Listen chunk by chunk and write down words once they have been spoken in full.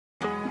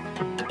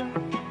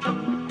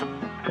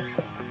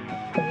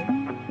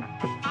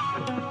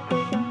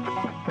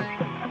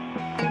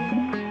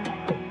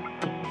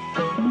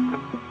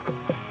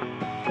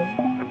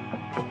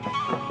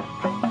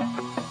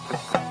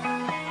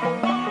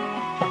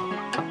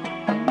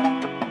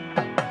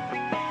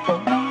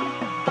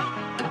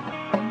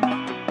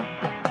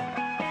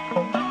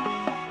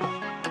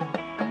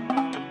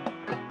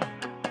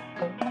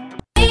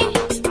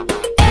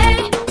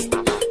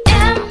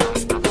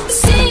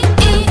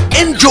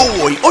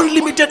enjoy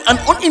unlimited and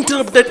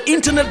uninterrupted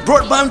internet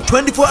broadband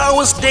 24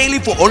 hours daily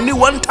for only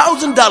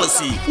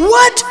 $1,000.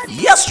 What?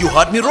 Yes, you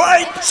heard me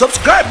right.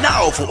 Subscribe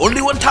now for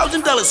only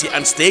 $1,000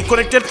 and stay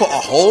connected for a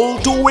whole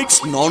 2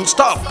 weeks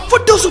non-stop. For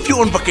those of you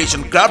on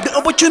vacation, grab the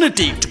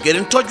opportunity to get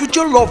in touch with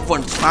your loved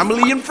ones,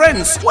 family and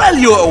friends while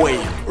you're away.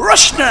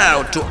 Rush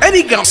now to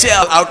any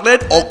Gamcell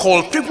outlet or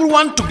call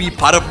 111 to be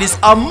part of this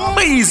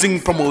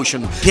amazing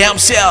promotion.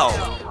 Gamcell,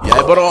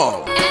 yeah,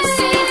 bro.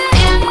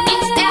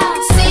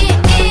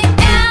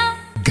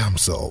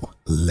 Gamcell,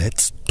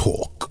 let's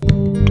talk.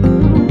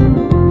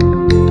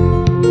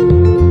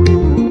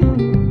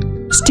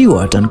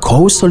 Stewart &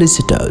 Co.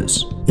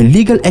 Solicitors, a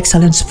legal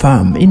excellence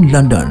firm in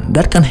London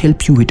that can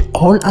help you with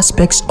all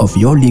aspects of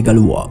your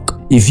legal work.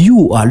 If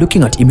you are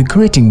looking at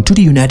immigrating to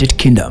the United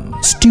Kingdom,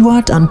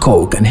 Stewart &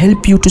 Co. can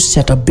help you to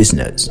set up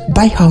business,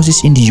 buy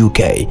houses in the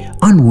UK,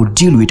 and will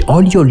deal with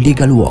all your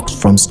legal works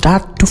from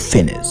start to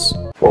finish.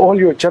 For all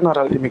your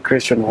general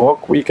immigration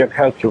work, we can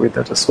help you with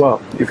that as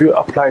well. If you're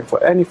applying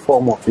for any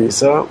form of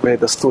visa,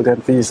 whether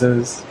student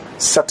visas,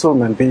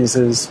 settlement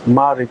visas,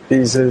 marriage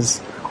visas,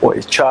 or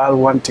a child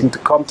wanting to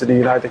come to the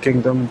United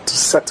Kingdom to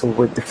settle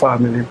with the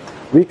family,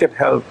 we can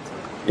help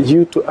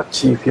you to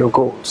achieve your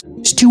goals.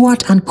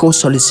 Stewart & Co.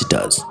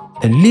 Solicitors,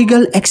 a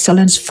legal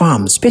excellence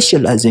firm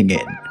specializing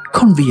in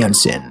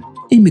conveyancing,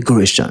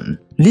 immigration,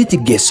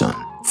 litigation,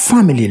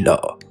 family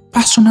law,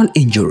 personal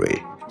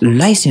injury,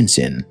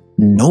 licensing,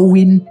 no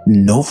win,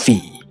 no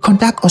fee.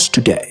 Contact us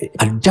today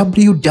at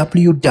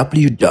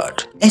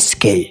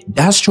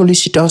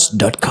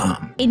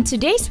www.sk-solicitors.com. In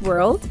today's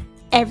world,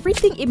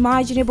 everything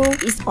imaginable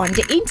is on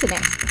the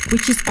internet,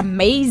 which is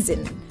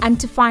amazing. And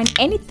to find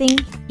anything,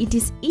 it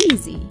is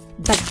easy.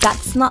 But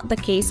that's not the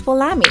case for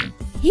Lami.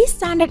 His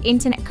standard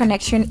internet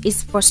connection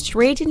is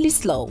frustratingly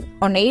slow,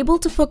 unable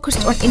to focus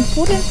on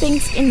important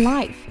things in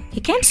life. He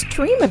can't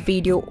stream a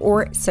video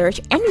or search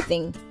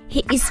anything.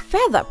 He is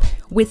fed up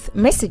with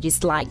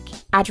messages like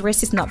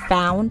address is not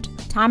found,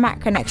 timeout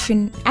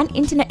connection, and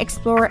Internet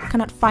Explorer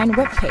cannot find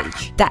web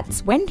page.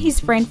 That's when his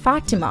friend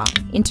Fatima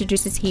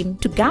introduces him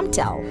to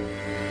Gamtel.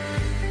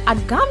 At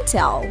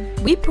Gamtel,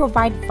 we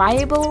provide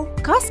viable,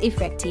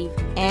 cost-effective,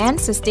 and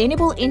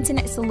sustainable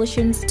internet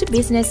solutions to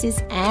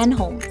businesses and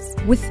homes.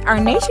 With our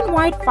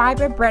nationwide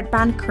fiber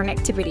broadband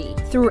connectivity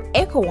through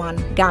EcoOne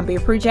Gambia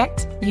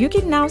project, you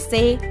can now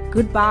say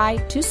goodbye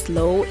to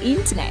slow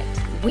internet.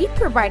 We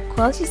provide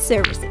quality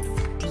services,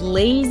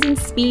 blazing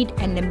speed,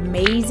 and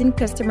amazing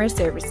customer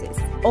services.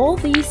 All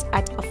these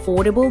at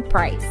affordable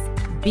price.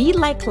 Be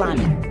like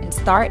Lami and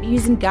start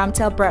using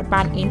Gamtel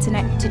broadband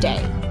internet today.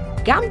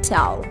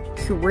 Gamtel,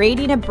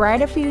 creating a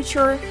brighter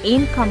future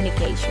in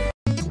communication.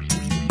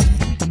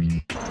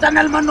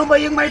 Tanal ma numba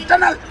yung may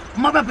tanal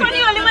mabapi. Kon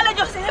yow li ma la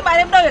jox ci xibaar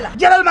yëpp doy la.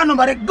 Jëlal ma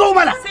numba rek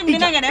gowma la. Sëñ bi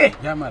na nga def.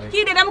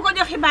 Kii de dama ko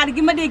jox xibaar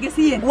gi ma dégg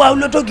ci yéen. Waaw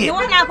la toggee.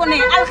 Wax naa ko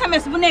ne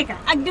alxames bu nekk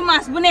ak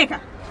dimanche bu nekk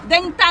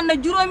dañ tànn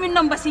juróomi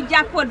nomba ci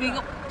jackpot bi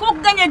ko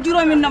gagné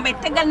juróomi nomba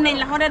tegal nañ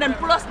la xone dan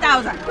plus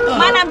 1000.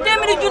 Maanaam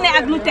téeméeri junne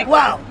ak lu teg.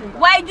 Waaw.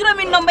 Waaye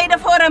juróomi nomba yi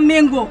dafa war a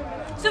méngoo.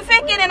 Su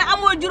fekkee ne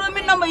amoo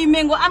juróomi nomba yu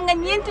méngoo am nga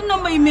ñeenti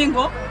nomba yu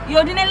méngoo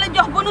yow dinañ la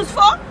jox bonus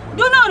foo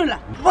du noonu la.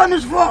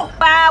 Bonus foo.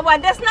 Waaw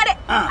des na de.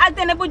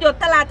 Altine bu jot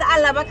talaata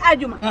àllarba ak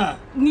àjjuma.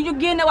 ñu ju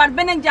génne waat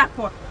beneen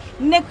jackpot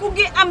ne ku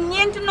gi am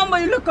ñeenti nomba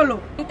yu lëkkaloo.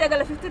 ñu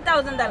tegal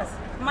 $50,000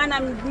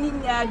 maanaam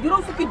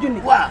juróom fukki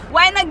junni. Waaw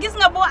waaye nag gis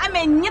nga boo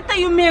amee ñetta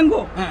yu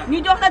méngoo.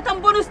 ñu jox la tam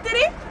bonus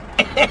 3.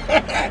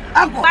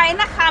 waaye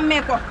nag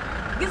xàmmee ko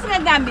gis nga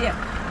Gambia.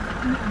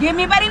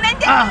 Gémi bari nañ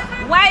de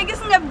waaye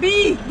gis nga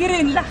bii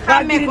green la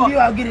xàmmee ko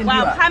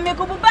waaw xàmmee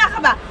ko bu baax a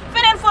baax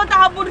feneen foo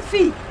taxaw bu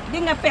fii di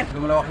nga perte. Lu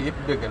ma la wax yëpp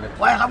dëgg la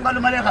waaye xam nga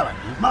lu ma lay xamal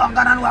ma wax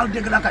nga naan waaw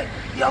dëgg la kay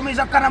yow mi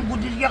sa kanam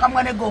guddi gi xam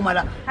nga ne góoma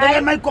la da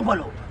ngeen may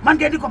kompaloo man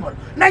ngeen di kompaloo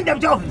nañ dem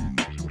ci office.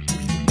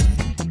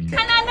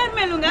 Xanaa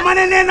normelu nga ma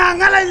ne nee naa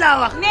nga lay laa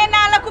wax nee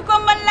naa la ku ko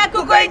mën la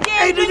ku koy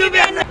jéem duñu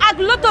benn ak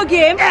loto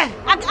game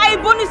ak ay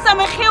bonus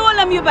sama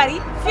xéwalam yu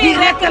bari fii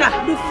rek la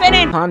du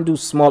feneen. Can't do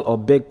small or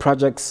big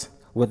projects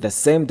with the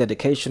same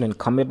dedication and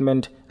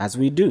commitment as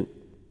we do.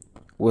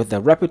 With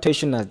a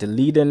reputation as the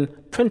leading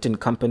printing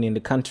company in the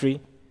country,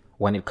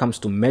 when it comes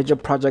to major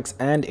projects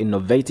and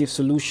innovative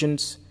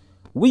solutions,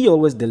 we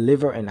always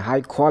deliver in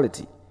high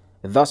quality,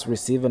 thus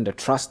receiving the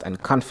trust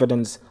and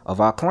confidence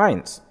of our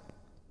clients.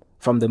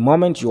 From the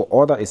moment your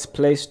order is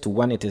placed to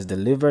when it is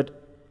delivered,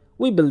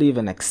 we believe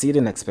in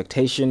exceeding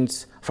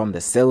expectations from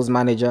the sales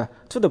manager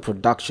to the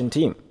production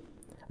team,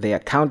 the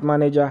account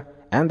manager,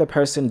 and the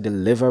person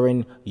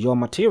delivering your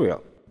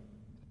material.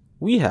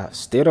 We have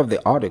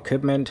state-of-the-art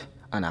equipment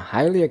and a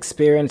highly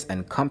experienced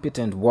and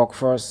competent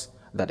workforce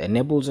that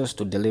enables us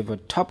to deliver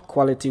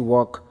top-quality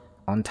work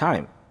on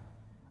time.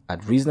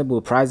 At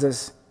reasonable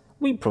prices,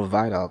 we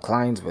provide our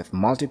clients with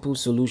multiple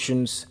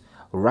solutions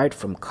right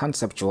from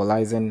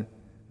conceptualizing,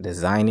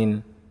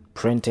 designing,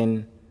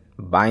 printing,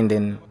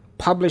 binding,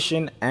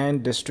 publishing,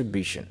 and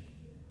distribution.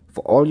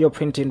 For all your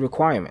printing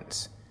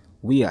requirements,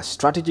 we are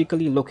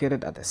strategically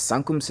located at the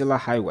Sankum-Sila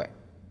Highway,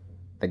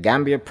 the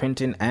Gambia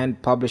Printing and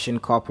Publishing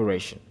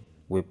Corporation.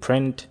 We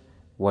print,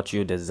 what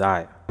you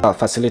desire. Our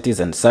facilities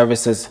and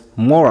services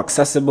more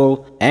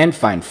accessible and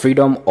find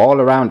freedom all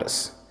around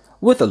us.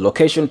 With a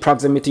location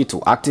proximity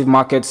to active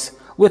markets,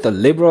 with a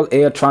liberal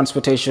air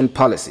transportation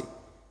policy.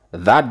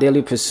 That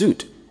daily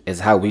pursuit is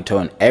how we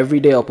turn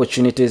everyday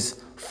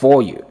opportunities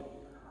for you.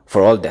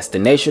 For all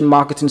destination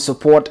marketing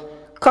support,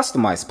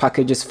 customized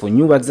packages for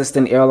new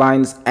existing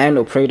airlines and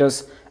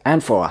operators,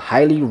 and for a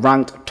highly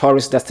ranked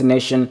tourist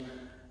destination,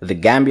 the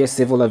Gambia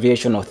Civil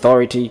Aviation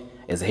Authority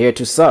is here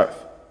to serve.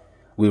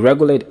 We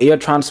regulate air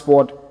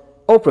transport,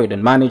 operate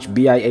and manage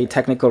BIA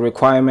technical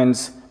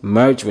requirements,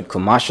 merged with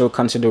commercial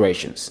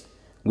considerations.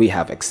 We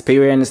have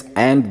experienced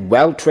and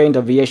well-trained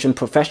aviation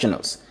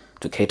professionals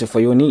to cater for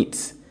your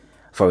needs.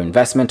 For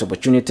investment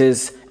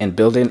opportunities in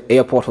building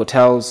airport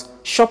hotels,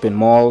 shopping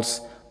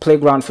malls,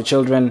 playground for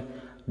children,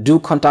 do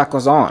contact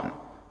us on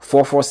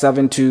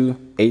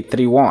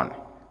 4472-831,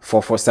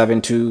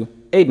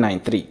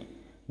 4472-893.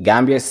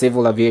 Gambia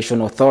Civil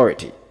Aviation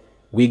Authority.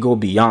 We go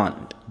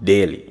beyond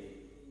daily.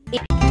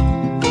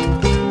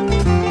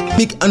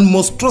 And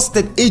most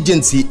trusted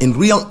agency in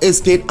real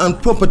estate and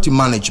property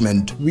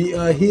management. We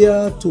are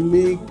here to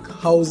make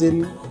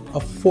housing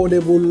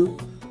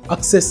affordable,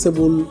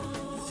 accessible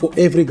for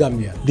every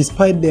Gambian,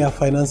 despite their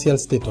financial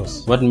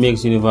status. What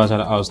makes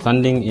Universal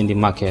outstanding in the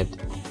market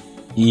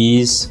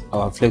is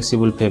our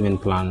flexible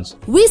payment plans.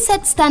 We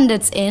set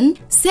standards in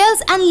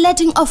sales and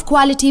letting of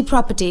quality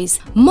properties,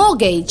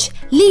 mortgage,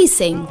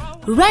 leasing,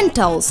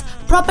 rentals,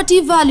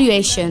 property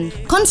valuation,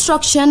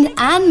 construction,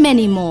 and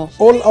many more.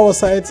 All our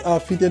sites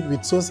are fitted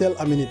with social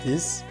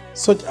amenities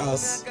such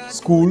as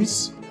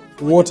schools,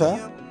 water,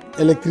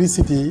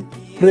 electricity,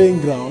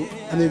 playing ground,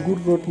 and a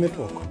good road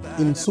network.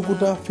 In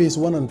Sukuta Phase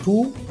 1 and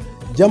 2,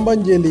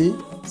 Jambanjeli,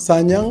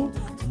 Sanyang,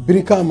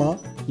 Brikama,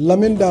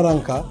 Lamin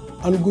Daranka,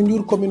 and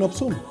Gunjur coming up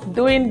soon.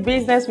 Doing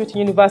business with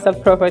Universal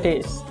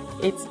Properties,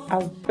 it's a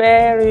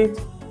very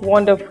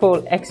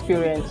wonderful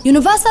experience.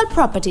 Universal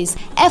Properties,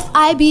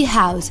 FIB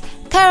House,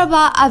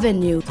 Caraba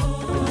Avenue.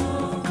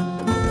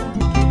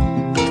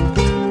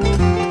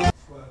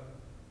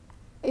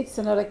 It's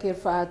another KERR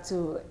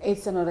FATOU,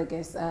 it's another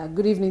guest.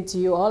 Good evening to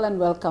you all and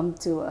welcome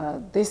to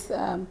this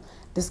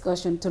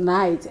discussion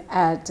tonight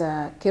at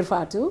KERR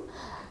FATOU.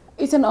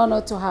 It's an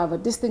honor to have a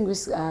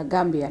distinguished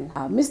Gambian,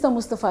 Mr.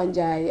 Mustapha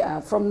Njie,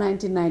 from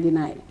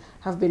 1999,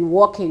 have been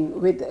working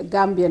with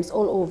Gambians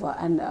all over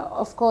and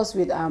of course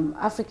with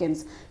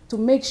Africans to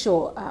make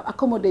sure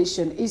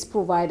accommodation is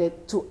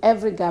provided to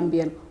every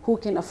Gambian who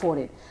can afford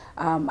it.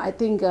 I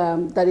think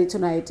that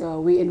tonight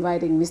we're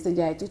inviting Mr.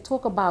 Njie to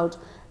talk about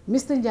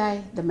Mr.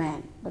 Njie, the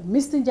man, but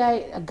Mr.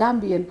 Njie, a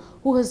Gambian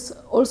who has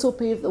also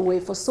paved the way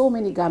for so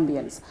many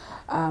Gambians.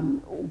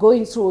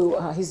 Going through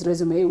his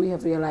resume, we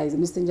have realized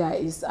Mr. Njie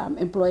is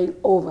employing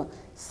over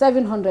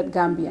 700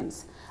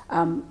 Gambians.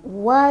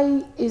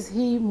 Why is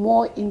he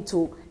more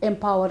into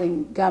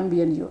empowering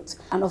Gambian youth?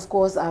 And of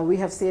course, we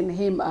have seen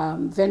him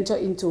venture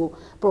into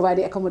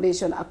providing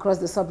accommodation across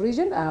the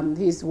sub-region.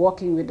 He's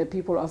working with the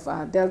people of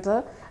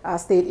Delta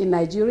State in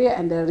Nigeria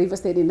and the River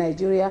State in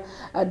Nigeria.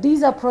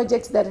 These are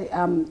projects that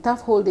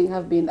Tough Holding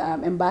have been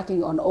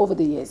embarking on over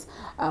the years.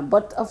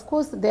 But of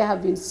course, there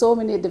have been so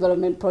many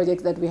development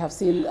projects that we have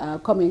seen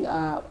coming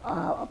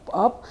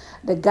up.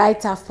 The Guy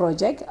Tough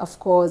project, of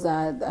course,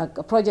 a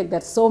project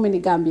that so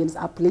many Gambians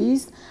are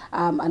pleased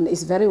and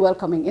is very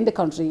welcoming in the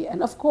country.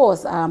 And of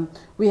course,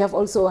 we have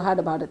also heard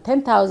about the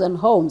 10,000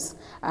 homes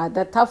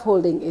that Tough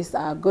Holding is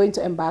going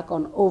to embark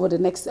on over the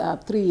next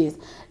 3 years.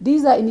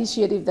 These are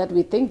initiatives that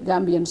we think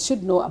Gambians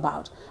should know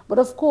about. But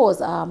of course,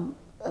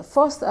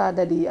 first,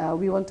 Daddy,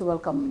 we want to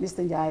welcome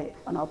Mr. Njie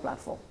on our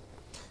platform.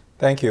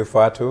 Thank you,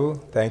 Fatou.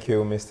 Thank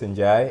you, Mr.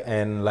 Njie.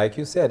 And like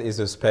you said, it's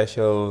a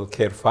special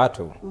KERR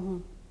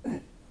FATOU.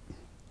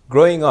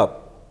 Growing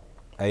up,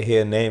 I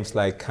hear names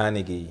like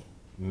Carnegie,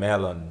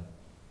 Mellon.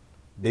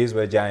 These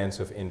were giants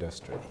of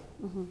industry.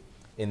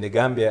 In the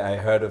Gambia, I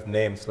heard of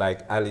names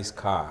like Alice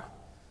Carr,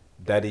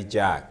 Daddy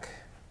Jack,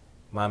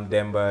 Mam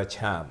Demba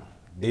Cham.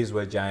 These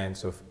were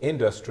giants of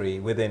industry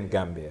within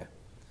Gambia.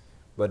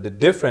 But the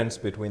difference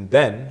between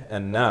then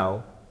and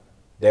now,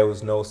 there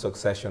was no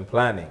succession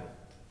planning.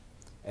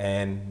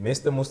 And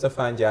Mr.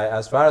 Mustapha Njie,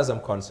 as far as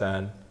I'm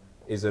concerned,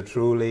 is a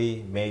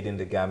truly made in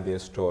the Gambia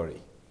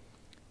story.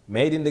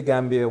 Made in the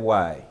Gambia,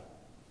 why?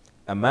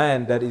 A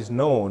man that is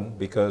known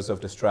because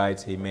of the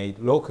strides he made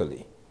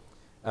locally.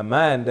 A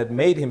man that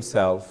made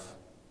himself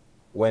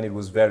when it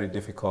was very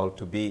difficult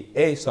to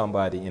be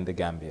somebody in the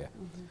Gambia.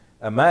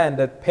 A man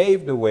that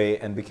paved the way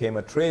and became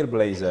a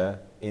trailblazer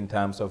in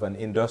terms of an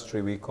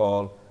industry we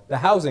call the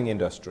housing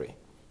industry.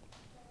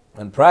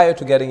 And prior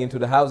to getting into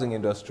the housing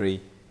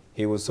industry,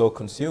 he was so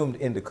consumed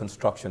in the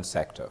construction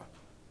sector.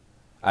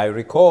 I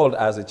recalled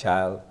as a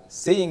child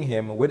seeing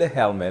him with a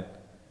helmet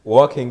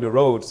walking the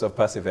roads of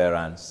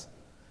Perseverance.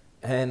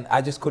 And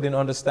I just couldn't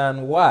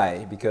understand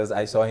why, because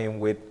I saw him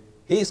with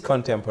his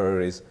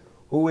contemporaries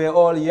who were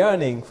all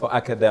yearning for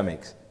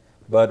academics.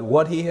 But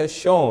what he has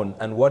shown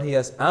and what he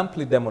has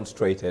amply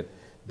demonstrated,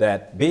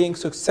 that being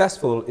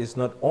successful is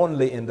not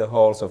only in the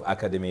halls of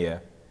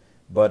academia,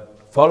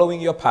 but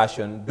following your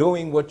passion,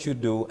 doing what you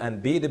do,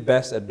 and be the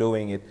best at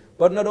doing it.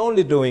 But not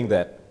only doing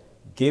that,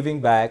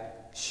 giving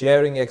back,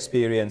 sharing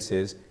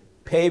experiences,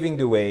 paving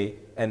the way,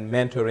 and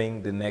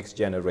mentoring the next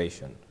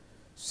generation.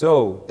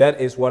 So that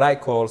is what I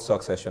call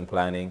succession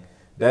planning.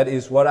 That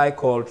is what I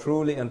call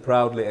truly and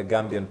proudly a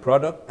Gambian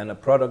product, and a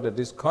product that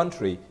this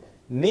country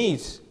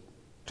needs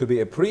to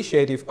be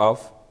appreciative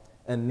of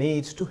and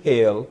needs to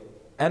hail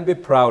and be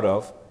proud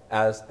of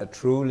as a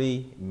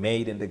truly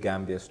made in the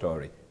Gambia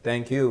story.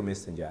 Thank you,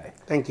 Mr. Njie.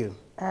 Thank you.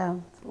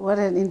 What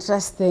an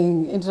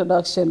interesting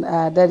introduction,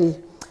 Daddy.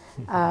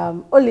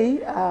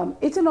 Oli,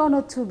 it's an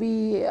honor to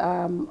be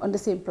on the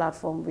same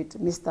platform with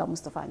Mr.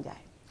 Mustapha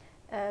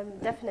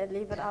Njie.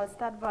 Definitely, but I'll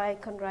start by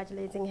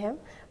congratulating him,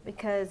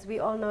 because we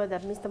all know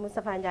that Mr.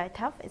 Mustapha Njie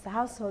Tough is a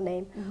household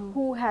name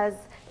who has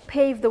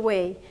paved the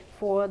way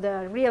for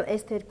the real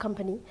estate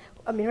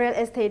real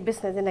estate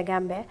business in the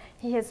Gambia.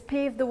 He has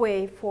paved the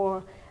way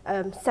for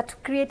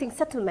creating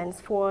settlements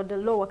for the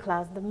lower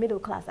class, the middle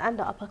class, and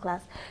the upper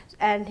class.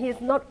 And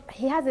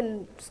he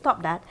hasn't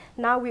stopped that.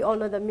 Now we all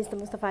know that Mr.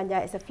 Mustapha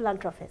Njie is a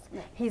philanthropist. Yeah.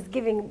 He's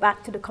giving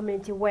back to the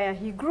community where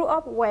he grew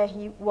up, where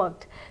he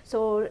worked.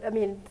 So, I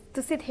mean,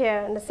 to sit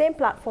here on the same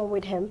platform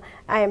with him,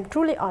 I am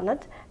truly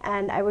honored.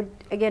 And I would,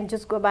 again,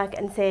 just go back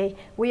and say,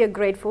 we are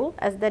grateful.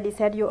 As Daddy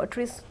said, you're a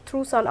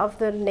true son of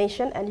the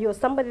nation, and you're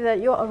somebody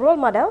that you're a role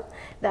model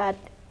that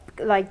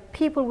like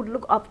people would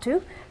look up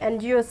to,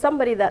 and you're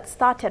somebody that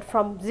started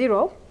from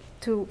zero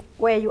to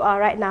where you are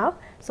right now.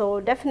 So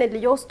definitely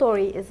your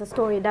story is a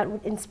story that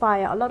would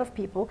inspire a lot of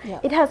people. Yeah.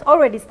 It has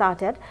already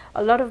started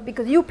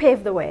because you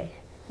paved the way.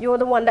 You're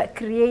the one that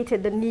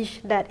created the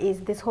niche that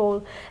is this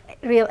whole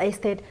real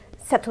estate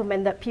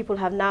settlement that people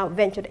have now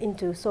ventured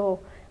into. So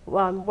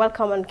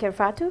welcome on KERR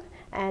FATOU,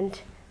 and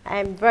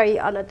I'm very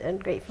honored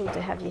and grateful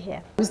to have you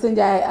here. Mr.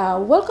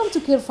 Njie, welcome to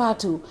KERR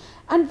FATOU,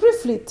 and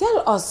briefly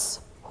tell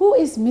us, who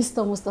is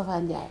Mr. Mustapha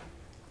Njie?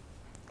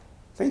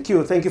 Thank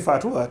you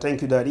Fatou,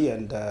 thank you Daddy,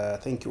 and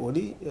thank you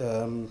Odi,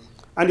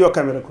 and your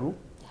camera crew.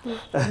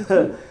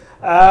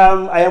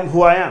 I am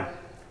who I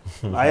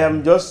am. I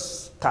am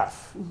just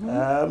tough.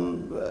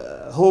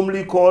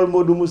 Homely called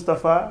Modu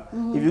Mustapha.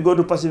 If you go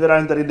to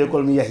Perseverance, they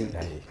call me Yahi.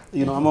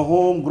 You know, I'm a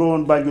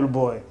homegrown Banjul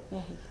boy.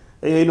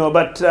 You know,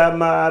 but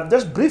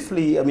just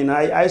briefly, I mean,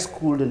 I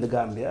schooled in the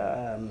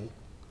Gambia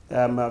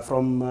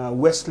from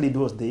Wesley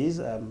those days.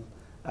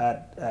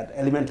 At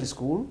elementary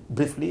school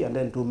briefly, and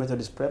then to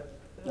Methodist Prep,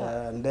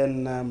 and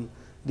then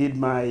did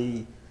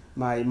my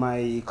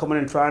common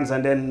entrance,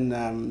 and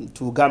then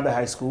to Gambia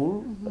High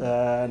School,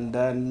 and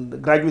then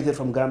graduated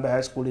from Gambia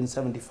High School in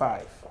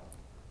 '75.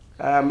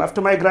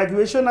 After my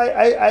graduation,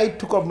 I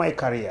took up my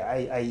career.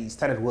 I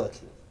started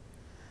working.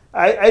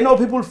 I know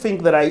people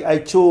think that I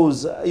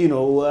chose, you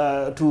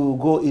know, to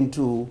go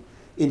into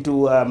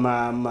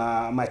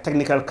my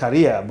technical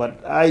career,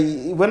 but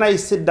when I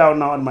sit down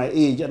now at my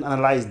age and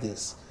analyze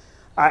this,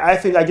 I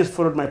think I just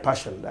followed my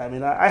passion. I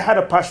mean, I had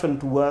a passion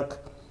to work,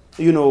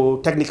 you know,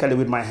 technically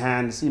with my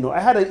hands. You know, I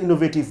had an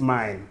innovative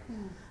mind,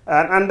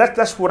 and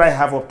that's what I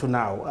have up to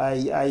now.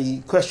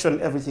 I question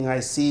everything I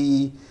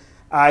see.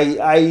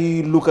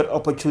 I look at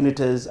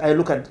opportunities. I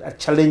look at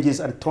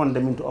challenges and turn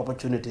them into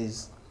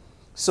opportunities.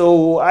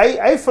 So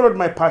I followed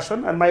my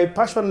passion, and my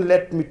passion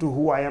led me to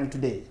who I am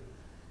today.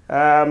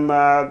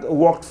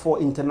 Worked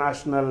for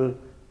international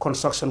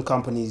construction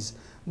companies,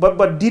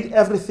 but did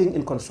everything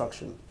in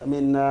construction. I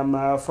mean,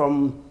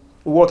 from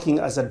working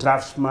as a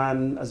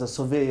draftsman, as a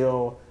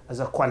surveyor, as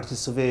a quantity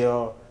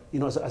surveyor, you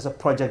know, as a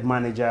project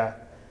manager.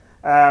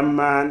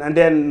 And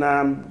then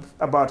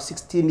about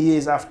 16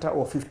 years after,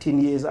 or 15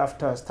 years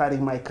after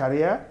starting my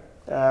career,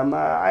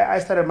 I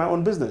started my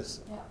own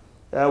business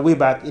way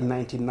back in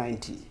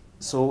 1990.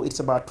 So it's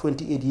about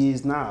 28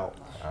 years now.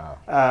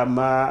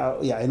 Wow.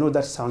 Yeah, I know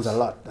that sounds a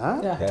lot, huh?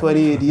 Yeah.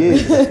 28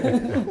 years.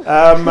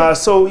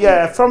 So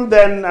yeah, from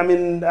then, I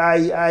mean,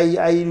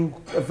 I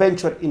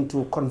ventured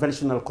into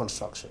conventional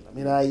construction. I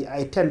mean,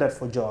 I tendered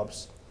for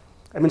jobs.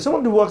 I mean, some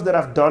of the work that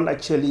I've done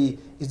actually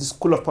is the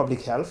School of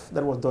Public Health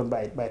that was done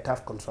by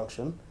Taft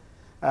Construction.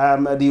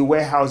 The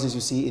warehouses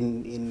you see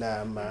in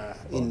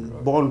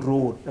Bond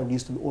Road that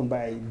used to be owned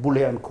by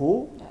Boulay &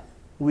 Co.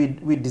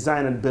 We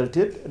designed and built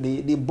it.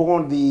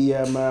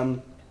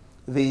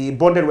 The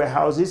bonded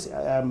warehouses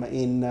at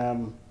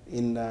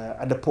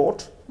the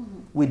port,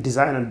 we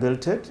designed and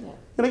built it. Yeah.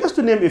 You know, just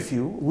to name a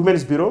few,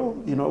 Women's Bureau,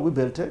 you know, we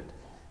built it,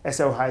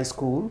 SL High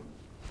School.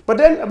 But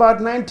then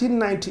about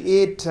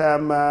 1998,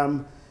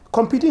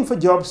 competing for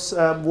jobs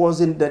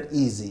wasn't that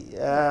easy.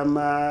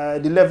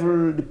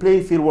 The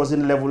playing field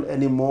wasn't level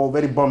anymore,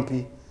 very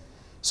bumpy.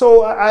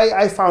 So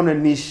I found a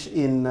niche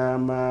in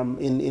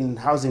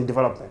housing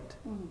development,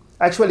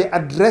 actually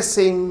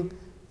addressing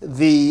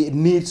the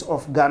needs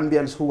of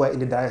Gambians who are in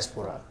the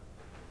diaspora.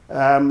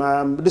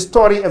 The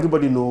story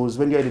everybody knows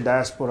when you're in the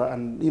diaspora,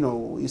 and you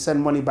know, you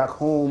send money back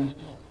home,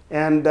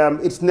 and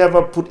it's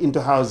never put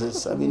into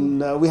houses. I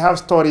mean, we have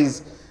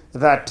stories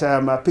that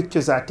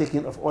pictures are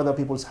taken of other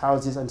people's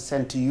houses and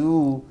sent to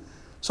you.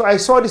 So I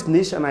saw this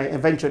niche and I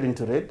ventured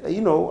into it.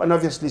 You know, and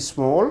obviously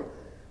small,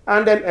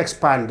 and then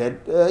expanded,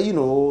 you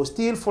know,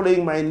 still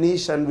following my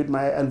niche and with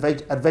my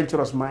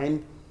adventurous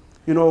mind,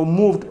 you know,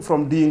 moved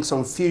from doing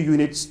some few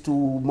units to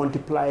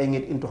multiplying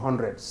it into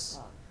hundreds.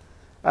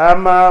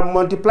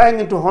 Multiplying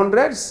into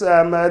hundreds,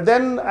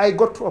 then I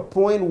got to a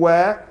point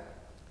where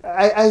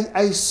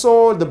I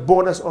saw the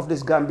borders of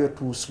this Gambia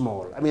too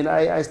small. I mean,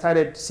 I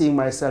started seeing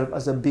myself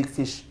as a big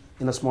fish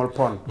in a small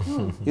pond.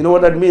 You know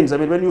what that means? I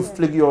mean, when you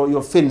flick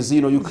your fins,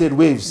 you know, you create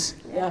waves.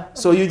 Yeah.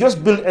 So you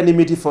just build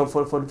enmity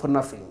for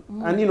nothing.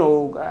 And, you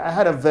know, I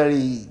had a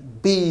very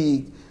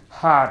big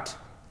heart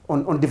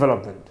on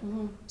development.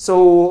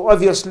 So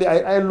obviously,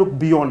 I looked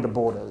beyond the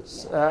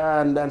borders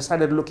and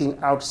started looking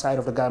outside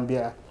of the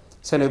Gambia,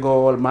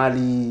 Senegal,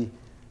 Mali,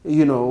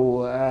 you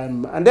know,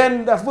 and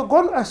then I've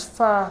gone as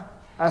far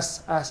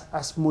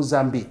as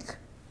Mozambique,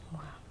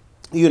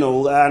 you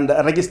know, and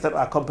registered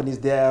our companies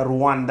there,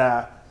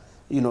 Rwanda,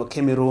 you know,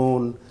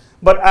 Cameroon.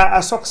 But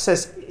our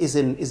success is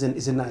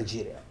in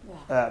Nigeria,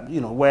 you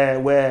know, where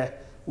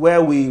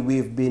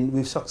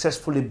we've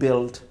successfully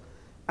built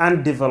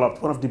and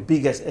developed one of the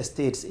biggest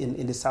estates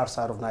in the south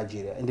side of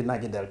Nigeria, in the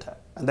Niger Delta,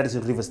 and that is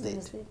in River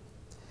State.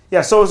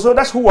 Yeah, so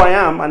that's who I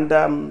am, and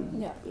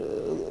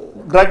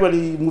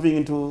gradually moving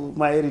into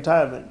my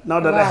retirement. Now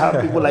that I have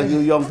people like you,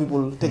 young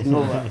people, taking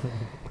over.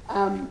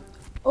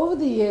 Over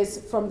the years,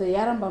 from the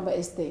Yarambamba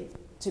estate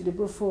to the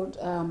Bruford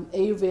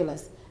AU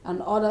Villas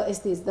and other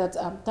estates that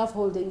Tough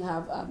Holding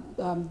have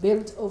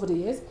built over the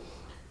years,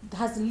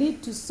 has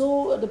led to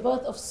the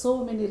birth of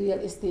so many real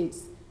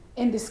estates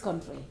in this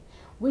country.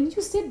 When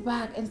you sit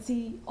back and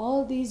see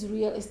all these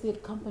real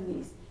estate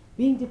companies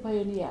being the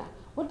pioneer,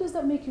 what does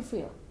that make you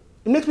feel?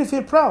 It makes me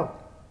feel proud.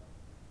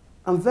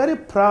 I'm very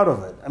proud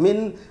of it. I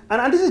mean,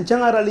 and this is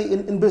generally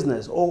in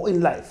business or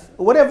in life.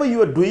 Whatever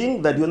you are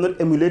doing that you're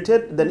not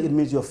emulated, then it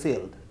means you're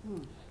failed.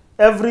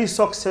 Every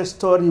success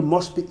story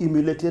must be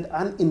emulated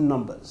and in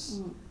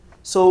numbers.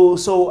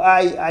 So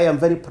I am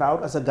very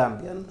proud as a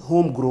Gambian,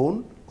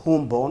 homegrown,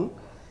 homeborn,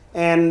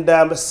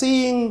 and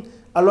seeing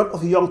a lot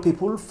of young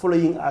people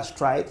following our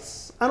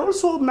strides and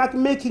also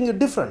making a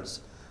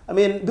difference. I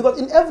mean, because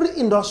in every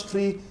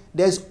industry,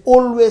 there's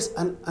always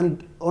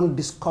an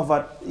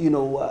undiscovered, you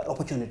know,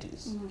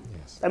 opportunities.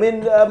 Yes. I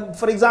mean,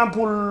 for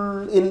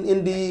example,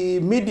 in the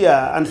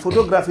media and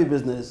photography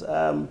business,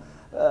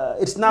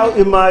 it's now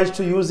emerged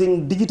to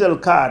using digital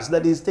cards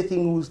that is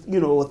taking, you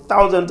know,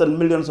 thousands and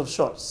millions of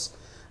shots.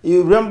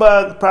 You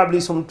remember probably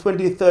some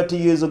 20, 30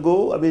 years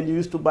ago, I mean, you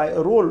used to buy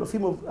a roll of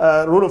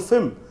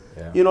film.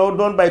 Yeah. You know,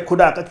 done by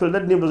Kodak. Actually,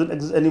 that name doesn't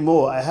exist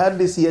anymore. I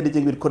hardly see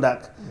anything with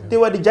Kodak. Yeah. They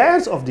were the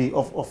giants of the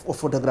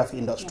photography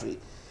industry.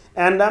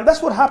 Yeah. And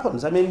that's what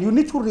happens. I mean, you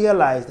need to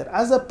realize that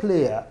as a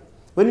player,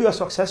 when you are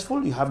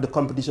successful, you have the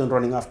competition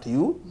running after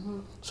you.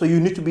 So you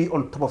need to be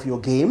on top of your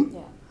game.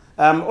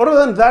 Yeah. Other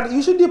than that,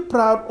 you should be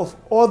proud of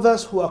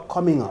others who are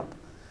coming up.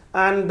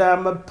 And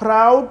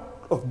proud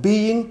of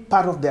being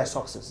part of their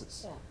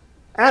successes. Yeah.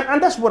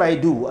 And that's what I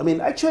do. I mean,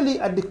 actually,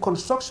 at the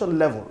construction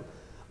level,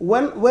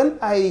 when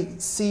I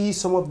see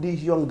some of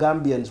these young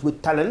Gambians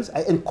with talents,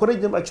 I encourage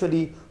them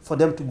actually for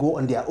them to go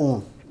on their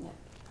own. Yeah.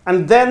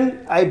 And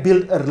then I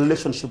build a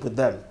relationship with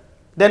them.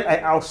 Then I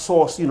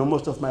outsource, you know,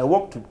 most of my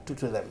work to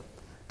them,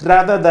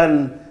 rather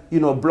than, you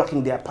know,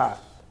 blocking their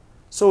path.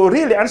 So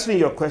really answering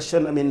your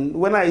question, I mean,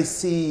 when I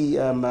see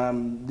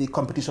the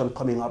competition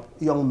coming up,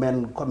 young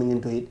men coming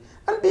into it,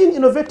 and being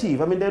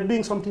innovative, I mean, they're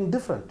doing something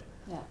different.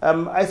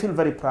 Yeah. I feel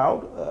very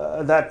proud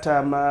that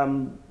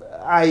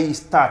I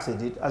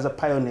started it as a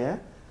pioneer,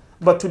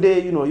 but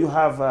today, you know, you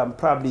have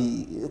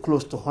probably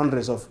close to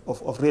hundreds of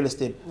real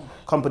estate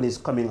companies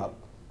coming up,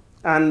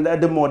 and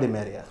the more the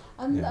merrier.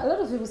 And a lot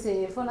of people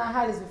say, "For I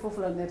had this before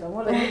for net,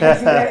 more than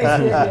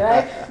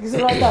right?" It's a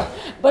lot of.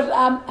 But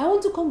I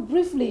want to come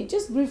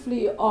just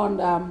briefly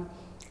on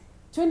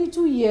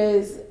 22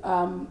 years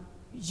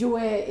you were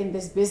in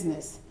this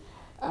business.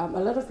 A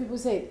lot of people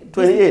say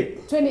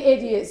 28.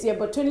 28 years, yeah,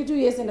 but 22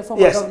 years in the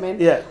former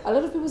government. Yeah. A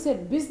lot of people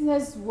said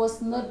business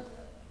was not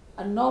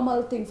a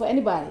normal thing for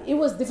anybody. It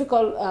was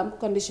difficult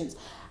conditions.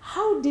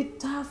 How did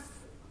TAF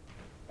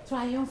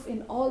triumph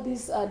in all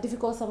these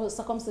difficult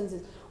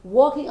circumstances,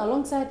 working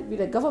alongside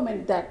with a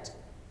government that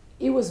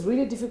it was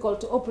really difficult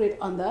to operate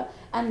under?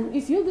 And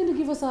if you're going to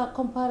give us a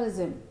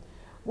comparison,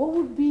 what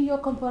would be your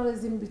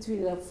comparison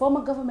between the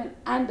former government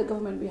and the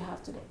government we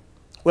have today?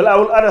 Well, I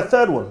will add a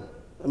third one.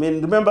 I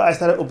mean, remember I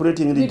started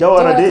operating in the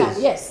Jawara days.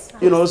 Yes.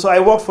 You know, so I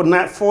worked for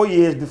 4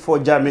 years before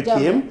Jammeh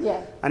came. Yeah.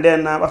 And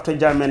then after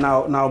Jammeh,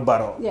 now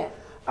Barrow. Yeah.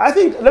 I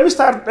think, let me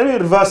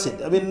reverse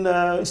it. I mean,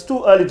 it's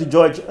too early to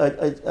judge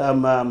a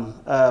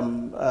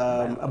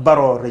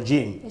Barrow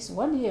regime. It's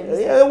 1 year.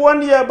 Yeah,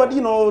 1 year, but you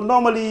know,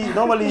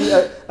 normally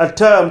a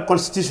term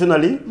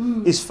constitutionally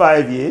is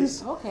 5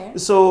 years. Okay.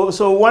 So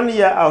 1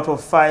 year out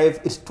of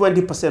 5 is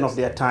 20% of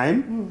their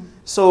time.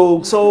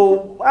 So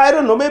I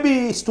don't know,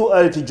 maybe it's too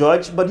early to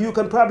judge, but you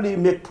can probably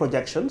make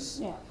projections.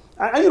 Yeah.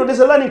 And you know, there's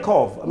a learning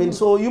curve. I mean,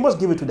 so you must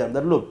give it to them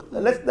that, look,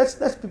 let's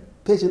be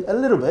patient a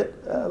little bit.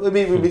 We'll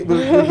be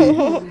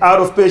out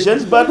of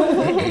patience, but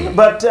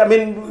I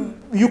mean,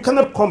 you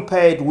cannot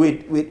compare it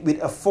with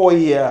a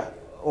 4-year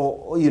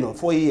or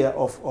 4-year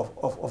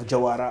of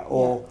Jawara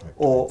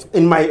or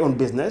in my own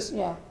business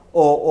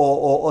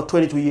or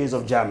 22 years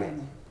of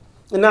Jame.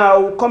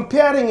 Now,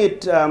 comparing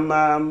it,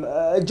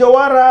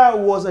 Jawara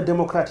was a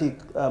democratic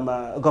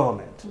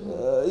government,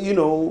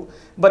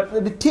 but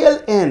the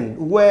tail end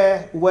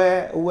where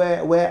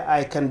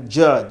I can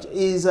judge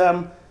is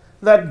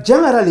that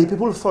generally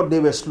people thought they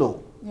were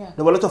slow.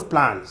 There were a lot of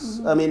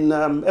plans. I mean,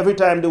 every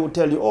time they would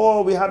tell you,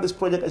 oh, we have this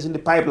project as in the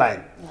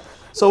pipeline.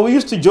 So we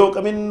used to joke,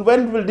 I mean,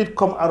 when will it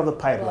come out of the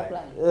pipeline?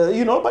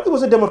 But it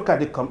was a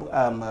democratic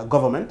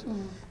government.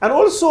 And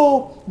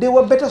also, they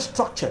were better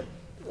structured.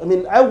 I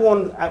mean,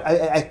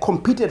 I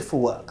competed for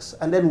works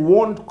and then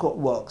won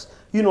works,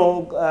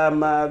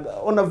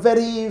 on a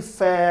very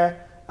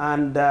fair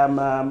and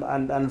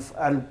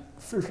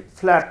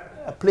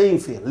flat playing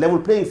field, level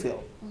playing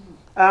field.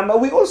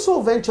 We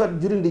also ventured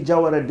during the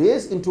Jawara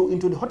days into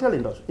the hotel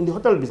industry, in the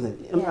hotel business,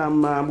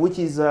 which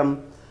is in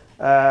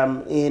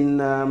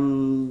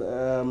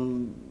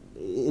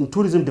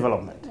tourism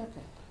development.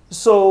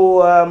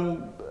 So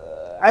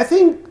I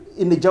think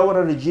in the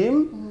Jawara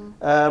regime,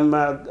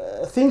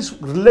 things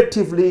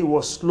relatively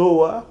was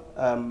slower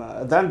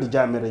than the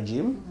Jammeh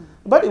regime,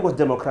 but it was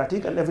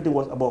democratic and everything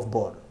was above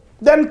board.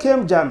 Then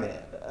came Jammeh.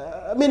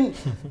 I mean,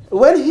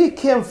 when he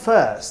came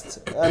first,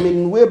 I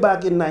mean, way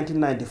back in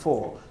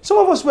 1994, some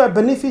of us were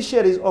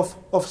beneficiaries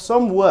of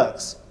some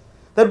works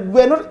that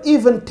were not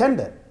even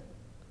tendered.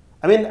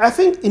 I mean, I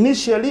think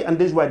initially, and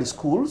this is why the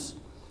schools,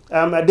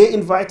 they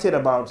invited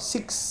about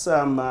 6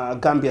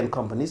 Gambian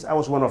companies. I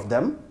was one of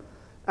them.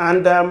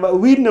 And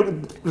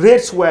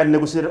rates were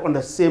negotiated on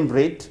the same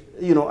rate,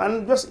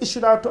 and just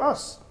issued out to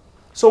us.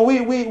 So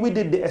we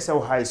did the SL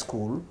High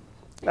School,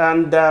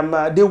 and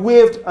they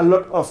waived a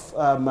lot of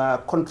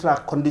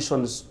contract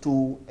conditions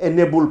to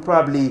enable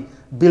probably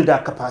build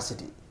our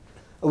capacity.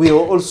 We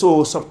were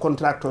also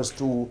subcontractors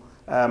to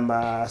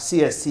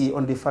CSC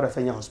on the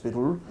Farafenya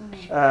Hospital.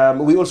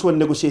 We also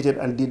negotiated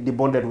and did the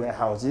bonded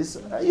warehouses,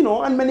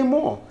 and many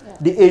more.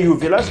 The AU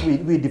Villas,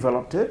 we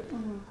developed it.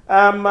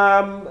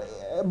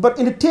 But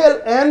in the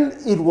tail end,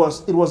 it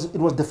was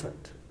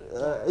different.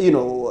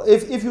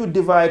 If you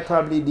divide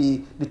probably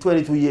the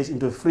 22 years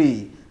into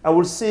 3, I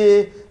would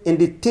say in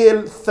the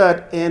tail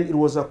third end, it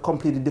was a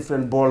completely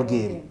different ball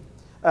game.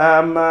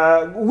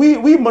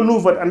 We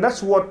maneuvered, and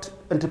that's what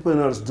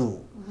entrepreneurs do.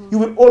 You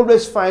will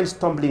always find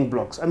stumbling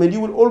blocks. I mean, you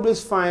will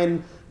always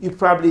find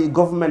probably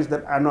governments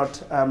that are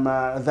not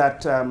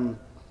that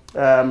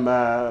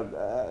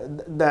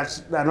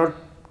are not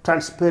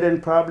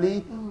transparent,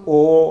 probably,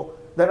 or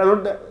that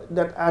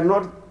are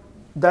not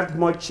that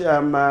much.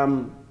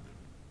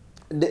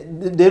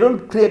 They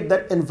don't create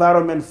that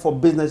environment for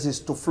businesses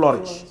to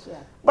flourish.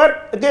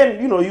 But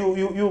again,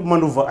 you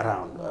maneuver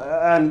around,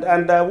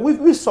 and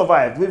we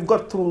survived. We've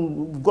gone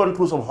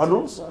through some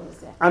hurdles,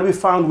 and we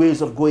found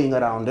ways of going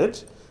around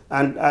it.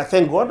 And I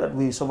thank God that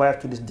we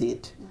survived to this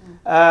date.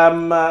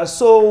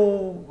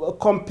 So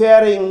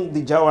comparing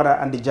the Jawara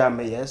and the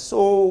Jammeh, yes.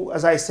 So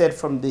as I said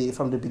from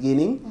the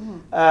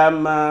beginning,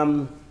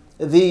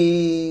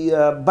 the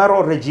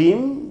Barrow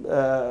regime,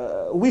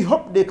 we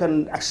hope they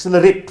can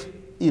accelerate,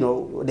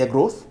 their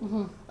growth,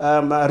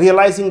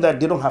 realizing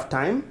that they don't have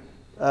time.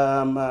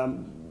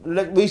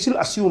 We still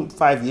assume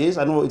 5 years.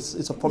 I know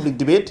it's a public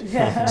debate.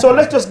 So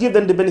let's just give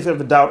them the benefit of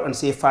the doubt and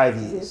say 5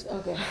 years.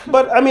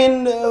 But I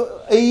mean,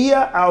 a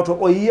year out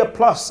or a year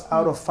plus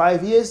out of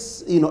 5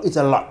 years, it's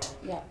a lot.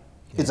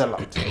 It's a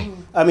lot.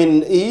 I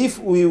mean, if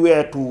we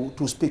were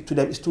to speak to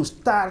them, is to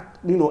start,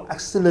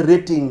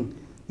 accelerating,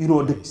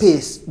 the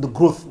pace, the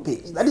growth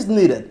pace that is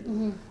needed.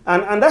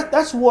 And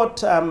that's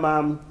what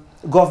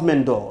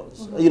government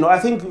does. I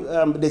think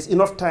there's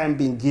enough time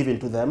being given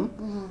to them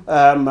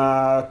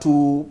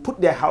to put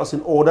their house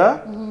in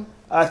order.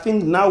 I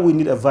think now we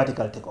need a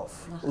vertical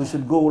takeoff. We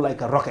should go like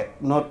a rocket.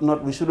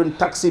 We shouldn't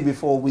taxi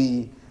before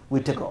we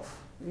take off.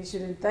 We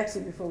shouldn't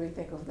taxi before we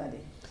take off, Daddy.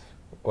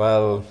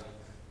 Well,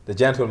 the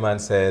gentleman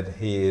said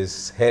he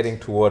is heading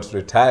towards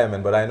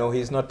retirement, but I know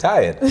he's not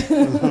tired.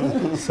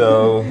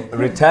 So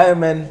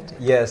retirement,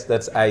 yes,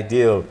 that's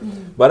ideal.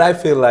 But I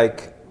feel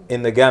like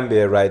in the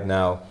Gambia right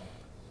now,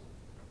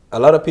 a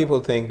lot of people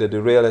think that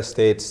the real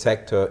estate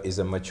sector is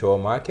a mature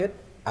market.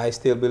 I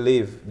still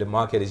believe the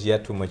market is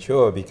yet to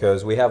mature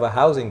because we have a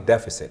housing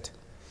deficit,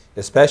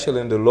 especially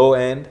in the low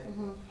end,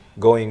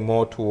 going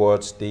more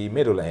towards the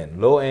middle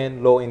end,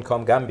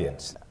 low-income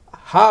Gambians.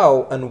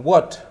 How and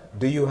what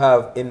do you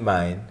have in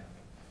mind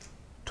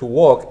to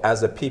work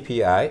as a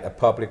PPI, a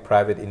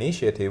public-private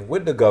initiative,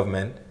 with the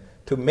government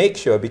to make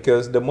sure,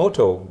 because the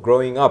motto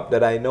growing up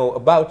that I know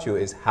about you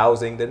is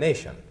housing the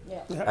nation.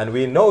 And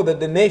we know that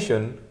the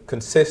nation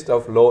consists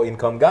of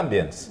low-income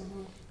Gambians.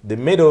 The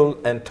middle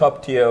and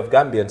top tier of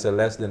Gambians are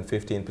less than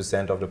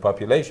 15% of the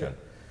population.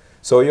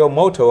 So your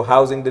motto,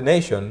 housing the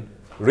nation,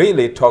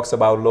 really talks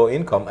about low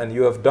income, and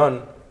you have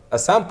done a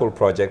sample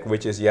project,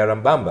 which is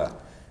Yarambamba.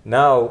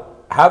 Now,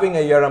 having a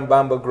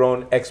Yarambamba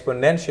grown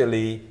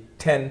exponentially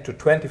 10 to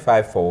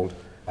 25-fold,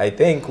 I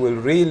think will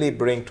really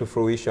bring to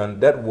fruition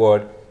that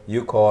word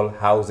you call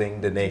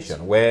Housing the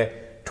Nation, where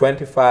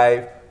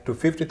 25 to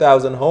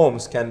 50,000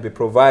 homes can be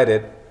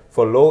provided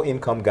for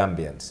low-income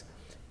Gambians.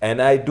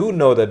 And I do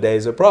know that there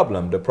is a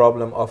problem, the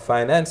problem of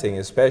financing,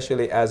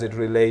 especially as it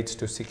relates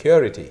to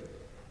security,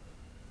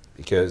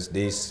 because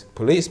these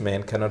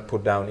policemen cannot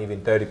put down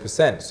even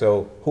 30%.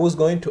 So who's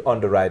going to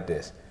underwrite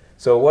this?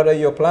 So what are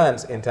your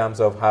plans in terms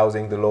of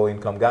housing the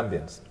low-income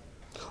Gambians?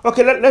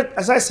 Okay,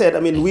 as I said, I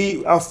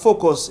mean, our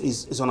focus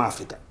is on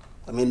Africa.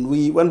 I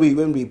mean, when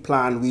we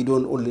plan, we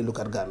don't only look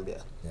at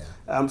Gambia.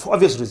 Yeah. For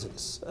obvious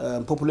reasons.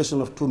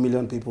 Population of 2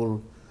 million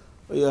people,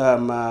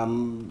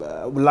 land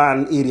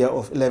area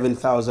of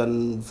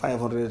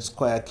 11,500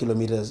 square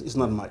kilometers is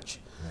not much.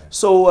 Yeah.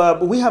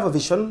 So we have a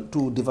vision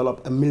to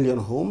develop 1 million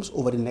homes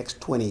over the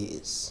next 20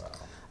 years. Wow.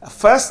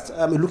 First,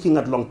 looking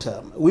at long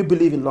term. We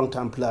believe in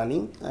long-term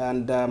planning,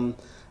 and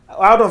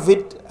out of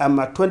it,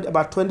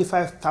 about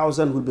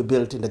 25,000 will be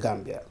built in the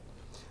Gambia.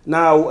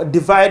 Now,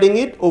 dividing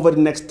it over the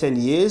next 10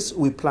 years,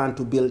 we plan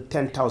to build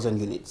 10,000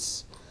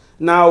 units.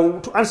 Now,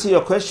 to answer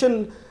your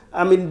question,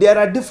 I mean, there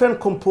are different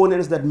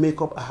components that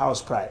make up a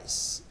house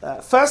price.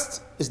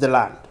 First is the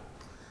land.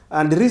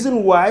 And the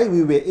reason why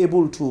we were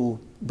able to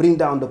bring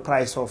down the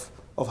price of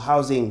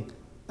housing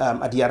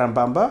at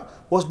Yarambamba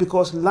was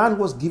because land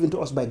was given to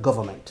us by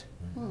government.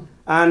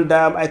 And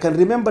I can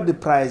remember the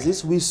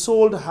prices. We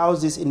sold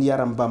houses in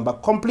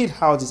Yarambamba, complete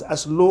houses,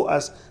 as low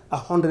as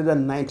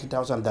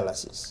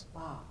 $190,000.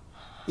 Wow.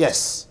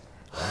 Yes.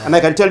 And I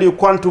can tell you,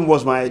 Quantum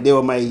was they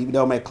were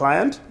my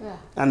client. Yeah.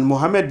 And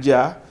Mohammed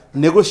Jah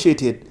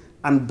negotiated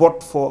and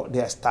bought for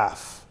their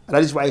staff. And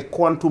that is why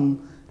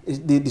Quantum,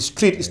 the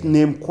street is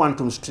named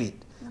Quantum Street.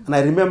 And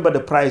I remember the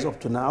price up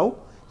to now.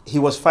 He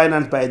was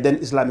financed by then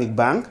Islamic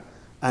Bank,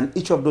 and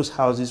each of those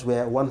houses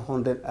were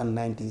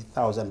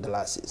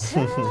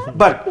 $190,000.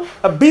 But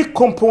a big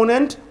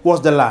component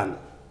was the land.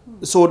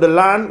 So the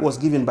land was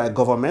given by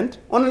government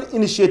on an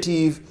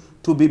initiative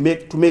to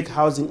make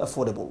housing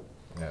affordable.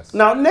 Yes.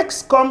 Now,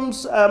 next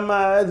comes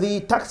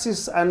the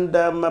taxes and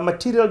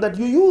material that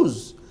you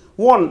use.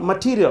 One,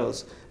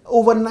 materials.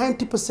 Over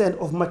 90%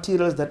 of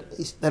materials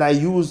that are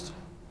used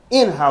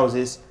in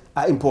houses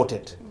are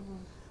imported.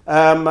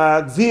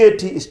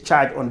 VAT is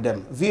charged on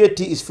them.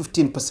 VAT is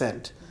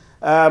 15%.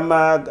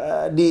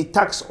 The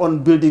tax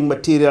on building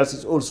materials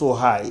is also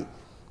high.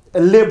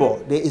 Labor,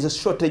 there is a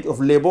shortage of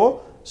labor.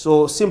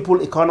 So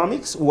simple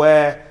economics,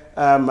 where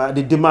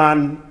the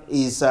demand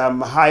is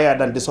higher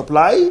than the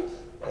supply,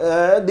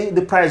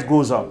 the price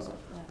goes up.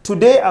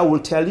 Today, I will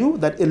tell you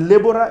that a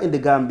laborer in the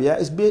Gambia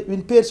is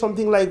being paid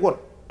something like, what,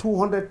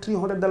 $200,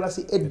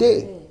 $300 a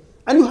day.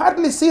 And you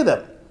hardly see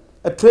them.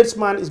 A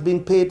tradesman is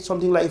being paid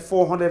something like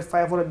 $400,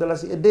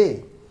 $500 a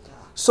day.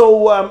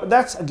 So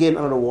that's, again,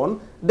 another one.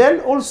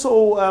 Then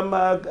also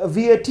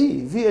VAT.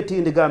 VAT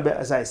in the Gambia,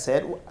 as I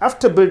said,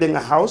 after building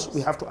a house,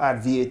 we have to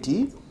add VAT.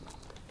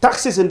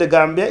 Taxes in the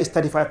Gambia is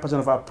 35%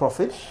 of our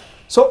profit.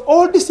 So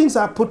all these things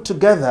are put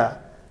together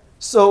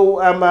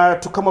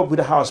to come up with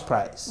a house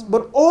price.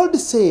 But all the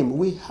same,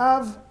 we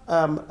have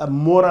a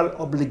moral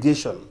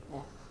obligation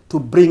to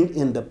bring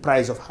in the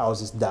price of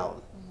houses down.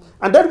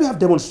 And that we have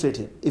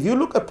demonstrated. If you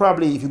look at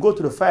if you go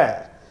to the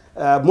fair,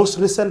 most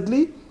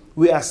recently,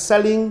 we are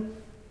selling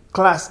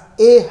Class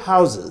A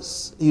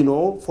houses, for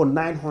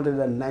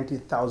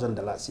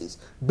 $990,000,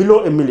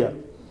 below $1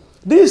 million.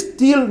 This is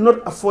still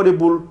not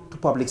affordable to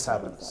public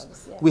servants.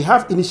 We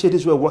have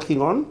initiatives we're working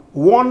on.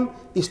 One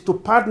is to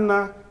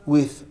partner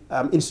with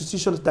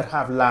institutions that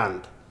have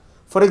land.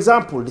 For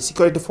example, the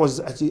security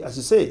forces, as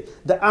you say,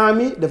 the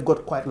army, they've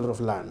got quite a lot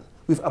of land.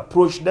 We've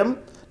approached them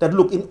that,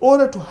 look, in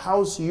order to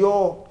house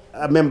your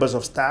members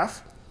of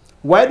staff,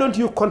 why don't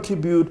you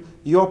contribute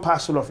your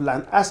parcel of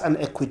land as an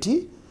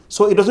equity,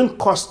 so it doesn't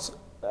cost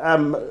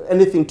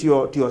anything to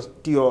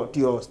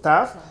your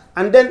staff,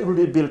 and then it will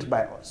be built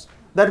by us.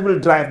 That will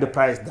drive the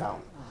price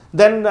down.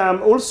 Then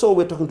also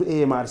we're talking to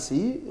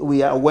AMRC.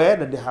 We are aware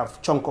that they have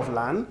a chunk of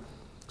land,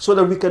 so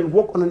that we can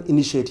work on an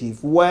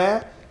initiative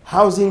where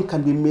housing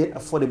can be made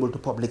affordable to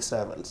public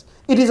servants.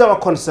 It is our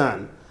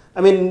concern.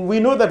 I mean, we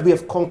know that we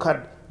have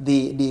conquered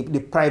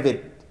the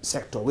private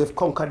sector. We have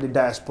conquered the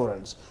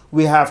diasporans.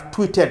 We have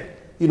tweeted,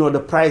 the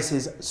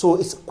prices, so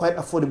it's quite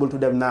affordable to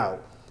them now.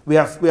 We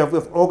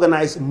have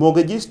organized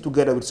mortgages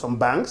together with some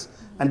banks,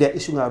 and they're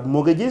issuing out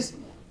mortgages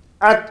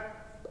at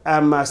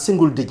a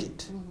single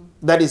digit.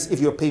 That is, if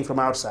you're paying from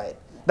outside.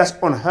 That's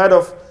unheard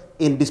of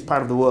in this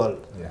part of the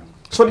world. Yeah.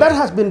 So that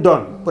has been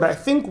done, but I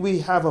think we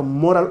have a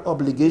moral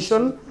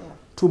obligation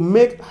to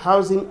make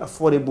housing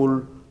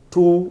affordable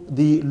to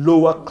the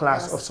lower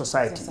class of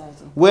society.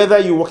 Whether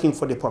you're working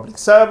for the public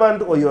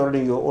servant or you're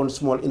running your own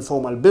small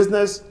informal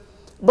business.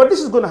 But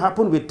this is going to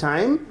happen with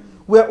time.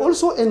 We're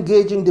also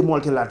engaging the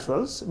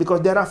multilaterals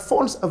because there are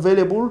funds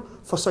available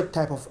for such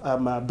type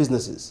of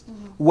businesses,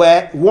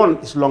 where one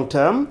is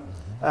long-term,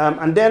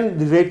 and then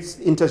the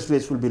interest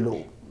rates will be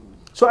low.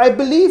 So I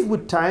believe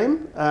with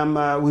time,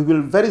 we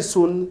will very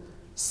soon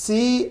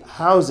see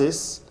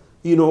houses,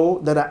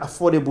 that are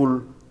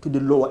affordable to the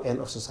lower end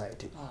of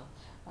society.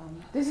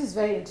 This is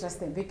very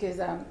interesting because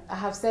I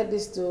have said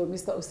this to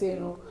Mr.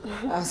 Oseno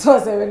so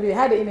when we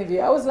had the interview.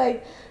 I was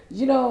like,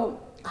 you know,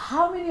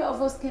 how many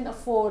of us can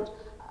afford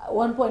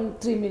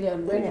 1.3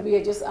 million when we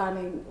are just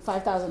earning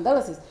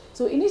 $5,000?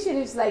 So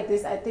initiatives like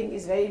this, I think,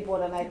 is very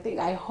important.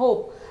 I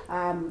hope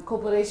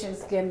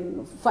corporations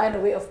can find a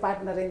way of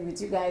partnering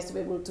with you guys to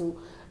be able to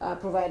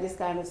provide this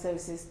kind of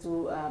services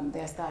to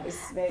their staff.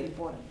 It's very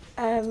important.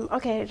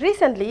 Okay,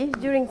 recently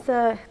during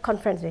the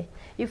conference,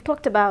 you've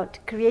talked about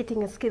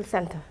creating a skill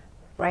center,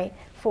 right,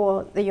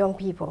 for the young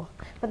people.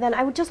 But then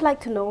I would just like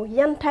to know,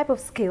 young type of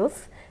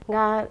skills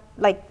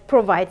like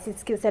provides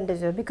its skill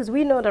centers, because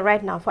we know that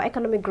right now for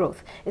economic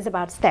growth is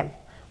about STEM,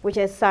 which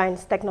is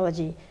science,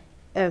 technology,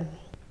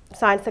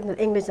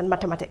 English and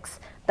mathematics.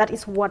 That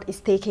is what is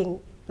taking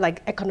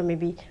like economy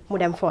be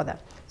moving further.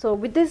 So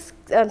with this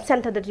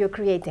center that you're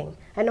creating,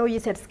 I know you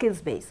said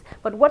skills based,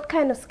 but what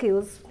kind of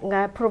skills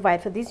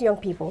provide for these young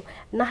people?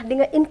 Nah,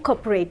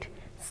 incorporate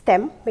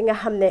STEM,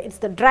 it's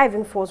the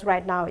driving force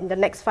right now in the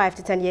next 5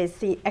 to 10 years,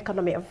 the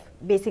economy of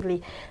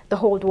basically the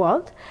whole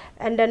world.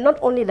 And then not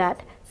only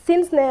that,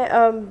 since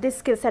this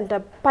skill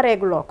center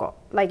pareguloko,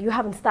 like you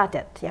haven't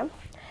started, yeah?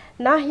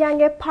 Now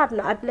you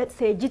partner at, let's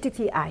say,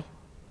 GTTI.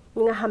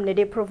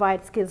 They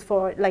provide skills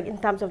for, like, in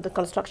terms of the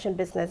construction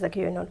business, like,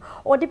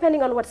 or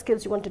depending on what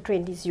skills you want to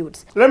train these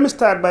youths. Let me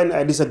start by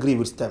I disagree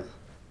with STEM.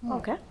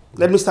 Okay.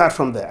 Let me start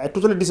from there. I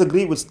totally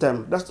disagree with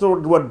STEM. That's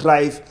not what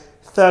drives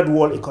third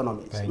world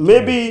economies.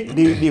 Maybe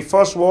the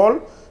first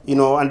world, you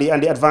know, and the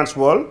advanced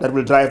world that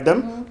will drive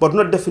them, but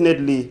not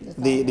definitely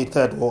the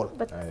third world.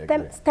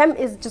 But STEM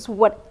is just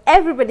what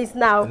everybody's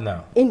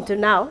now into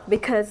now,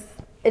 because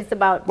it's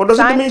about. But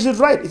doesn't mean it's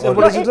right. It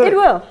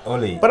will.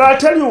 But I'll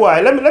tell you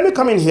why. Let me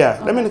come in here.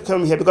 Let me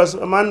come here because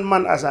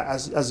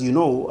as you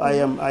know, I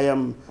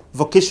am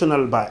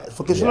vocational bias.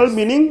 Vocational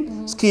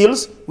meaning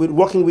skills with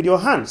working with your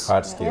hands.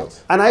 Hard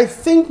skills. And I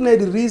think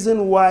the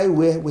reason why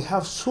we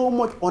have so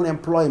much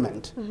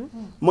unemployment,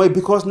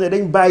 because they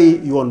don't buy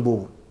your own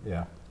boom.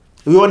 Yeah.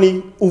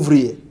 Yoni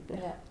ouvrier.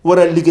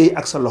 Wara liggéey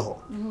ak sa loxo.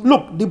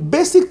 Look, the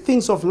basic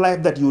things of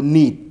life that you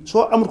need.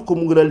 So amut ko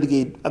mu ngi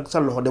liggéey ak sa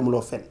loxo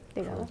demuloo fen.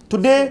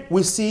 Today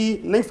we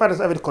see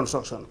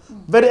construction.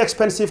 Very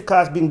expensive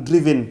cars being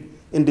driven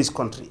in this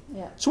country.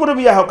 So what do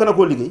we have?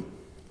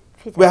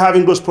 We're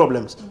having those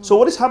problems. So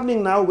what is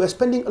happening now? We're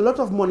spending a lot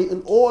of money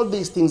in all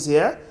these things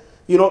here.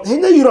 You know,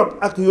 in Europe,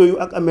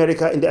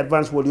 America, in the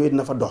advanced world, you're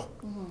not dox.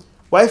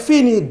 Why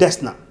fini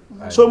desna?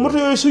 So moto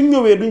yoy suñ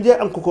ñëwé duñ jé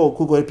am ko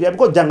repair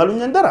because jangalu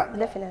ñan dara.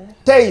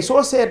 Tay so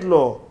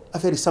sétlo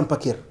affaire sampa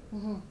kër.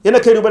 Yena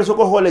kër yu bari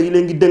soko xolé yi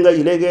léegi dënga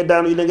yi léegi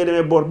daanu yi léegi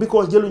démé bor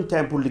because jëluñ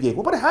time pour liggéey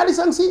ko bari xaalis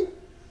ang si.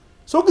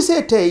 So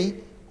gisé tay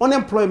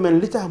unemployment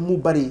li tax mu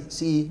bari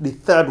si the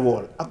third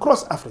world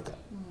across Africa.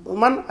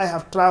 Man, I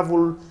have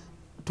traveled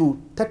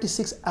to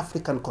 36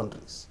 African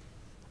countries.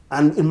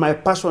 And in my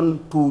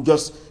passion to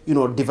just, you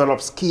know, develop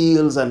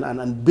skills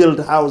and build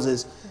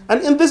houses.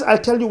 And in this, I'll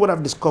tell you what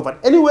I've discovered.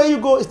 Anywhere you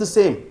go, it's the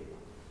same.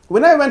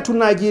 When I went to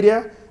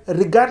Nigeria,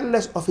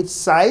 regardless of its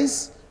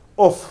size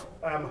of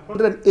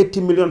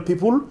 180 million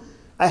people,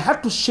 I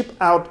had to ship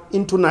out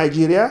into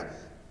Nigeria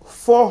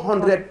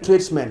 400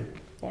 tradesmen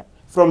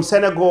from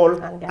Senegal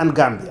and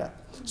Gambia.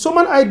 So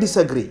man, I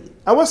disagree.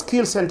 Our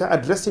skill center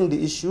addressing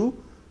the issue,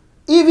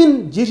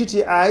 even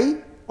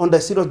GTTI, on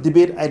the serious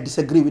debate, I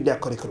disagree with their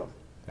curriculum.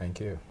 Thank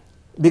you.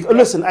 Because,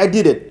 listen, I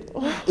did it.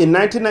 In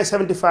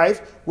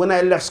 1975, when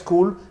I left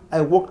school,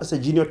 I worked as a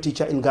junior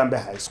teacher in Gambia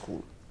High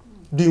School,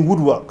 doing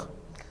woodwork.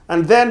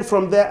 And then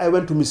from there, I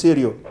went to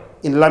Miserio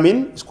in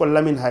Lamin. It's called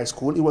Lamin High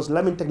School. It was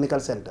Lamin Technical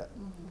Center.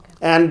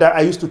 And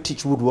I used to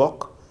teach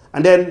woodwork.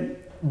 And then,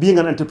 being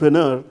an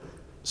entrepreneur,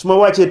 so I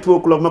watch at 2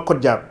 o'clock, my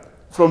cut job.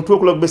 From 2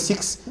 o'clock to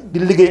 6, the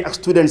liggéey ak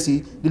students,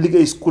 the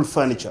liggéey school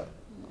furniture.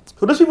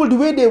 So those people, the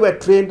way they were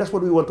trained, that's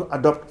what we want to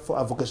adopt for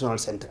our vocational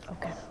center.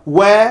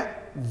 Where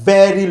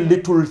very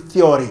little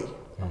theory.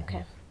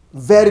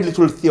 Very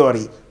little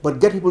theory, but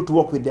get people to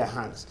work with their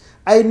hands.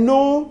 I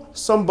know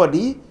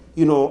somebody,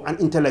 you know, an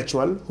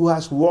intellectual who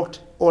has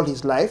worked all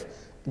his life,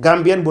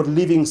 Gambian, but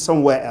living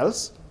somewhere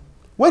else.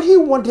 When he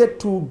wanted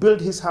to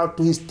build his house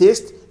to his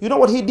taste, you know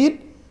what he did?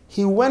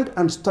 He went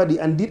and studied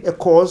and did a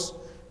course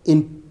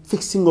in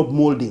fixing up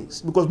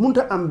moldings. Because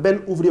munta am ben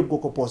ouvrier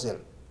ko posel.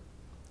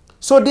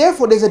 So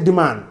therefore, there's a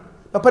demand.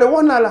 But pare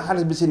wax na la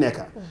xaliss bi ci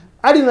nekka.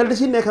 Adina li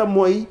ci nekka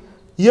moy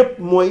yep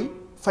moy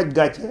faj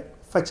gatché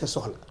faj sa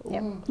soxla.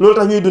 Lolu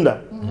tax ñuy dunda.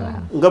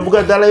 Nga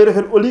bëgg dala yu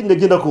rafet oli nga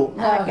jënd ko.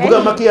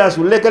 Bëgg maquillage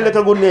lekk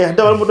gu neex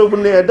dawal moto bu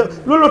neex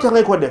lolu tax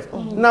ngay ko def.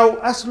 Now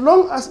as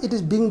long as it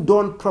is being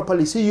done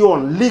properly ci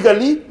yoon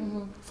legally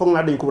foog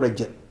na dañ ko wara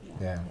jël.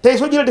 Tay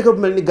so jël dëkk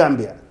bu melni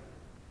Gambia.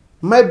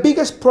 My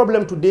biggest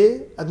problem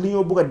today ak li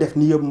ñoo bëgg def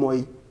ni yeb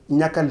moy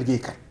ñaakal liggéey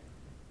kat.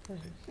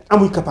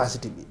 Amuy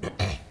capacity bi.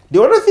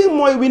 The other thing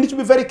moy we need to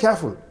be very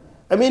careful.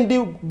 I mean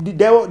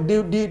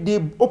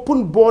the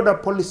open border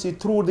policy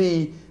through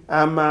the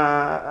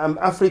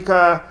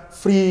Africa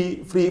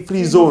free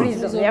zone.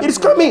 It's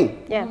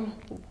coming.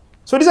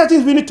 So these are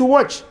things we need to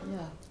watch.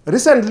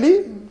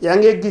 Recently, yaa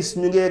ngi gis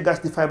ñu ngi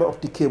gas di fiber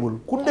optic cable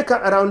ku nekk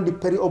around the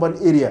peri-urban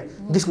area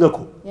gis nga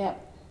ko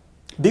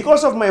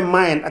because of my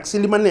mind ak si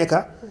li ma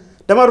nekka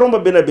dama romba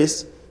benn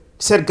bés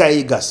seet gars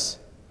yi gas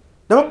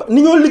dama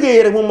ni ñoo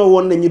liggéeyee rek moom ma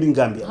woon ne ñu duñ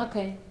Gambia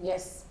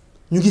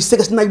ñu ngi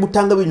segas naaj bu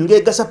tàng bi ñu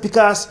ngi gas a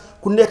pikaas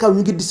ku nekk ñu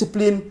ngi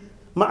discipline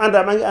maa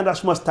ngi ànda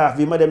suma staff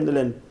bi ma dem ne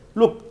leen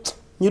look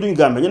ñu duñ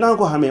Gambia ñu nanga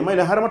ko xamee may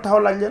leen xaaral ma taxaw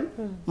laaj leen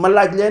ma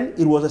laaj leen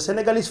it was a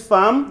Senegalese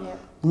farm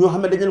ñoo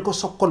xam ne dañ leen ko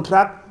soog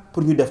contract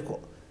pour ñu def ko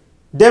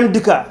dem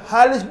dikka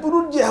xaalis bu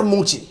dul jeex mu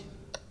ngi ci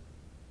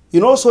you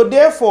know so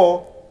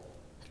therefore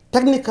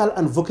technical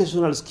and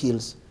vocational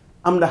skills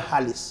am na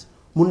xaalis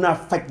mun naa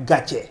faj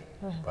gàcce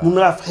mun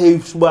naa xëy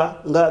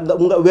suba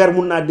nga weer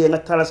mun naa dee nga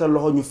tala sa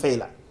loxo ñu fay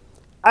la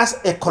as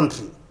a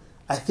country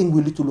I think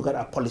we need to look at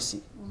our policy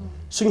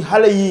suñ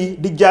xale yi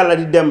di jàlla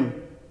di dem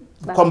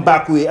come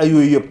back way ay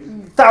yooyu yëpp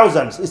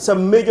thousands it's a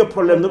major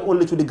problem not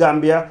only to the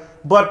Gambia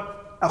but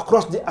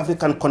across the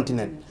African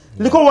continent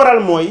li ko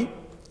waral mooy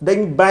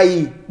dañ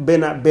bàyyi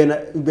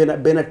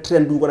benn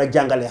trend bu war a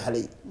jàngalee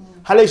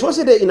xale yi soo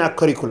seetee in our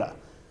curricula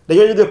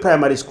dañoo jógee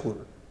primary school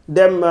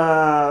dem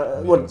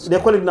what they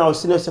call it now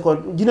junior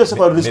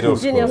secondary school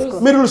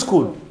middle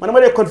school man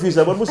dama dee confuse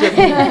la but mu seet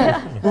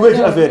bu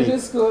wéetu affaire yi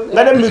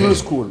nga dem middle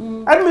school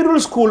at middle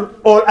school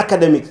all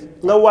academic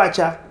nga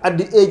wàcca at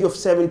the age of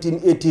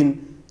 17 18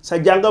 sa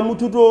jànga mu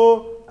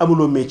tutoo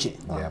amuloo métier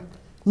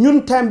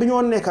ñun time bi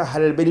ñoo nekk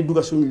xaleel ba di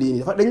dugga suñu lii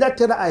nii dañ laa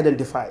teel a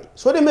identify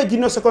soo demee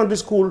junior secondary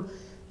school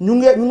ñu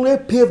ngi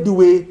pave the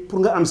way pour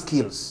nga am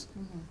skills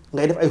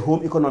ngay def ay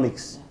home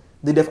economics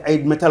di def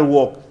ay metal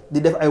work di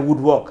def ay wood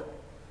work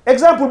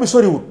exemple bi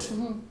soriwut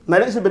naa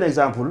leen isil benn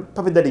exemple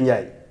Papi Dadi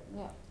Njie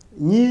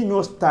ñii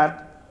ñoo start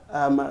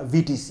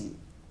VTC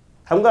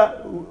xam nga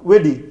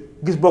weddi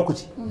gis bokku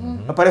ci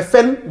ba pare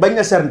fen bañ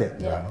na sernde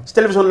ci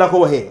télévision laa ko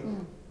waxee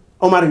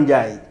Omar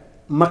Ndiaye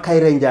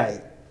Makayre Ndiaye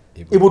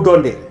Ibu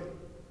Donde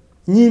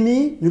ñii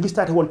nii ñu ngi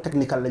starté woon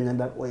technical lañ leen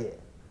daan ooyee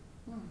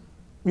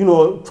you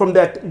know from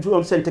that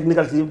seen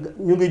technical si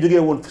ñu ngi jógee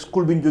woon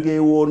school bi ñu jógee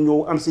woon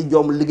ñëw am si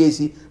jom liggéey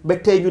si ba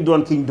tey ñu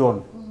doon ki ñu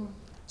doon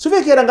su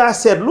fekkee da ngaa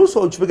seetlu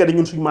soo su fekkee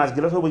ñun suñu maas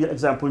gi la soo bëggee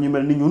exemple ñu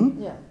mel ni ñun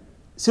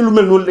si lu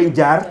mel noonu lañ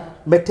jaar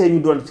ba tey ñu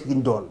doon ki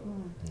ñu doon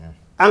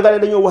anglais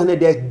dañoo wax ne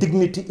there is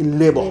dignity in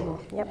labor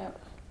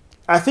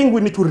I think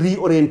we need to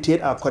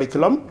reorientate our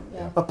curriculum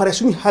ba pare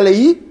suñu xale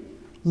yi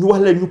ñu wax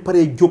leen ñu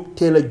paree jóg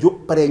teel a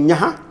jóg paree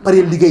ñaxa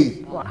paree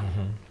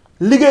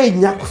liggéey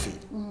ñàkk fi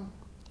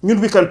ñun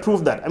we can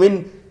prove that I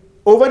mean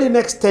over the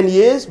next 10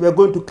 years we are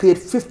going to create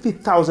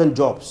 50,000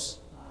 jobs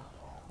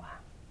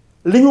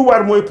li ñu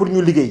war mooy pour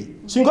ñu liggéey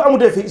suñ ko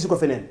amutee fii isi ko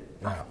feneen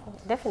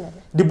definitely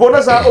the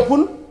borders are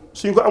open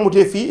suñ ko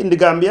amutee fii in the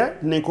Gambia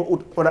dinañ ko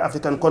ut other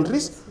African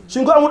countries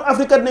suñ ko amut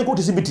Africa dinañ ko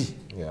uti si biti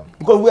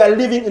because we are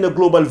living in a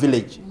global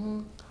village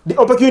the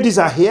opportunities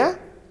are here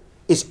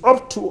it's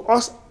up to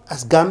us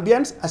as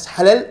Gambians as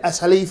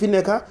xale yi fi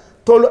nekka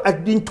toolu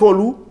ak diñ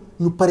toolu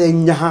ñu paree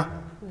ñaxa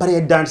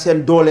paree daan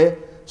seen doole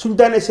suñ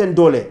daanee seen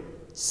doole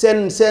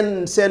seen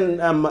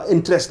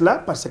interest la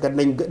parce que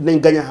dinañ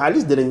gañ a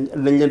xaalis dinañ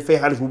leen fay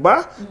xaalis bu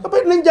baax ba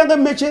pare dinañ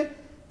jàng métier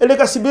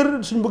ëllëg si biir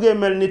suñ bëggee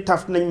mel ni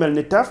taf nañ mel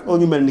ni taf oo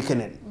ñu mel ni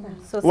keneen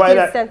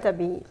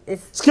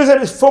skill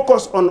center is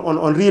focused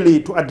on really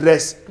to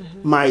address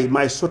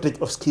my shortage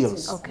of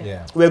skills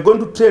we're going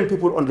to train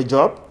people on the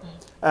job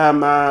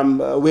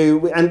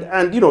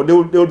and you know they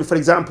will be for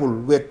example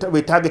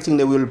we're targeting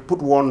they will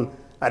put one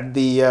at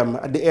the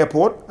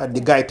airport at the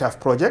Guy Taff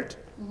project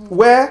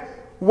where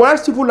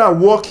whilst people are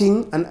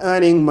working and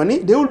earning money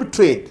they will be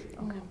trained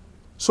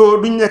so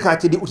duñ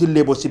nekkaat ci di uti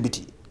labor ci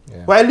biti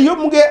waaye li yëpp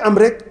mu ngi am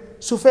rek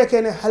su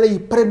fekkee ne xale yi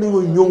pare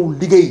nañoo ñëw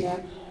liggéey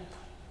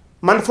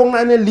man foog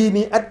naa ne lii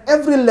nii at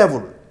every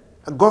level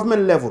at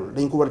government level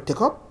dañ ko war a take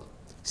up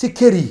si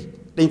kër yi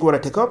dañ ko war a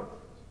take up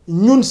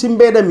ñun si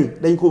mbedda mi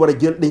dañ ko war a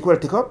jël dañ ko war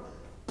a take up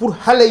pour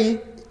xale yi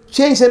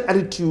change seen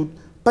attitude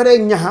pare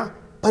ñaxa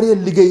pare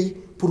liggéey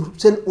pour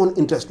seen own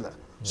interest la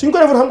suñ ko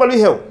deful xam nga luy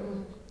xew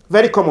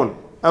very common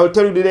I will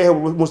tell you the day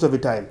most of the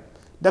time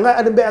da nga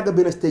adam ba aga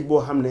benn stage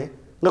boo xam ne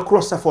nga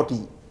cross sa 40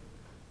 yi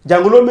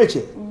jànguloo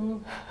métier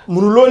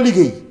mënuloo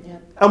liggéey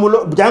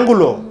amuloo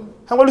jànguloo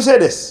xam nga lu see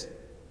des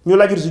ñu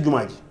laajut si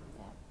jumaa ji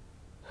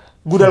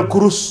guddal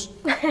kurus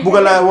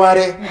bugga laa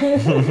waare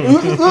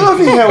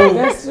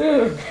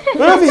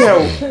loolu fi xew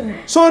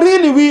so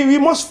really we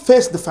must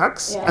face the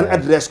facts and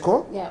address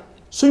ko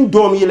suñ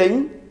doom yi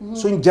lañ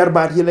suñ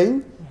jarbaat yi lañ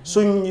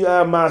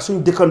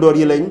suñ dëkkandoor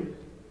yi lañ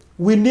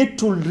we need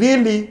to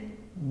really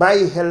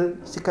bàyyi xel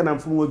si kanam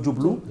fu mu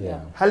jublu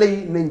xale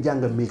yi nañ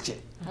jàng métier.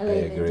 I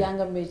agree.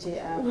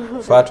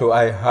 Fatou,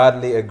 I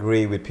hardly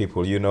agree with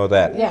people, you know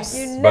that.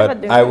 Yes.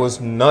 But I was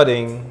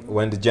nodding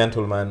when the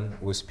gentleman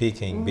was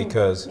speaking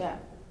because,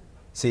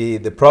 see,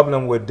 the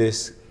problem with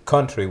this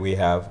country we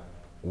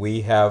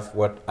have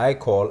what I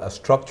call a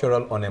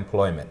structural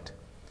unemployment.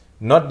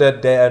 Not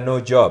that there are no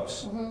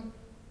jobs,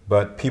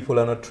 but people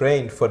are not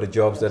trained for the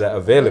jobs that are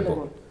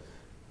available.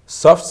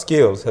 Soft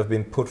skills have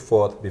been put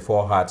forth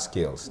before hard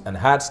skills, and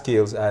hard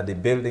skills are the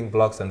building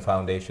blocks and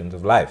foundations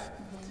of life.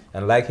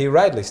 And like he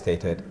rightly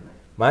stated,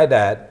 my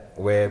dad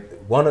were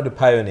one of the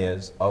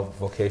pioneers of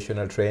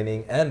vocational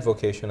training and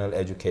vocational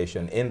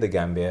education in the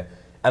Gambia.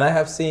 And I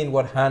have seen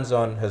what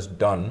hands-on has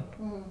done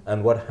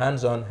and what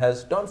hands-on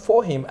has done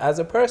for him as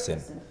a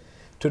person.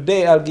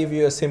 Today, I'll give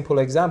you a simple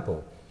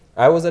example.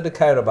 I was at the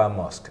KERR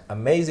Mosque.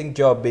 Amazing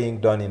job being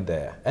done in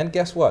there. And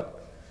guess what?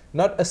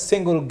 Not a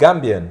single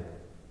Gambian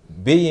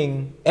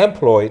being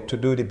employed to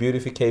do the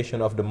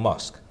beautification of the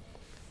mosque.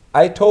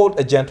 I told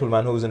a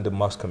gentleman who's in the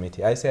mosque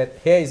committee, I said,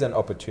 here is an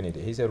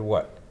opportunity. He said,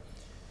 what?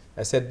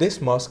 I said,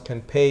 this mosque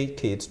can pay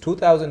kids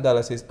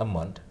 $2,000 a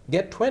month,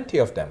 get 20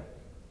 of them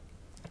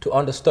to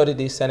understudy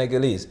these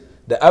Senegalese.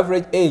 The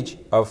average age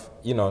of,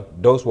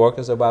 those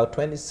workers about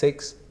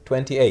 26,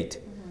 28.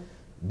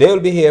 They'll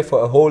be here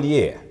for a whole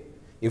year.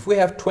 If we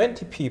have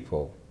 20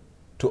 people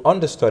to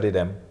understudy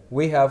them,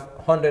 we have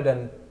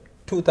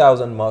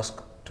 102,000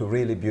 mosques to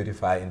really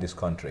beautify in this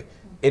country.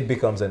 It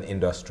becomes an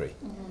industry.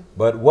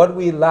 But what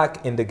we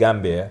lack in the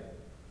Gambia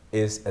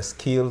is a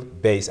skill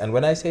base. And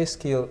when I say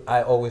skill,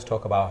 I always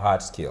talk about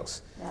hard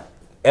skills. Yeah.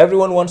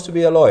 Everyone wants to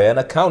be a lawyer, an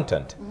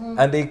accountant,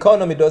 and the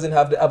economy doesn't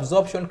have the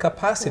absorption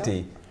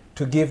capacity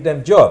to give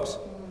them jobs.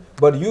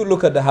 But you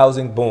look at the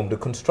housing boom, the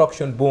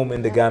construction boom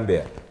in the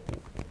Gambia.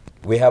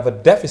 We have a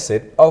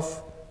deficit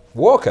of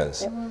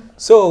workers.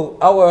 So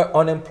our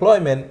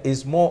unemployment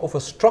is more of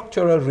a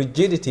structural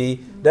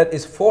rigidity that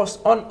is forced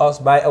on us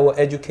by our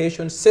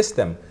education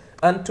system.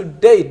 And to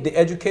date, the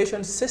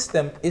education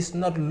system is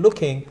not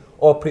looking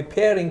or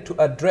preparing to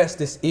address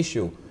this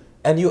issue.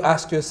 And you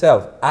ask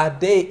yourself, are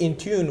they in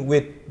tune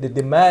with the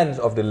demands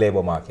of the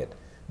labor market?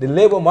 The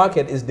labor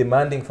market is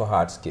demanding for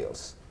hard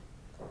skills.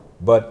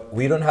 But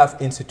we don't have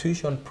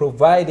institutions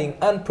providing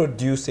and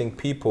producing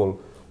people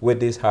with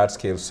these hard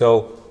skills.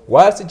 So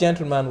whilst the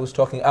gentleman was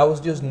talking, I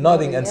was just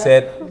nodding and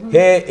said,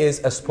 here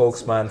is a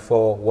spokesman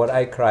for what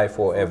I cry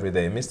for every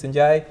day. Mr.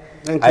 Njie,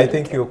 I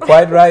think you're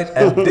quite right.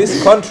 And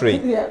this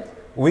country,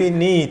 we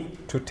need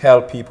to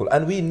tell people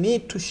and we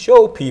need to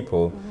show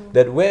people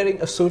that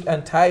wearing a suit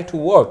and tie to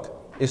work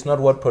is not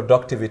what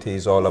productivity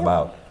is all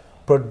about.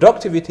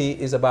 Productivity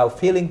is about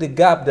filling the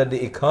gap that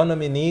the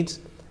economy needs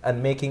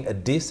and making a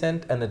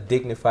decent and a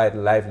dignified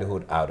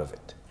livelihood out of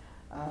it.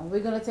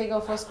 We're going to take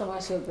our first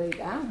commercial break.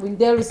 We'll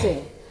dare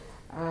say,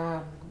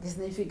 this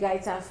is the Guy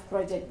Tough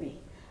project B.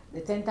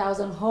 The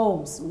 10,000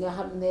 homes, we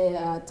have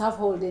the Tough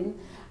holding,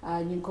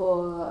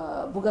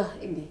 Buga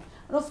Indi.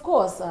 And of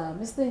course,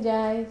 Mr.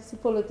 Njie, si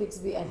politics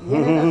be at the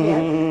end of the year.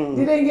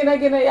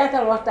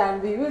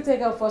 We will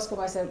take our first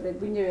commercial break.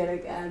 Bring you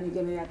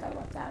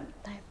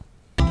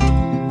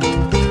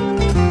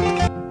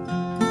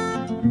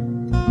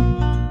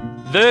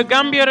The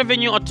Gambia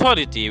Revenue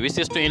Authority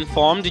wishes to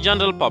inform the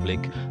general public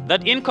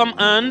that income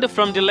earned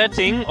from the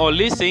letting or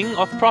leasing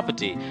of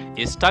property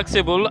is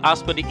taxable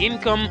as per the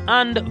Income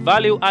and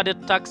Value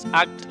Added Tax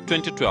Act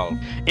 2012.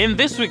 In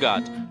this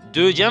regard,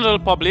 the general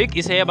public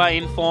is hereby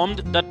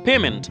informed that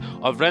payment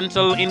of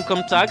rental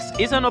income tax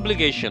is an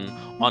obligation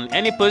on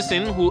any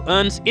person who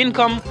earns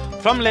income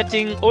from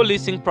letting or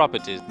leasing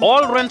properties.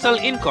 All rental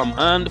income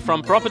earned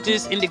from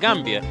properties in the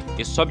Gambia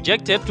is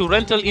subjected to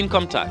rental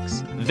income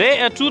tax.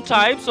 There are two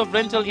types of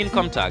rental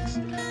income tax.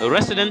 A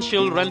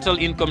residential rental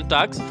income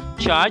tax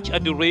charged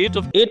at the rate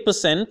of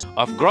 8%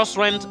 of gross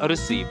rent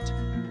received.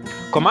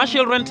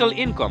 Commercial rental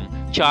income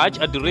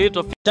charged at the rate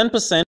of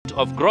 10%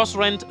 of gross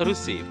rent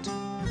received.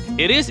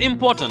 It is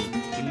important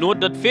to note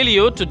that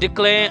failure to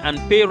declare and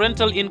pay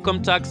rental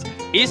income tax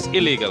is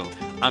illegal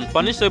and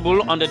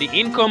punishable under the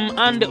Income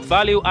and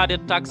Value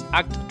Added Tax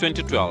Act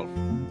 2012.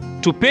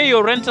 To pay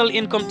your rental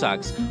income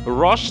tax,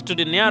 rush to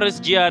the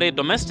nearest GRA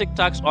domestic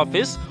tax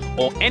office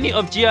or any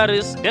of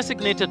GRA's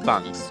designated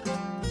banks.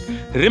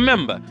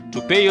 Remember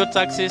to pay your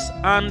taxes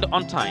and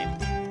on time.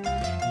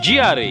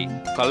 GRA,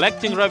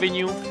 collecting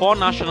revenue for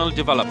national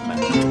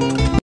development.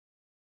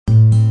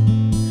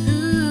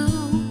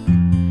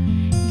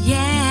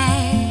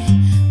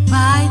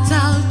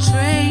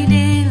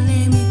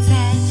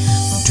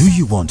 Do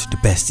you want the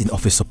best in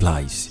office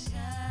supplies?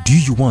 Do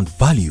you want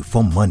value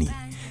for money?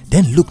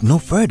 Then look no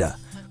further.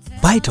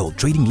 Vital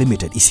Trading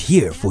Limited is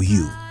here for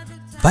you.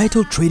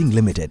 Vital Trading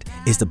Limited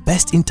is the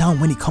best in town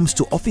when it comes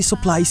to office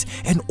supplies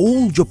and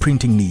all your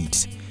printing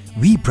needs.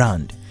 We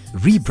brand,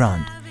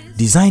 rebrand,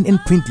 design and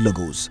print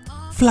logos,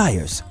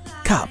 flyers,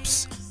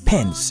 caps,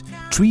 pens,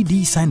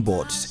 3D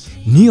signboards,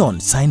 neon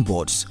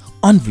signboards,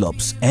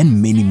 envelopes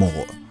and many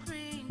more.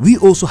 We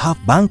also have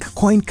bank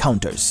coin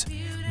counters,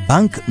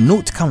 bank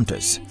note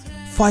counters,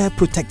 fire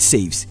protect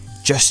safes,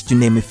 just to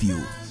name a few.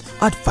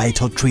 At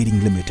Vital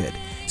Trading Limited,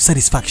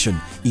 satisfaction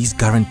is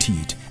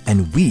guaranteed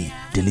and we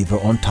deliver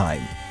on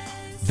time.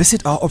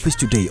 Visit our office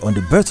today on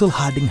the Bertel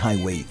Harding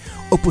Highway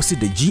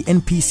opposite the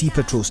GNPC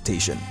petrol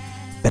station.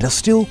 Better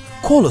still,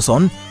 call us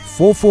on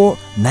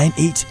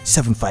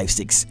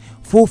 4498756,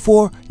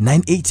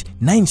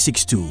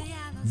 4498962.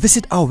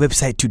 Visit our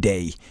website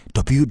today,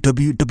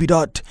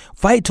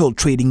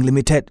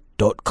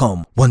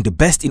 www.vitaltradinglimited.com. Want the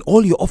best in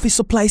all your office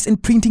supplies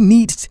and printing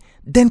needs?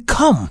 Then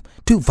come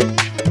to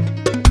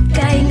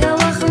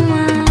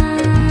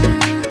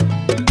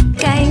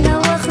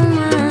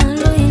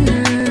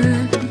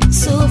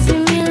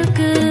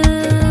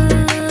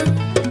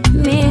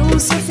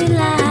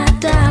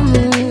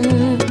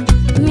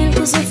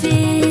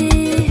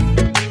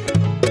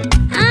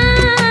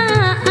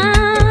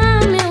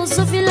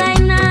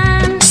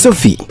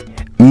Sophie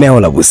meew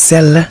la bu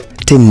sell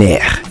te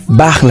neex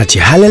baax na ci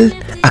halal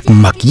ak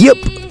mag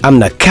yépp am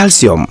na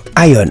calcium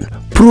iron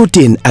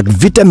protein ak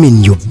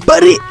vitamine yu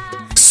bari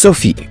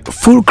Sophie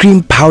full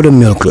cream powder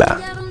milk la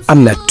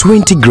am na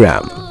 20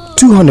 gram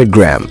 200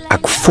 gram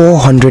ak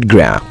 400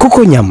 gram ku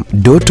ko ñam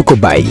dootu ko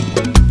bàyyi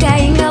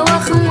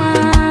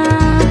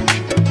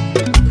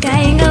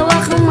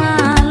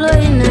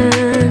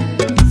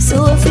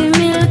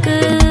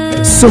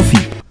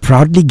Sophie,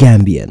 proudly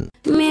Gambian.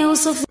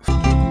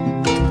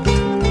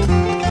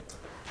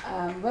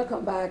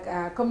 Welcome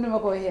back. Comme ni ma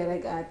ko waxee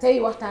rek tey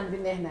waxtaan bi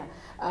neex na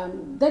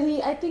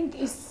Daddy I think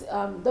is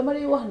dama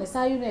lay wax ne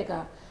saa yu nekk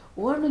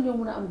war nañoo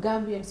mën a am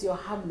Gambians yoo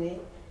xam ne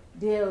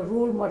they are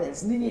role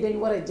models nit ñi dañ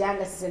war a jàng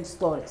si seen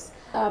stories.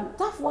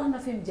 Taf wax na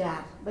fi mu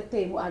jaar ba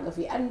tey mu àgg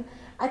fi and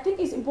I think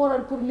it's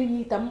important pour nit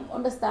ñi itam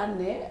understand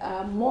ne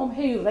moom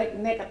xëyul rek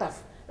nekk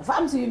Taf. dafa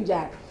am si yum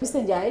jaar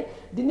Mr Njie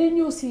dina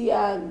ñëw si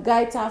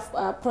Guy Taf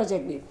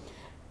project bi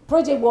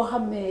project boo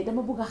xam ne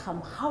dama bëgg a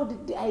xam how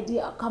did the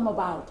idea come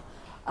about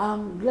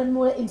lan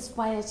moo la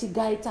inspire ci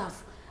Guy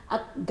Taf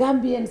ak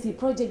Gambian si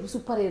project bi su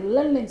paree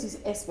lan lañ si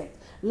expect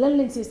lan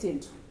lañ si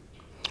séntu.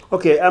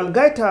 Okay,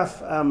 Guy Taf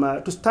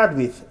to start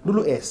with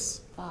Lulu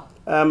S.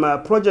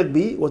 Project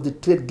B was the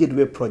Trade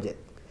Gateway Project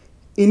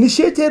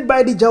initiated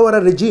by the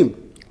Jawara regime.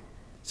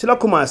 Si la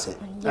commencé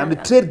the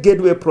Trade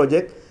Gateway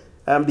Project.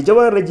 The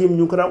Jawara regime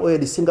ñu ko daan ooyee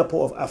the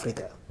Singapore of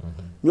Africa.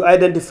 ñu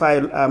identify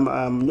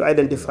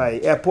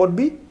airport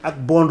bi ak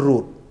Bond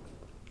Road.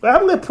 waaye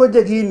xam nga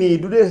project yi nii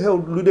du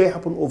dee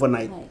happen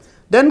overnight.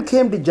 Then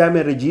came the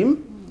Jammeh regime.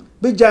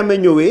 bi Jammeh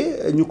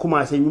ñëwee ñu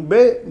commencé ñu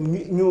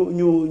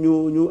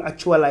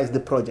actualize the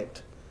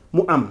project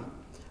mu am.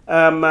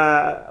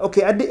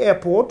 Okay, at the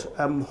airport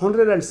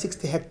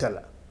 160 hectares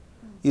la.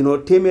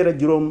 téeméer ak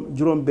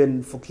juróom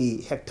benn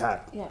fukki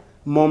hectares.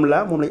 moom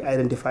lañ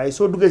identify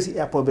soo duggee si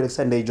airport bi rek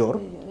sa ndeyjoor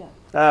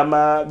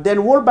then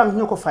World Bank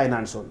ñoo ko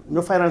finance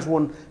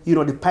woon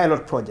the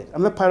pilot project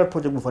am na pilot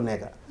project bu fa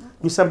nekk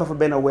ñu sampa fa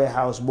benn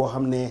warehouse boo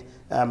xam ne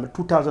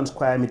 2000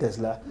 square meters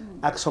la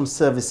ak some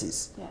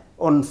services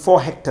on 4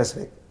 hectares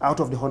rek out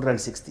of the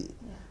 160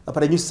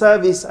 après ñu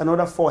service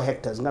another 4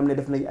 hectares nga xam ne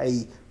def nañ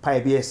ay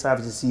pipe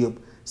services si yëpp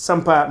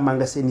sampa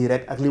magasin yi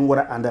rek ak li mu war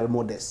a àndal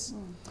moo des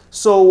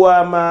so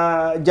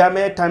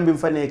Jammeh time bi mu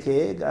fa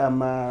nekkee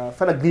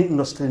fa la green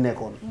industry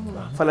nekkoon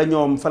fa la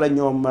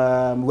ñoom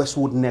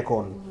Westwood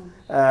nekkoon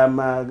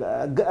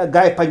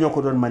Guy Pa ñoo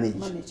ko doon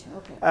manage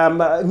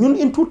ñun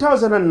in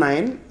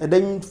 2009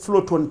 dañ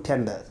float on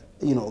tender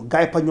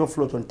Guy Pa ñoo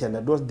float on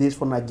tender those days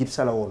for naa jib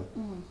sala woon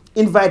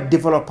invite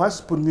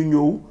developers pour ñu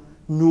ñëw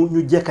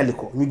ñu jekkali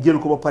ko ñu jël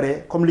ko ba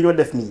pare comme li ñoo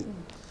def nii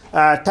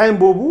time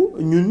boobu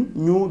ñun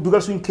ñu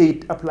dugal suñ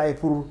kayit apply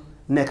pour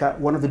nekka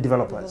one of the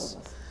developers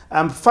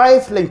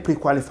 5 lañ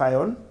pre-qualify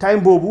on time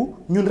boobu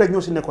ñun rek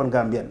ñoo si nekkoon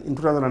Gambian in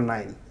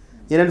 2009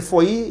 yeneen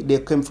 4 yi they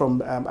came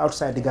from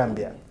outside the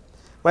Gambia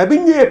waaye bi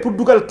ñu ñëwee pour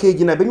dugal kayit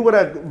ji nag ba ñu war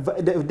a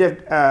def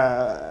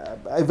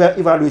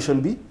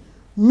evaluation bi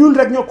ñun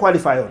rek ñoo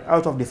qualify on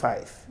out of the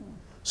 5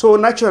 so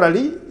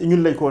naturally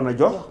ñun lañ ko woon a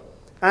jox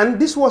and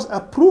this was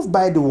approved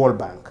by the World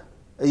Bank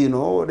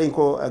dañ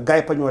ko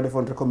Guy Pa ñoo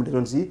defoon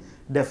recommendation si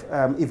def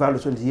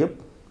evaluation si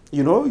yëpp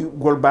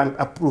World Bank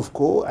approve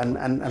ko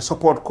and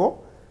support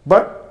ko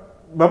but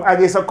ba mu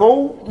àggee sa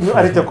kaw ñu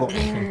arrêté ko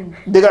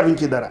déggaatuñ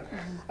ci dara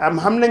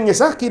xam nañ ne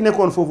sax kii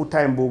nekkoon foofu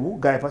time boobu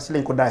Guy Pa si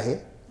lañ ko daaxee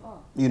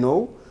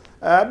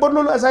but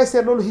loolu as I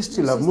said loolu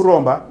history la mu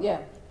romba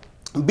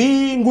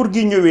bi nguur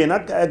gi ñëwee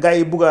nag gars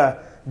yi bugg a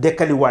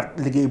dekkaliwaat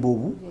liggéey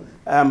boobu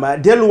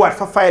delluwaat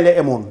fa fayle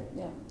emoon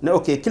ne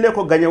ok ki lee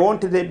ko gañe woon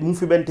te de mu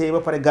fi benn tey ba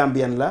pare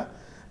Gambian la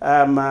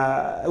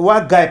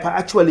waa Guy Pa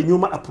actually ñu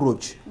ma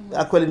approach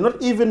actually not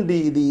even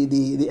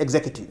the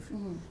executive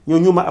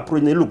ñu ma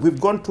approach ne look we've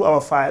gone through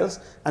our files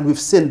and we've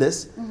seen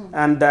this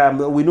and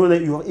we know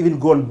that you have even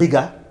gone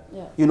bigger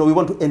we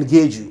want to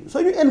engage you so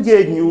ñu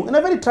engage ñu in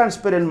a very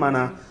transparent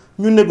manner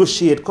ñu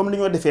negotiate comme li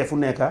ñoo defee fu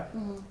nekka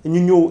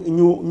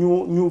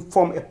ñu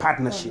form a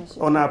partnership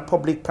on a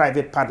public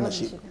private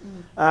partnership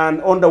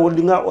and on the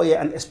li nga ooyee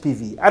an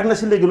SPV àdduna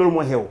si léegi loolu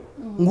moo xew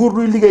nguur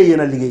luy liggéey yéen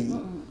a liggéey yi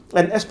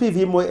and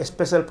SPV mooy a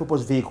special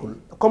purpose vehicle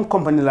comme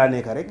compagnie laa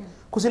nekka rek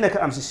ku si nekk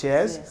am si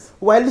shares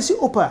waaye li si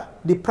ëppa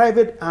di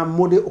private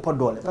moo dee ëppa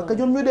doole parce que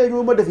ñoom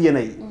ñoo ma def yéen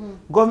yi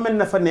government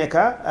na fa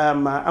nekka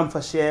am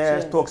fa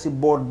shares toog si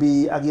board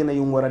bi ak yéen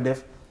yu mu war a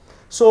def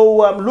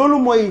so loolu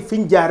mooy fi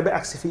ñu jaar bi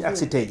ak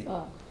si tey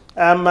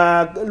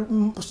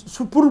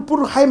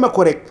pour xayma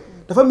ko rek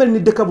dafa mel ni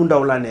dëkk bu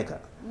ndaw laa nekka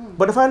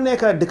ba dafa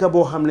nekka dëkk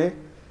boo xam ne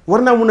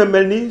war naa mun a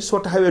mel ni soo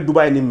taxawee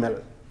Dubaay ni mel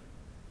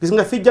gis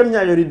nga fi jam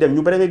ñaajo di dem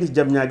ñu bari nga gis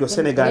jam ñaajo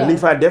Sénégal liñ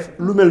faa def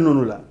lu mel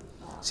noonu la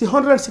si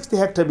 160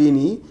 hectares bii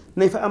nii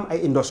nañ fa am ay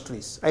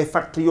industries ay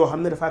factories yoo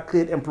xam ne dafa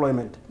create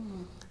employment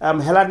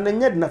xelaat nañ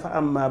ne dina fa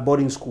am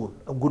boarding school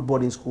a good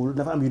boarding school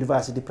dafa am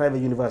university private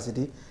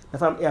university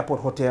dafa am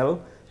airport hotel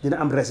dina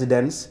am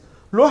residence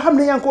loo xam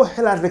ne yaa ngi ko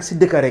xelaat rek si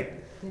dëkk rek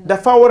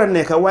dafa war a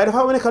nekk waaye dafa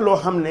war a nekk loo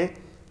xam ne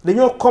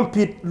dañoo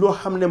compete loo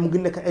xam ne mu ngi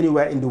nekk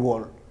anywhere in the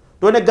world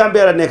doo ne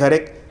Gambia la nekk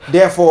rek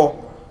therefore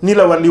nii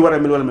la war lii war a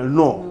mel wala mel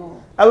non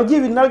I will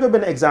give you naa la jox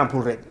benn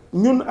example rek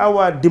ñun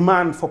our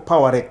demand for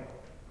power rek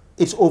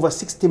it's over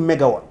 60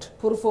 megawatt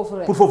pour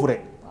foofu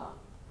rek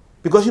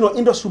because you know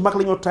industry mag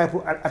la ñoo try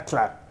pour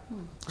attract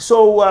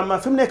so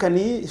fi mu nekk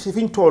nii si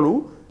fi ñu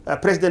toolu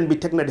président bi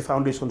teg na di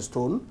foundation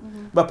stone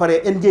ba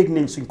pare engage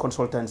nañ suñ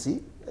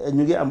consultancy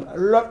ñu ngi am a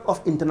lot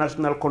of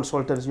international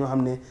consultants ñoo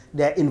xam ne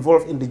they are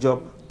involved in the job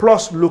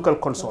plus local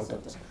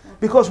consultants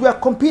because we are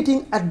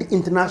competing at the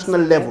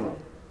international level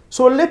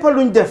so lépp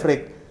luñ def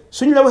rek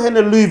suñ la waxee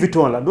ne Louis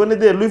Vuitton la doo ne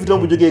dee Louis Vuitton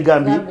bu jógee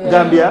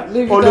Gambia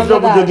ou Louis Vuitton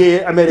bu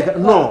jógee Amérique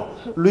non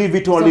Louis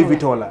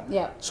Vuitton la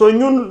so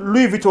ñun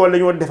Louis Vuitton la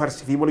ñoo defar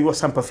si fii wala ñoo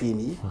sampa fii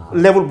nii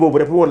level boobu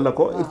rek woon la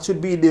ko it should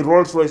be the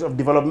Rolls Royce of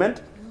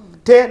development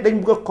te dañ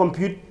bëgg a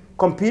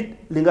compete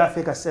li nga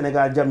fekk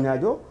Sénégal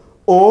Diamniadio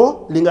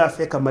o li nga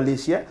fekk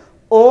Malaysia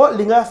o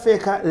li nga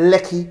fekk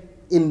Lekki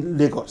in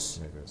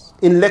Lagos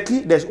in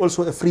Lekki there's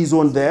also a free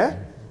zone there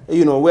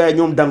you know where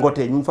ñoom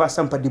Dangote ñu fa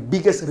sampa the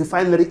biggest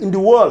refinery in the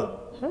world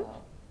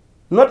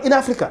not in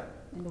Africa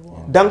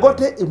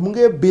Dangote mu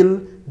ngi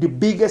build the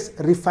biggest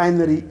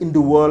refinery in the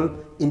world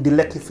in the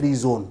Lekki free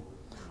zone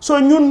so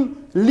ñun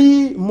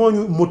lii moo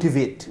ñu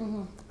motivate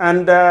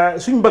and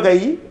suñ bëgga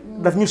yi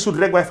daf ñu sut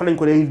rek waaye fa lañ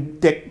ko dee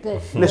teg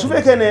ne su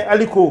fekkee ne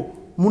Aliko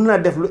mun naa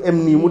def lu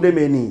nii mu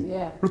demee nii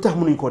lu tax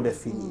mënuñ koo def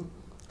fii nii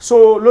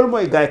so loolu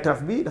mooy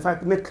GAITAF bi dafa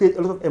nekk create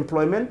a lot of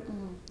employment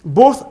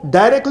both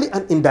directly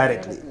and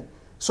indirectly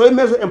sooy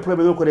measure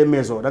employment nga ko dee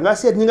measure da ngaa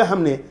seet ñi nga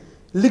xam ne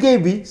liggéey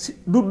bi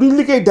duñ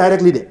liggéey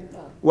directly de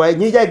waaye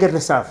ñiy jaay gerte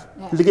saaf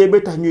liggéey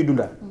bay tax ñuy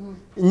dunda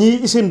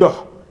ñii isi ndox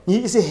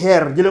ñii isi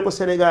xeer jële ko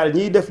Sénégal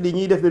ñiy def li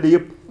ñiy def li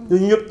yëpp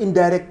ñooñu ñëpp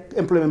indirect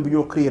employment bi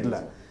ñoo create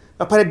la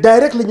ba pare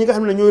direct li ñi nga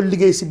xam ne ñoo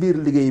liggéey si biir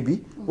liggéey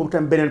bi boobu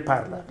tam beneen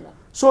part la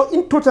so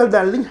in total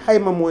daal liñ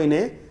xayma mooy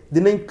ne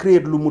dinañ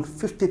create lu mut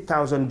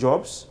 50,000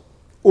 jobs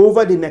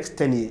over the next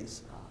 10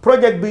 years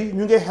project bi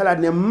ñu ngi xalaat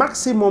ne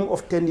maximum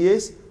of 10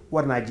 years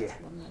war naa jeex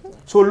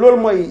so loolu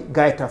mooy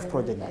GAITAF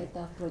project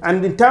bi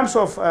and in terms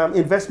of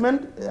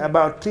investment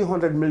about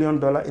 $300 million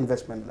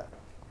investment la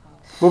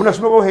boobu nag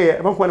su ma ko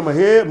waxee ba ko ma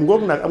mu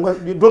ngoog nag am nga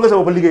doo nga sa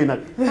bopp liggéey nag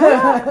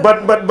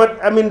but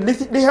I mean li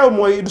xew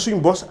mooy du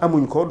suñ bos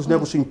amuñ ko du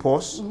nekk suñ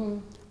poos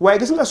waaye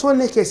gis nga soo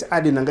nekkee si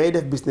àddina ngay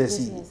def business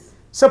yi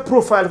sa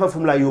profile dafa fu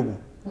mu laa yóbbu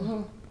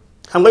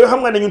xam nga yoo xam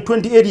nga ne ñun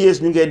 28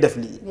 years ñu ngay def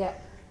lii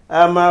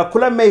ku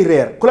la may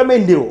reer ku la may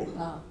ndéwoo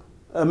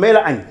may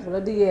la añ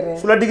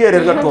su la diggee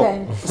reer nga toog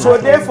so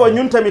therefore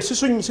ñun tamit si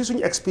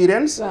suñ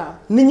experience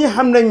nit ñi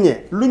xam nañ ne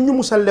luñ ñu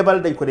musal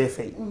lebal dañ ko dee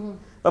fay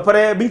ba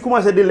pare biñ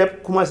commencé di leb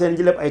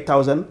di leb ay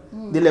thousand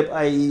di leb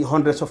ay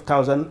hundreds of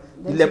thousand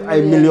di leb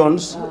ay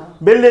millions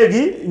ba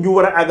léegi ñu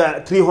war a àgga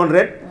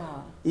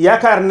 300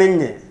 yaakaar nañ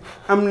ne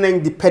am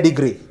nañ di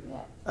pedigree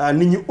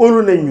nit ñi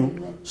óolu nañ ñu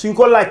suñ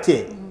ko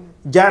laajtee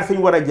jaar fi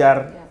ñu war a jaar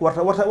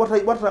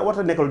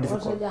warta nekkal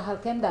difficult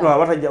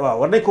waaw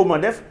war nañ ko mën a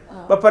def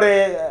ba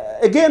pare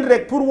again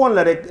rek pour woon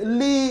la rek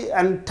lii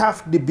and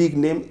tough the big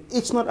name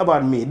it's not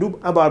about me du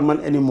about man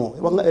anymore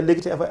wax nga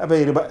léegi te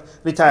affaire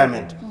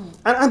retirement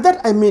and that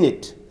I mean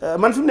it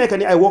man fi mu nekk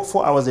nii I work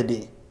 4 hours a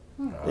day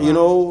you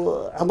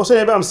know xam nga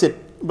soo ba am set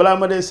balaa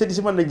ma dee seti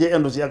si man lañ jee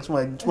indu si ak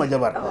suma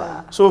jabar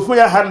so fu ma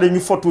yaa xaar la ñu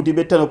fot tuuti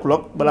ba 10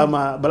 o'clock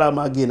balaa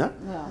maa génna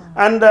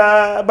and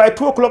by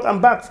 2 o'clock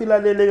am back fii laa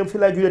léegi fii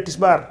laa julee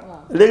tisbaar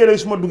léegi-léegi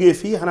su ma duggee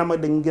fii xanaa ma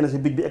dañ génn si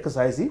bij bi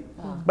exercise yi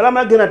balaa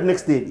maa génnaat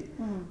next day bi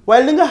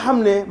waaye li nga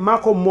xam ne maa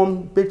ko moom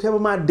ba te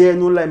maa dee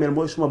noonu lay mel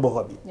mooy suma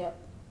boxa bi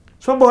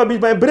suma boxa bi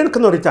my brain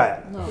cannot retire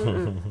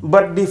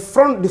but the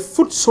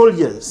foot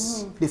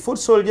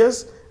soldiers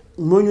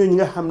mooy ñooy ñi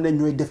nga xam ne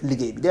ñooy def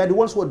liggéey bi they are the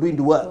ones who are doing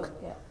the work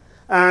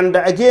and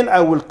again I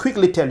will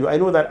quickly tell you I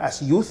know that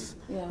as youth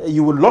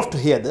you would love to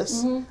hear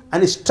this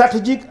and it's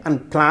strategic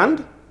and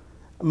planned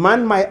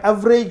man my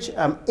average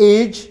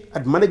age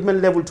at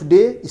management level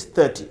today is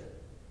 30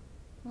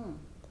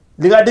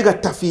 li nga dégga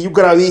taf yi yu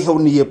garaaw yi xew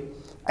ni yëpp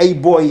ay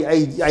boy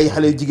ay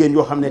xale jigéen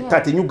yoo xam ne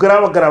tati ñu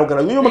garaaw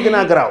ñu ma gën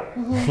a garaaw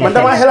man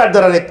damaa xelaat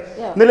dara rek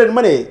ne leen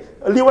ma ne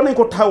lii war nañ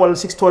ko taawal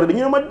 6 story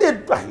ñu ne ma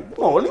déet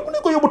non lii mu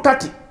nañ ko yóbbu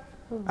tati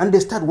and they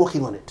start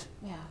working on it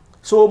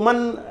so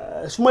man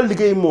suma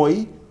liggéey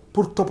mooy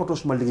pour toppatoo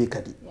suma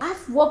liggéeykat yi.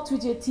 I've worked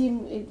with your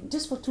team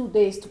just for 2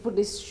 days to put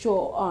this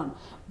show on,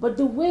 but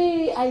the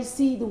way I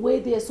see the way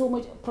they are so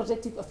much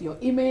protective of your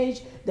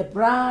image, the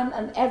brand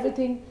and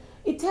everything,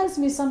 it tells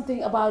me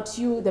something about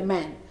you, the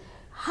man.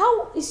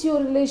 How is your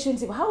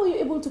relationship? How are you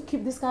able to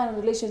keep this kind of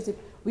relationship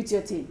with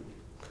your team?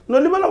 No,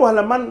 li ma la wax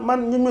la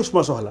man ñun ñooy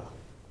suma soxla.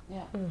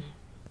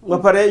 Ba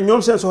pare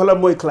ñoom seen soxla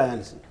mooy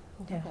clients.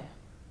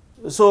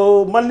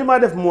 So man li ma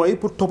def mooy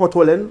pour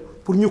toppatoo leen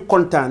pour ñu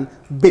kontaan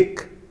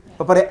bëgg.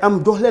 ba pare am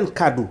jox leen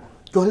kàddu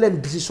jox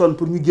leen décision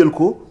pour ñu jël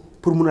ko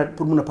pour mun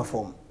a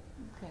perform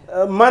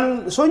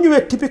man soo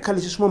ñëwee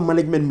typically si suma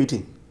management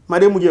meeting maa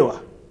dee mujjee wax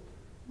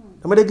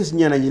dama dee gis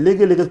ñeneen ñi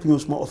léegi-léegi ku ñëw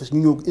suma office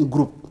ñu ñëw in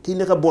groupe kii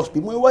nekk boss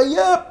bi mooy waaye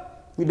yëpp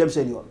ñu dem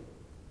seen yoon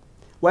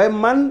waaye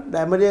man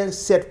dama dee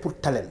seet pour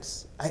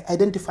talents I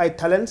identify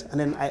talents and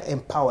then I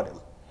empower them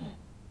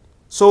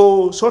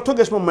so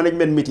toogee suma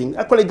management meeting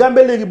actually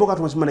Gambia léegi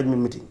bokkatuma si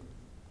management meeting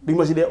duñ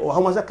ma si dee oo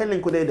xam nga sax kañ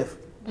lañ ko dee def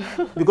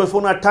because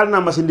foog naa taal naa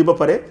machine bi ba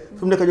pare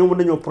fi mu nekk ñoom mën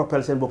nañoo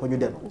propel seen bopp ñu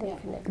dem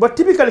but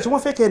typically su ma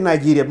fekkee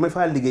Nigeria bi ma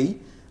faa liggéey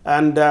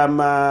and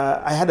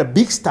I had a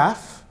big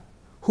staff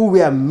who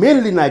were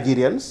mainly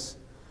Nigerians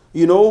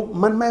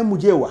man maay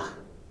mujjee wax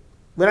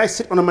when I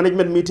sit on a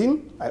management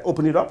meeting I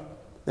open it up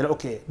then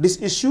okay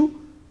this issue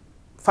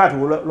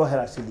Fatou loo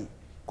xalaat si lii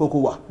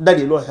kooku wax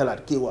Dadi loo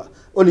xalaat kii wax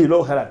Oli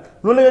loo xalaat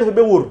noonu la nga defee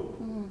ba wóor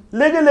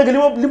léegi-léegi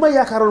li ma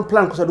yaakaaroon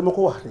plan ko sax du ma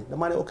ko wax ni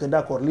damaa ne ok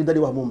d'accord li Dadi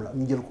wax moom la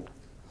ñu jël ko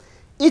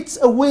it's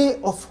a way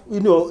of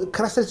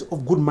characteristics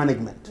of good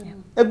management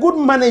a good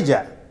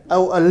manager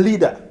or a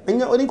leader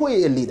dañ ko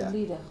a leader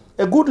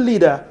a good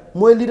leader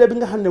mooy leader bi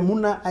nga xam ne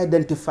mun naa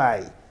identify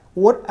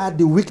what are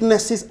the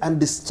weaknesses and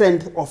the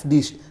strength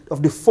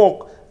of the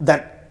folk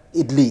that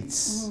it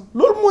leads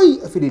loolu mooy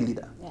affaire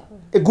leader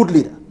a good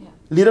leader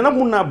leader nag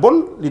mun naa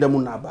bon leader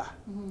mun naa baax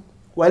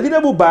waaye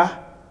leader bu baax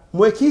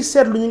mooy kii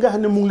seetlu ñi nga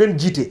xam ne mu ngi leen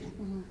jiite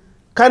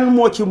kan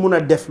moo ci mun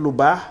a def lu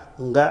baax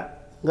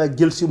nga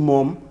jël si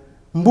moom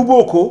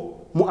mbuboo ko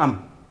mu am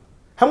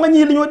xam nga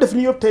ñii li ñoo def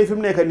ni yëpp tey fi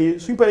mu nekk nii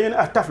suñu paree ñu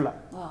ne taf la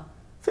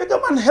fekk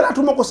man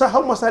xelaatuma ko sax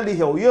xaw ma sax li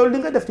xew yow li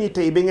nga def nii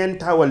tey ba ngeen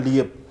taawal li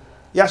yëpp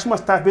yaa suma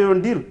staff ba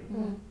doon diil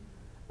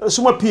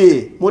suma PA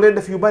moo dee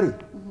def yu bari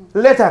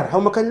leetar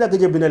xaw ma kañ la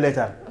gëj a bind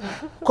leetar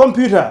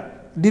computer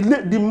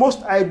the most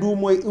I do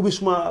mooy ubbi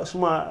suma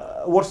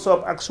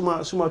WhatsApp ak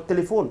suma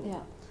téléphone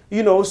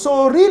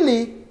so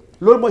really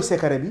loolu mooy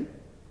secret bi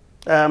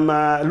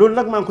loolu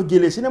nag maa ngi ko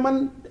jëlee si ne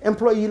man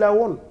employé laa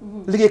woon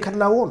liggéeykat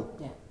laa woon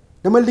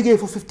dama liggéey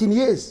for 15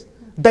 years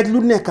daj lu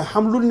nekk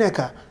xam lu nekk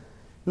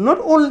not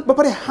only ba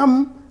pare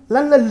xam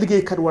lan la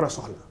liggéeykat war a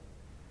soxla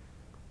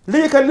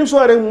liggéeykat li mu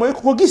soxla rek mooy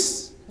ko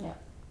gis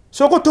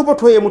soo ko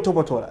toppatooyee mu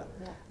toppatoo la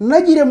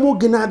Nigeria moo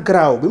gën a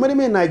garaaw bi ma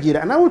demee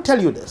Nigeria and I will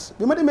tell you this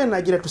bi ma demee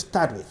Nigeria to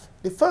start with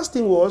the first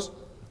thing was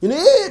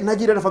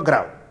Nigeria dafa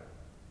garaaw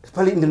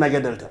especially in the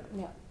Niger Delta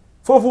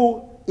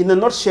foofu in a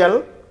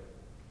nutshell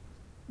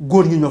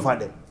góor ñi ñoo faa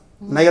dem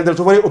Niger Delta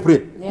soo fa dee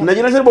operate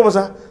Nigeria seen boobu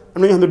sax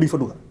am na ñoo xam ne duñ fa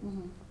dugal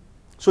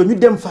so ñu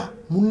dem fa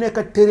mu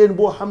nekk terrain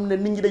boo xam ne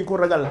nit ñi dañ ko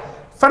ragal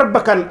far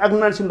bakkan ak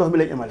naan si ndox mi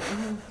lañ emale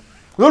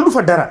loolu du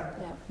fa dara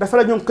dafa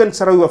la ñoom kenn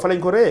saraw fa lañ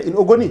ko reyee in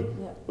Ogoni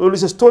loolu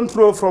is a stone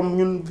throw from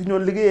ñun fi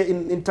ñoon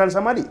liggéeyee in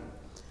Transamadi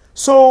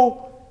so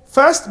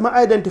first ma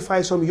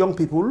identify some young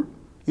people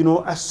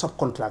as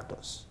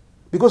subcontractors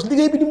because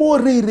liggéey bi ni moo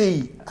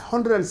rëy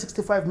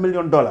 $165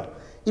 million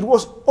it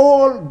was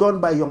all done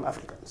by young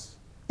Africans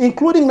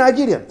including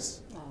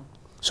Nigerians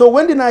so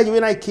when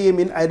I came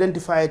in I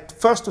identified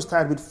first to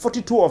start with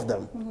 42 of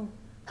them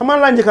xam nga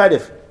laa njëkkaa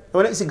def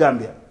dama ne si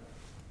Gambia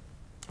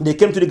they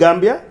came to the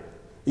Gambia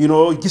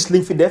gis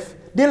liñ fi def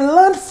they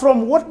learned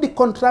from what the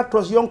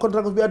young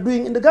contractors we are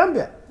doing in the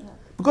Gambia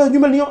because ñu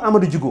mel ni ñoom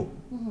Amadou Djigo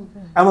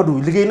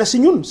Amadou liggéey na si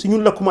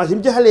ñun la commencé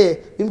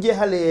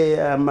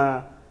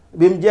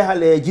bi mu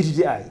jeexalee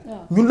GTTI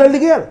ñun la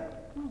liggéeyal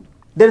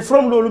then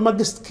from loolu ma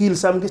gis skill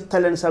sam gis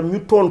talent sam ñu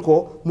toon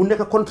ko mu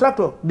nekk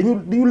contractor di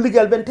ñu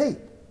liggéeyal benn tey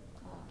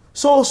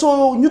so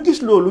ñu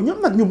gis loolu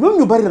ñoom nag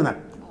ñu bari la nag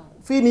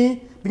fii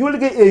nii bi ñu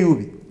liggéey AU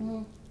bi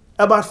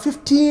about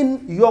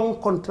 15 young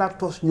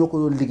contractors ñoo ko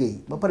doon liggéey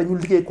ba pare ñu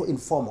liggéey ko in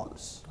 4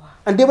 months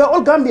and they were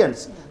all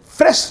Gambians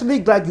freshly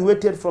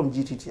graduated from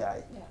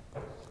GTTI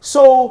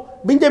so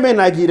biñ demee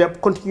Nigeria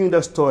continuing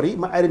the story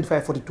ma identify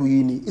 42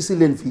 yii nii isi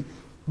leen fii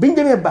biñ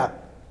demee back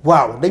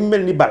waaw dañ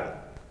mel ni bal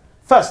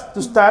first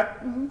to start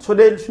soo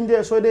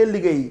dee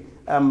liggéey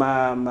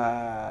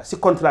si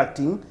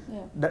contracting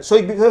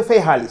sooy fay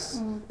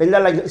xaalis dañ la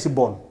laaj nga isi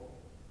bond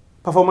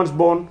performance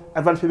bond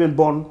advance payment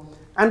bond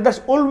and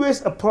that's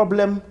always a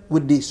problem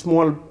with the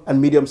small and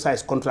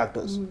medium-sized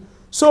contractors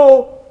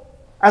so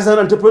as an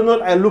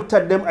entrepreneur I looked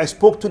at them, I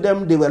spoke to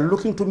them, they were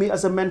looking to me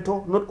as a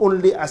mentor not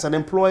only as an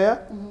employer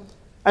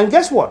and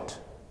guess what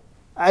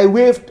I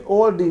waived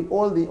all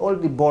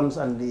the bonds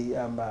and the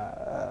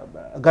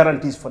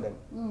guarantees for them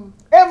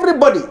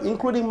everybody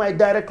including my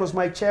directors,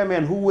 my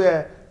chairman who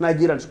were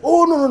Nigerians.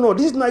 Oh no,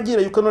 this is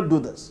Nigeria, you cannot do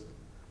this.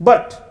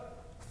 But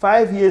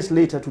 5 years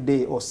later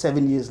today or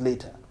 7 years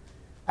later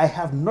I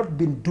have not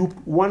been duped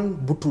one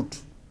butut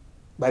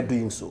by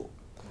doing so.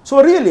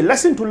 So really,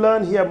 lesson to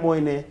learn here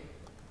mooy ne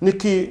nit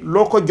ki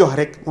loo ko jox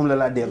rek moom la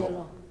laa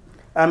delloo.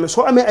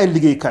 soo amee ay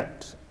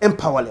liggéeykat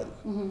empower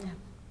leen.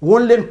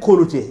 woon leen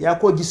kóolute yaa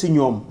koo gis si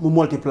ñoom mu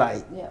multiply.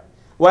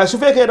 waaye su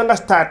fekkee da nga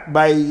start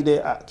by de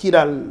kii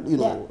daal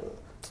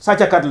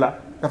sàccakat la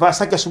dafa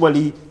sàcca suma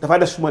lii dafa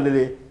def suma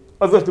lelee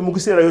obviously mu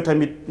gisee yow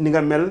tamit ni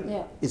nga mel.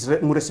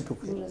 mu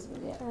réciproque.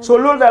 so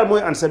loolu daal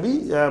mooy answer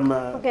bi.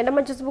 ok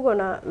dama just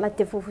bëggoon a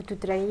laajte foofu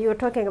tuuti rek you were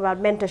talking about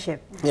mentorship.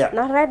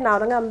 ndax right now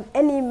da nga am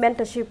any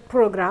mentorship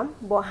programme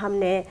boo xam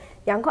ne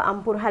yaa ngi ko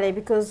am pour xale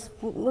because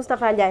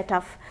Mustapha Njie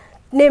Taf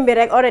name bi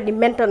rek already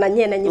mentor na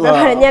ñeneen ñi. ba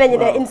pare ñeneen ñi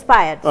they're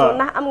inspired. so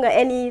ndax am nga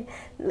any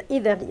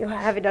either you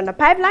have it on the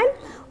pipeline.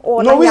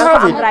 or no, we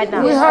have it right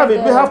now. We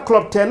have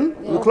Club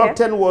 10. Club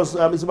 10 was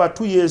it's about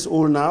 2 years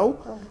old now.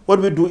 What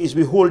we do is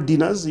we hold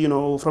dinners,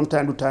 from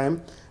time to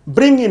time,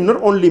 bring in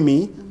not only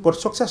me, but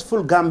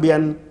successful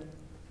Gambian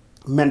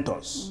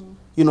mentors.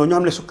 You know, ñoo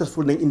xam ne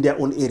successful in their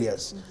own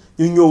areas.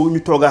 ñu ñëw ñu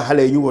tooga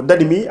xale ñu woo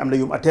dadi mi am na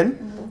yum attend.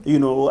 You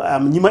know,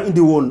 ñi ma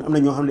indi woon am na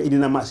ñoo xam ne indi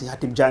na ma si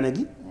Hatib Diané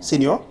gi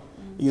senior.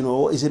 You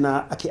know, is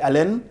na Aki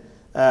Allen.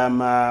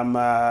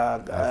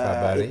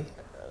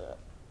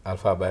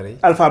 Alpha Bari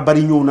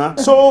ñëw na.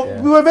 So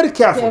we were very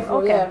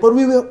careful. But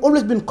we were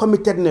always been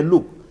committed in a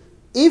look.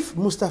 If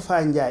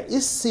Mustapha Njie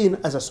is seen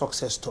as a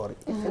success story,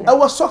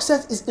 our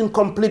success is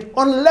incomplete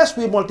unless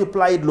we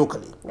multiply it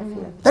locally.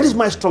 That is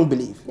my strong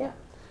belief.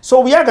 So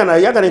we are gonna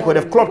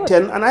have Club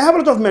 10, and I have a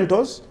lot of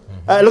mentors,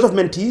 a lot of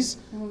mentees.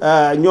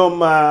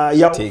 Ñoom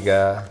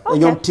Tiga,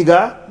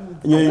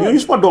 ñoom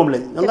suma doom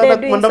lañ.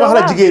 Man dama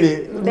xala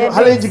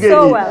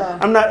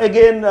jigéen. Am na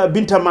again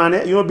Binta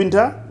Mane, you know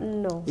Binta?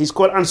 No. He's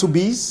called Ansu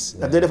Bees.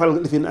 They defal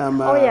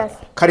yes.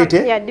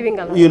 Karité. Yeah,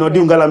 Divingalambi. You know,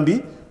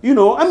 Divingalambi. You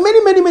know, and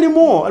many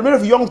more. A lot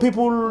of young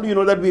people, you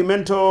know, that we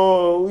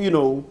mentor, you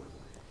know.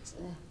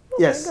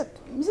 Yes.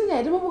 Mr. Njie,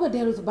 I don't want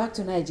to go back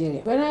to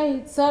Nigeria. When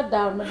I sat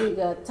down,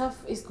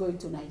 Tough is going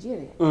to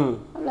Nigeria. I'm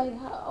like,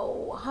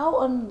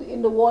 how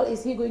in the world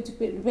is he going to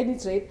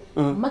penetrate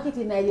market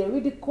in Nigeria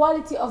with the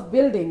quality of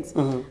buildings?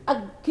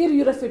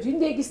 KERR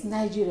FATOU,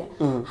 Nigeria.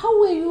 How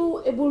were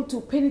you able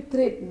to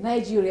penetrate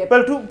Nigeria?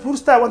 Well, to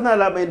start with,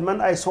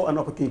 I saw an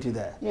opportunity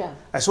there. Yeah.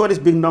 I saw this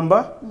big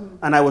number,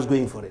 and I was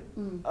going for it.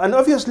 And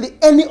obviously,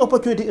 any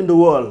opportunity in the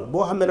world,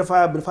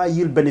 if I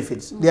yield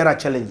benefits, there are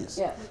challenges.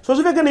 Yeah. So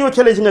if I can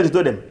challenging us,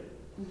 do them.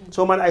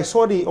 So man, I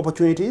saw the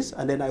opportunities,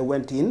 and then I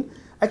went in.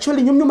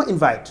 Actually, you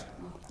invite.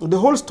 The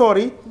whole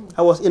story,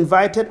 I was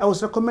invited. I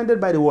was recommended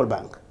by the World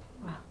Bank.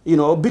 Wow. You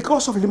know,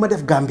 because of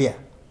Limadef Gambia.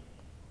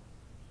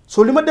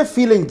 So Limadef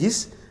feeling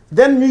this,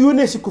 then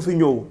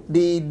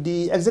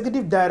the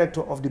executive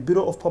director of the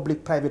Bureau of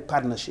Public-Private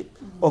Partnership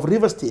of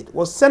River State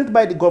was sent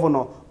by the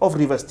governor of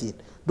River State.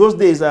 Those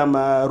days,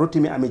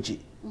 Rotimi Amechi.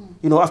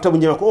 You know, after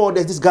when you oh,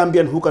 there's this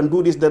Gambian who can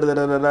do this,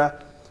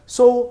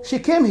 So she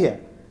came here.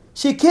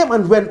 She came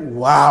and went,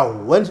 wow,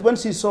 when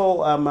she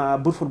saw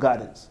Burfoot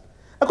Gardens.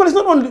 Actually, it's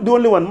not the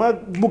only one.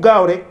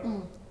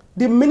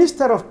 The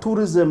Minister of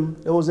Tourism,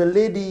 there was a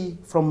lady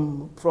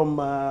from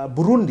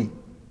Burundi,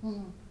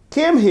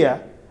 came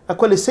here,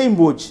 actually same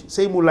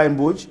line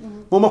Boj,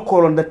 Mama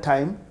called on that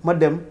time,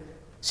 madam.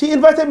 She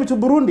invited me to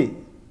Burundi.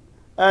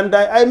 And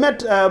I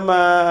met,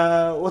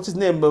 what's his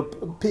name,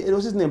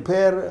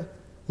 Per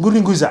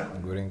Nguringuza.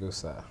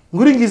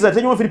 Nguringuza,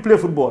 tell you if he play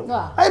football.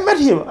 Yeah. I met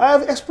him, I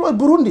have explored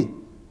Burundi.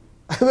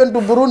 I went to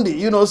Burundi,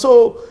 you know,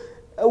 so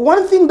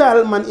one thing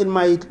that man in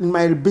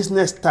my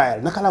business style,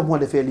 nakala mo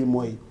defeli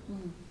moy.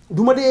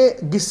 Duma de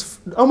gis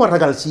amo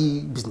ragal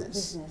ci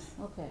business.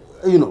 Okay.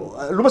 You know,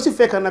 luma si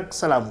feka nak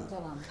salamu.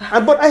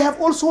 But I have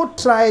also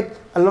tried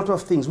a lot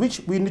of things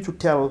which we need to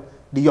tell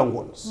the young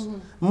ones.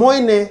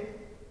 Moine,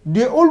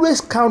 they always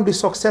count the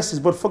successes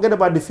but forget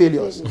about the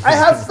failures. I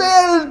have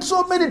failed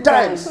so many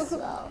times.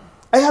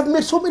 I have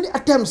made so many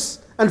attempts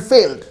and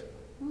failed.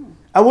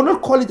 I will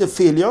not call it a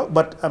failure,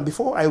 but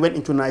before I went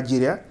into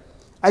Nigeria,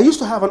 I used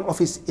to have an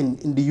office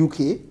in the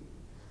UK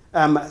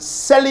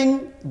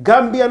selling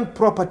Gambian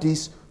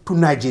properties to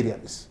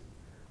Nigerians.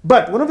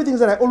 But one of the things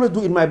that I always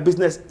do in my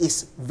business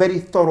is very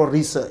thorough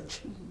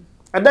research.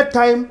 At that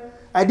time,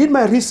 I did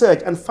my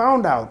research and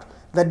found out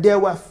that there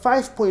were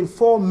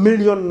 5.4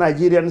 million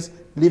Nigerians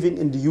living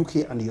in the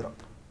UK and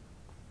Europe.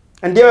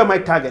 And they were my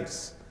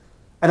targets.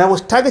 And I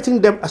was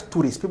targeting them as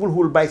tourists, people who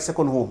will buy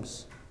second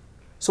homes.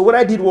 So what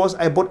I did was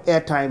I bought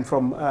airtime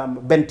from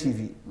Ben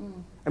TV.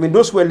 I mean,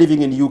 those who are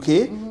living in the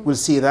UK will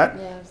see that.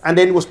 Yes. And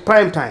then it was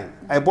prime time.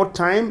 I bought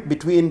time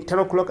between 10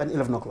 o'clock and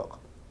 11 o'clock.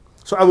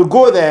 So I would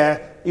go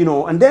there, you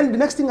know, and then the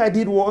next thing I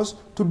did was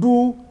to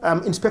do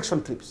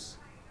inspection trips.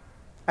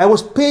 I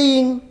was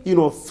paying, you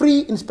know,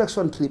 free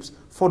inspection trips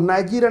for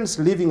Nigerians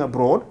living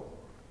abroad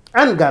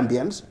and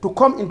Gambians to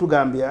come into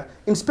Gambia,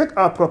 inspect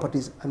our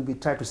properties, and we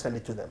try to sell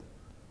it to them.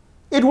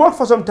 It worked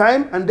for some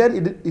time, and then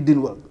it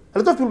didn't work. A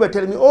lot of people were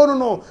telling me, oh,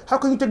 no, how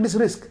can you take this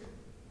risk?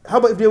 How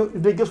about if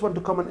they just want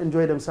to come and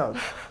enjoy themselves?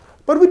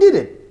 But we did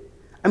it.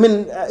 I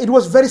mean, it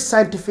was very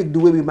scientific the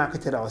way we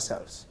marketed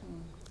ourselves.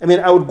 I mean,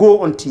 I would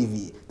go on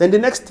TV. Then the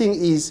next thing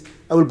is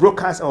I will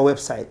broadcast our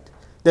website.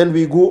 Then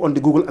we go on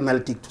the Google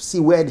Analytics to see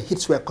where the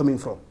hits were coming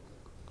from.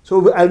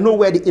 So I'll know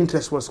where the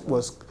interest was.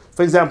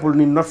 For example,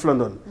 in North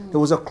London, there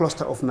was a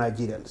cluster of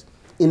Nigerians.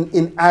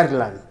 In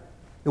Ireland,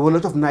 there were a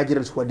lot of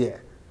Nigerians who were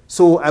there.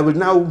 So I will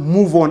now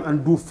move on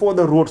and do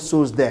further road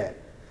shows there.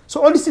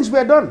 So all these things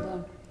were done.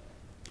 Yeah.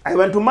 I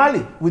went to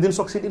Mali. We didn't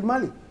succeed in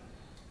Mali.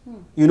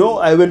 You know,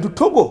 I went to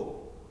Togo.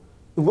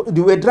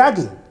 They were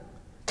dragging.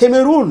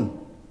 Cameroon,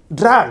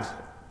 dragged.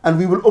 And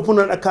we will open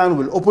an account,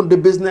 we'll open the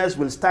business,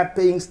 we'll start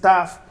paying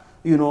staff.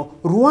 You know,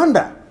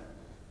 Rwanda.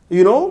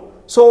 You know,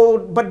 so,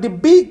 but the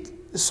big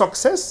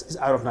success is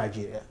out of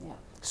Nigeria. Yeah.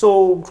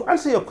 So to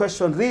answer your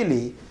question,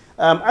 really,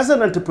 as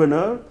an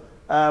entrepreneur,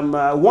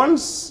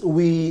 once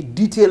we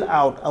detail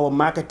out our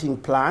marketing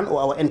plan or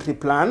our entry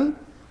plan,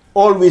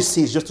 all we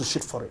see is just to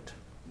shoot for it.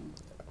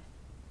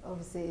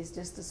 obviously it's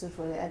just too soon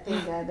for it. I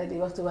think that the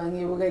waxtu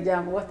bangi buga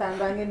jam waxtan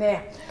bangi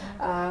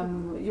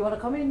neex. You want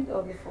to come in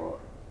or before?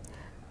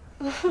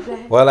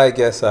 Well, I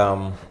guess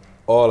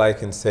all I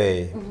can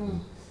say,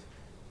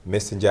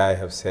 Mr. Njie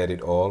have said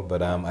it all,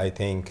 but I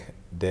think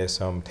there's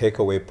some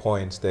takeaway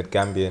points that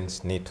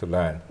Gambians need to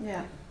learn.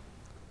 Yeah.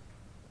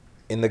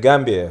 In the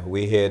Gambia,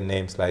 we hear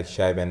names like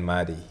Shaib and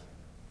Mahdi,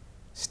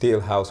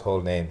 still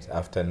household names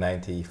after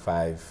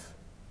 95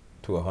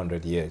 to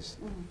 100 years.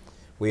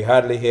 We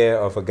hardly hear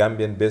of a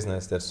Gambian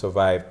business that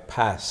survived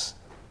past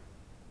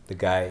the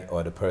guy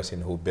or the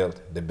person who built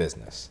the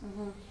business.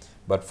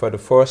 But for the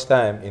first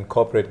time in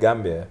corporate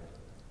Gambia,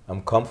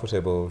 I'm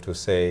comfortable to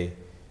say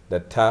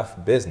that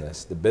TAF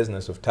business, the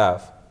business of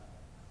TAF,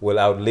 will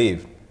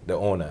outlive the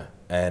owner.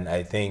 And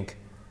I think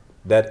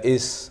that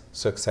is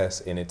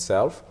success in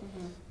itself,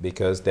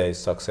 because there is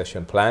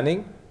succession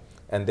planning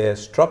and there are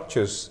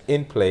structures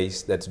in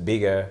place that's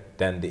bigger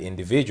than the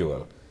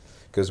individual.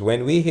 Because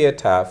when we hear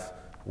TAF,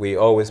 we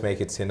always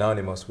make it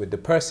synonymous with the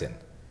person.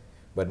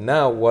 But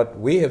now what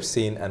we have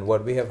seen and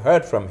what we have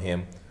heard from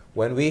him,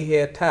 when we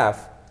hear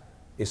TAF,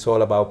 it's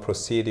all about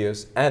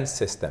procedures and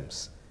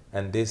systems.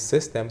 And these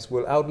systems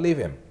will outlive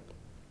him.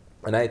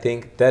 And I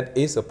think that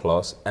is a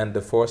plus, and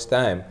the first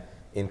time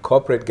in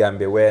corporate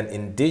Gambia where an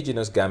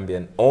indigenous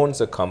Gambian owns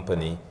a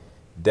company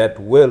that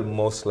will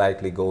most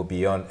likely go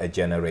beyond a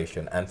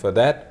generation. And for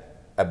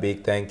that, a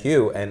big thank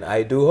you. And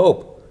I do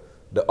hope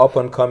the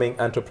up-and-coming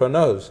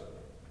entrepreneurs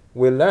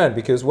will learn,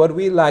 because what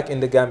we lack in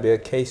the Gambia are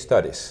case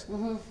studies.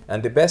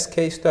 And the best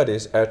case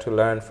studies are to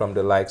learn from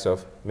the likes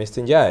of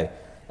Mr. Njie.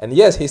 And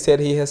yes, he said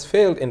he has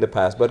failed in the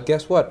past, but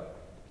guess what?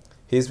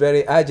 He's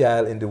very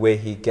agile in the way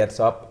he gets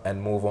up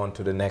and move on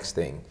to the next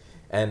thing.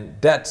 And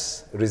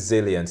that's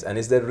resilience. And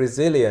it's that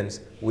resilience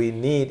we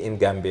need in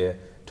Gambia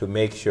to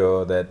make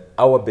sure that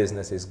our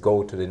businesses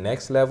go to the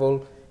next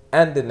level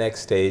and the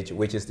next stage,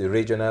 which is the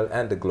regional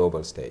and the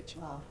global stage.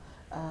 Wow.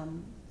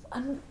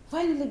 And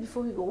finally,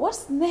 before we go,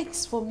 what's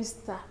next for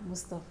Mr.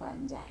 Mustapha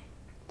Njie?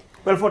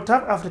 Well, for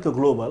TAF Africa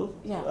Global,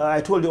 Yeah.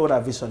 I told you what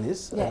our vision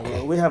is.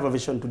 Yeah. We have a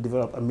vision to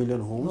develop 1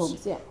 million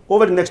homes. Yeah.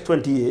 Over the next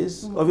 20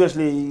 years.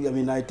 Obviously, I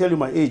mean, I tell you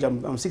my age,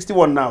 I'm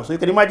 61 now. So you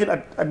can imagine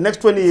at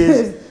next 20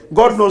 years,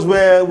 God knows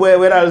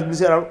where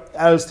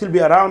I'll still be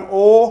around,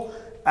 or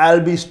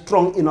I'll be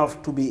strong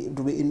enough to be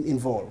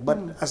involved. But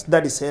as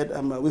Daddy said,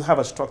 we have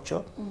a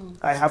structure.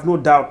 I have no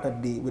doubt that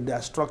with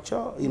their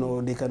structure, you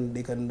know, they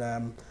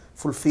can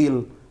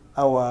fulfill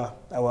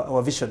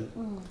our vision.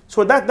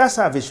 So that's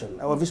our vision.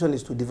 Our vision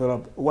is to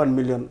develop 1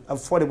 million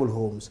affordable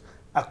homes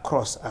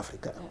across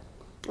Africa.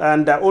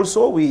 And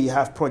also we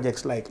have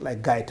projects like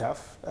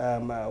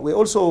GAITAF. We're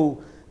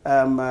also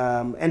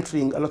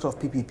entering a lot of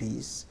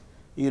PPPs.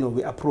 You know,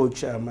 we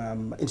approach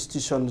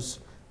institutions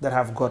that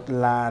have got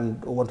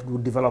land or want to do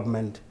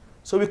development.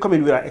 So we come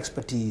in with our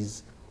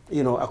expertise,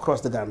 you know,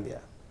 across the Gambia.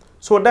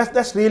 So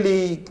that's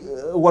really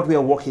what we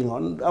are working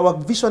on. Our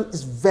vision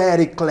is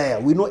very clear.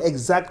 We know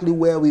exactly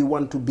where we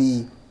want to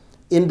be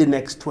in the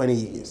next 20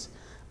 years.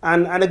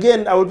 And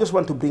again, I would just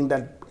want to bring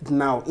that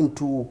now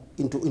into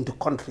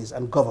countries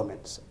and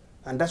governments.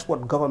 And that's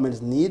what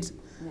governments need,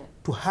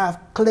 to have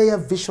clear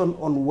vision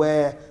on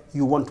where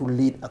you want to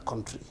lead a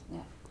country.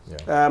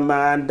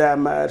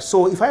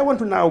 So if I want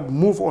to now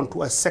move on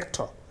to a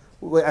sector,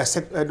 the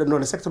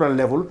sectoral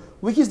level,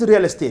 which is the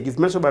real estate. You've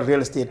mentioned about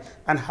real estate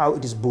and how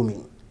it is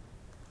booming.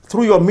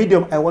 Through your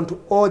medium, I want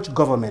to urge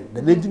government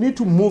that they need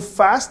to move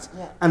fast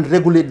and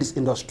regulate this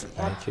industry.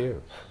 Thank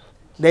you.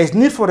 There is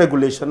need for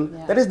regulation.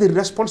 That is the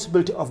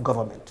responsibility of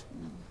government.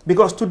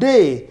 Because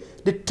today,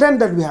 the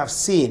trend that we have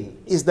seen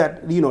is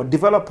that, you know,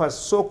 developers,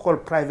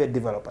 so-called private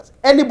developers,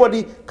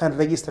 anybody can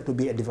register to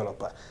be a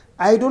developer.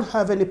 I don't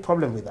have any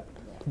problem with that,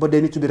 but they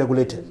need to be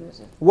regulated.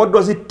 What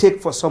does it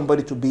take for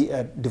somebody to be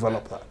a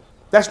developer?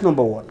 That's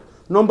number one.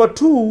 Number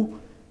two,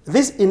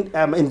 this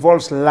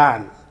involves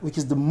land, which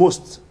is the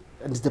most,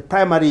 and is the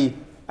primary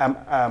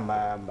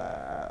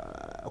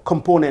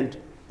component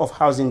of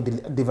housing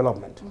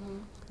development.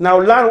 Now,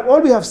 land,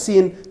 all we have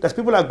seen that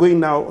people are going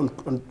now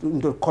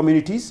into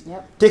communities,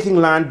 taking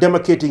land,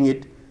 demarcating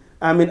it.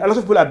 I mean, a lot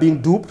of people are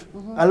being duped.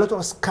 A lot of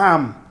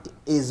scam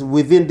is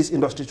within this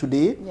industry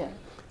today.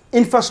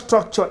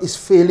 Infrastructure is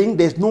failing.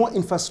 There's no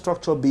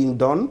infrastructure being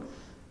done.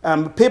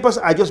 Papers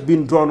are just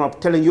being drawn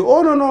up telling you,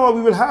 oh, no, we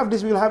will have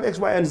this, we will have X,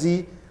 Y, and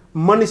Z.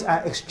 Monies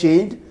are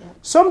exchanged.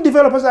 Some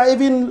developers are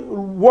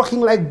even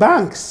working like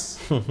banks.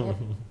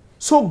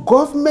 So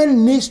government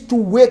needs to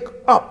wake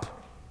up.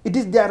 It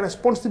is their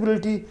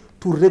responsibility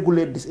to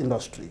regulate this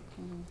industry.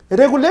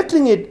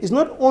 Regulating it is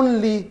not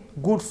only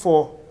good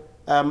for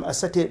a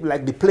certain,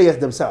 like the players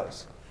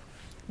themselves,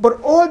 but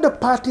all the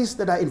parties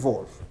that are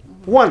involved.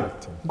 One,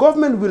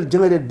 government will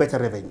generate better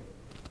revenue.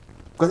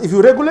 Because if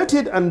you regulate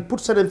it and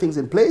put certain things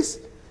in place,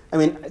 I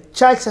mean,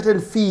 charge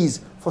certain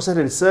fees for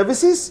certain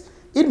services,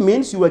 it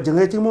means you are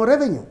generating more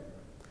revenue.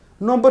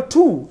 Number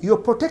two, you're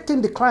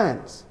protecting the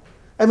clients.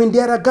 I mean,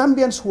 there are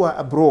Gambians who are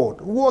abroad,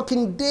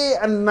 working day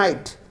and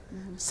night,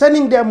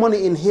 sending their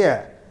money in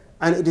here,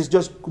 and it is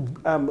just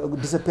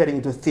disappearing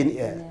into thin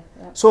air.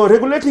 So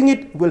regulating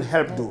it will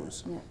help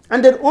those.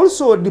 And then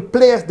also the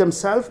players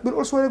themselves will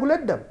also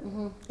regulate them.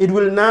 It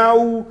will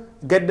now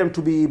get them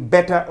to be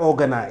better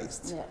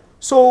organized.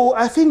 So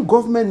I think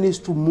government needs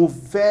to move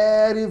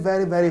very,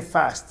 very, very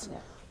fast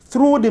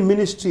through the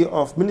ministry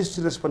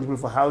responsible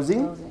for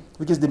housing,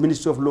 which is the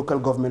Ministry of Local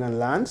Government and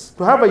Lands,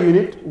 to have a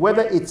unit,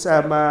 whether it's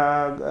a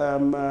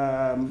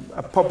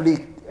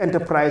public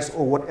enterprise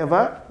or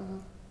whatever,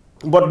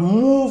 but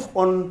move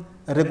on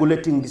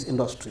regulating this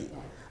industry.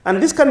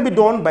 And this can be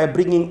done by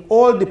bringing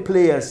all the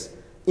players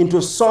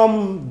into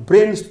some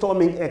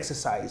brainstorming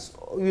exercise,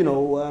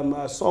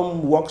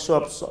 some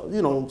workshops,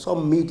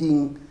 some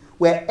meeting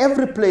where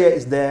every player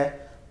is there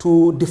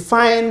to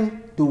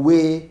define the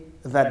way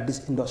that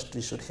this industry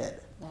should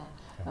head.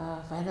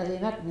 Finally,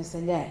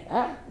 Mr. Njie,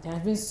 there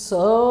have been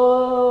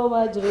so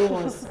much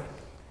rumors.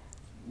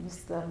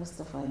 Mr.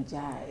 Mustapha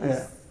Njie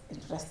is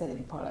interested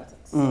in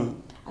politics.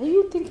 Are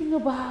you thinking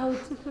about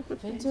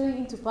venturing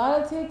into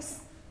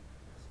politics?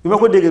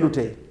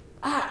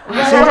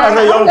 Since as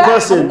a young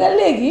person,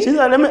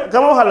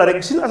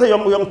 since as a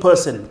young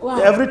person,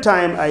 every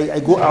time I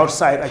go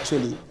outside,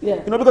 actually,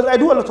 because I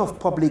do a lot of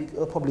public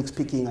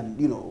speaking, and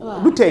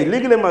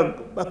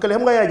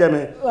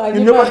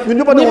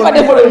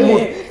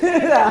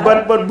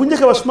but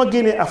bunjeka was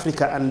magene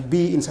Africa and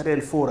be in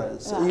certain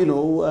forums,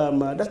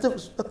 that's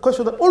the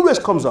question that always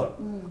comes up.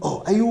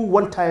 Oh, are you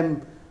one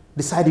time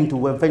deciding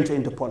to venture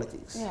into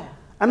politics?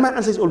 And my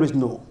answer is always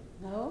no.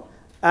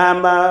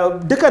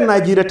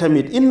 Nigeria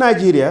tamit. In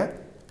Nigeria,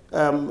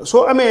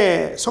 so I'm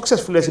a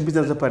successful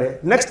business apare.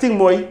 Next thing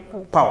moy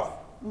power,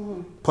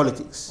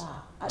 politics.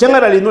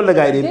 Generally, no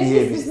guy they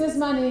behave.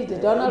 Businessman,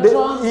 Donald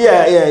Trump.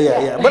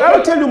 Yeah. But I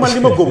will tell you, man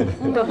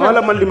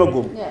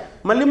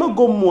lima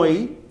gom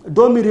moy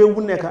doomi rew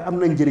bu nek am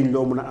na njëriñ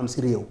lo mëna am ci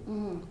rew.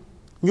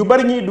 Ñu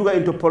bari ñi duga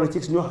into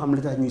politics ñoo xam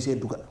li tax ñuy sé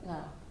duga.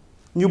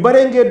 Ñu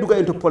bari ngeen duga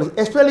into politics,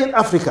 especially in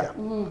Africa,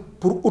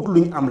 pour out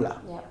luñ am la.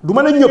 Du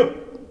mëna ñëpp.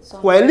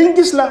 Waaye liñ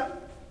gis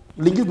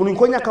mënuñ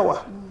ko ñàkk a wax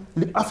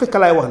li Afrique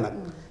laay wax nag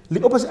li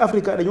ëpp si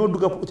Afrique dañoo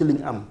dugg pour uti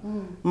liñ am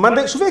man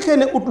de su fekkee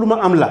ne ut lu ma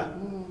am la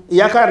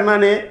yaakaar naa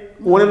ne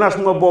wane naa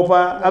suma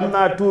boppa am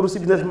naa tuur si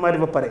business bi ma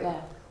def ba pare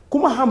ku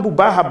ma xam bu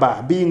baax a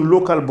baax being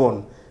local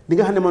born di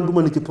nga xam ne man du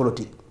ma nit ci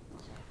politique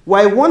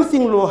waaye one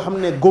thing loo xam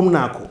ne gëm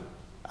naa ko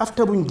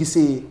after buñ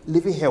gisee li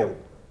fi xew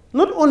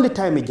not only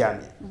time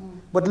Jammeh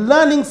but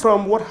learning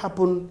from what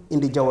happened in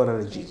the Jawara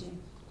regime,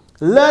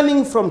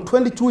 learning from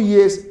 22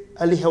 years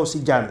Ali xew si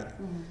Jammeh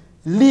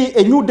lii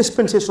a new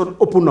dispensation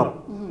open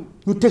up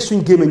ñu teg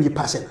suñ gémmiñ ñi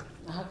passé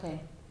na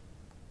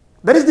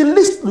that is the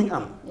list luñ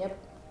am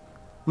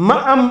ma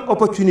am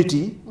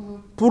opportunity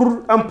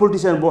pour am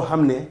politicien boo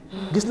xam ne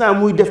gis naa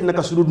muy def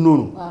naka su dul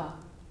noonu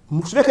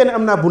su fekkee ne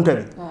am naa bunta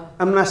bi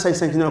am naa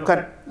sañ-sañ ne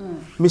kat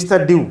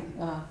Mr. Diw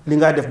li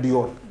ngaa def du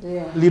yoon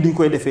lii duñ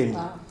koy defee nii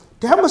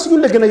te xam nga si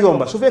ñun la gën a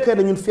yomba su fekkee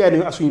ne ñun fiyaa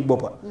nañu ak suñu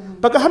boppa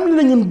parce que xam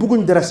ne ñun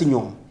bugguñ dara si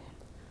ñoom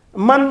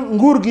man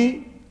nguur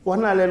gi wax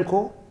naa leen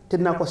ko te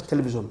dinaa ko si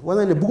télévision wax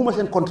naa ne bugguma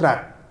seen contrat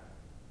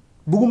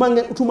bugguma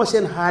ngeen utuma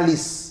seen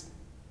xaalis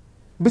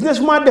business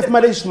bu ma def ma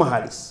def suma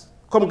xaalis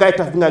comme gay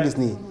taf bi nga gis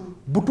nii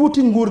bu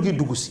tuuti nguur gi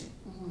dugg si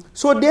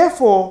so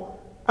therefore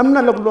am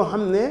na loo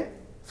xam ne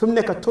fi mu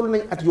nekk toll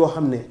nañ at yoo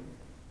xam ne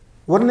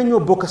war nañoo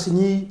bokk si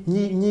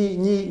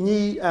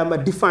ñi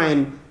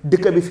define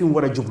dëkk bi fi mu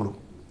war a jublu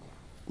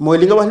mooy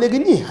li nga wax léegi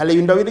nii xale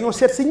yu ndaw yi dañoo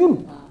seet si ñun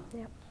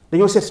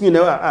ne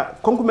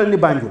comme ku mel ni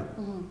Banjul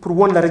pour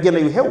won la rek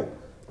yu xew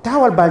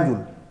taawal Banjul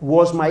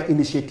was my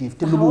initiative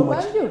te lubuuma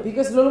ci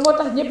because loolu moo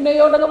tax ñëpp ne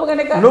yow da nga bëgg a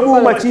nekk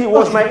lubuuma ci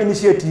was my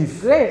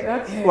initiative great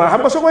okay waaw xam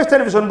nga soo koy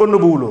télévision ba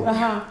nëbbuwuloo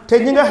te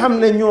ñi nga xam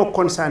ne ñoo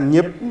concerne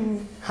ñëpp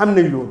xam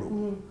nañ loolu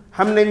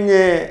xam nañ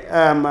ne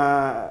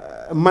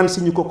man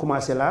si ñu ko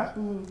commencé la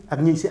ak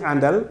ñi si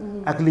àndal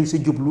ak liñ si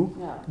jublu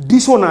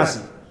diisoo naa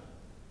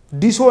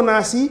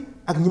si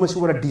ak ñi ma si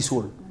war a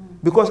diisool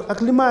because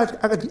ak li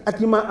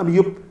ma am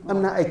yëpp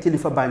am naa ay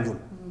kilifa Banjul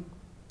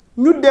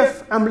ñu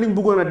def am liñ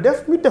bëggoon a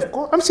def ñu def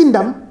ko am si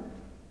ndam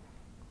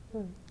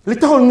li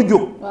taxoon ñu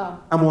jóg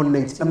am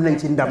nañ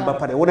ci ndam ba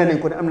pare wane nañ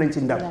ko ne am nañ ci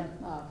ndam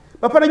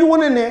ba pare ñu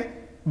wane ne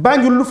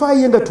Banjul lu faa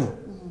yëngatu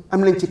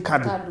am nañ ci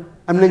kàddu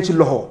am nañ ci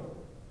loxo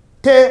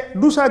te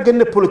du saa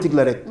génne politique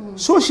la rek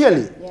social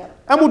yi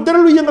amul dara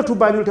lu yëngatu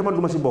Banjul te man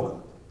du ma ci bokk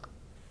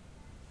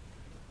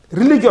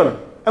religion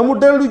amul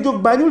dara lu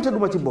jóg Banjul te du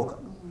ma ci bokk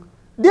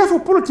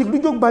therefore politique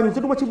du jóg Banjul te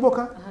du ma ci bokk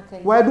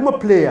waaye du ma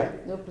player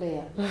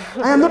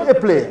I am not a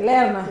player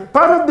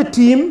part of the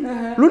team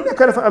lu nekk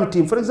dafa am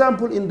team for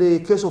example in the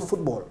case of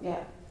football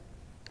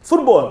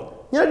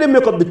they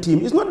make up the team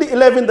it's not the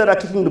 11 that are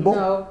kicking the ball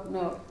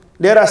no.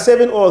 There are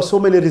 7 or so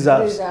many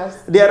reserves.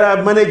 There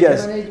are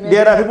managers.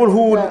 There are people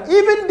who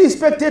even the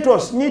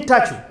spectators ñi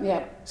tàccu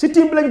si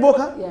team bi lañ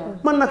bokka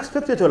man nag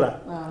spectator la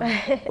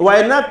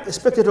waaye nag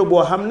spectator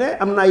boo xam ne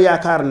am naa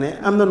yaakaar ne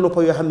am na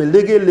noppa yoo xam ne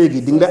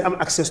léegi di nga am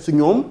access to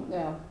ñoom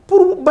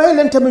pour bàyyi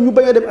leen tamit ñu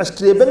bañ a dem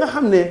astray ba nga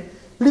xam ne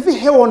li fi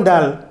xewoon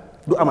daal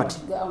du amati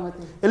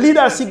lii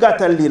daal si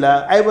gàttal lii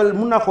la ay wal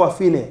mun naa ko wax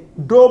fii ne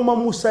dooma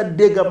musa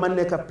dégg ma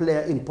nekk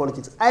player in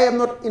politics I am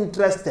not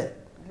interested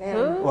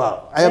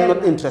waaw I am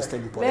not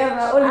interested in politics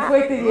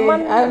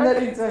I'm not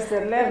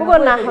interested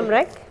bëggoon naa xam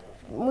rek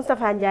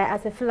Mustapha Njie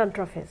as a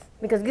philanthropist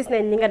because gis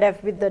nañ li nga def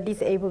with the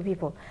disabled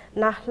people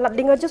ndax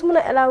di nga just mën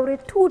a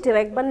elaborate tuuti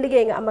rek ban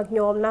liggéey nga am ak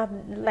ñoom ndax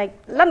like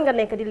lan nga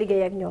nekk di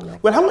liggéey ak ñoom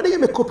rek well xam nga dañu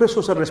amee corporate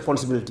social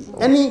responsibility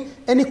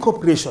any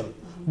corporation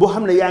boo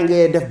xam ne yaa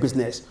ngi def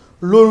business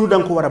loolu da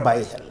nga ko war a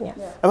bàyyi xel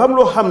dafa am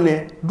loo xam ne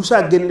du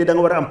saa génn ne da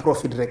nga war a am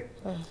profit rek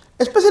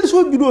especially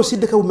soo juddoo si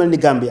dëkk bu mel ni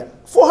Gambia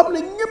foo xam ne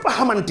ñëpp a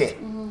xamante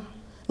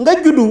nga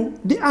juddu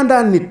di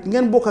àndaan nit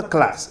ngeen bokk a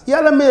classe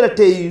yàlla may la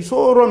tey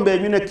soo rombee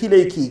ñu ne kii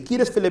lay kii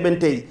des fële benn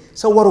tey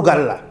sa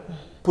warugal la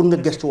pour nga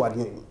gestuwaat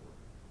ñooñu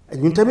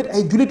ñun tamit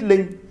ay julit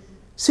lañ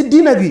si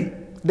diina gi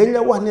dañ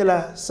la wax ne la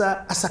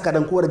sa asaka da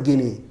nga ko war a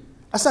génnee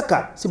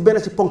asaka si benn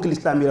si ponk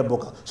l'islam yi la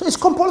bokk so it's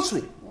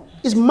compulsory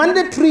it's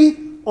mandatory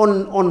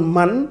on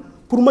man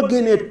pour ma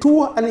génnee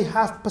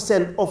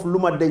 2.5% of lu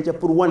ma denc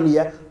pour 1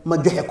 year ma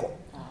joxe ko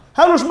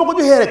xaaral su ma ko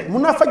joxee rek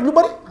mun naa faj lu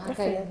bari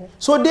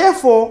so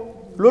therefore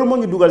loolu moo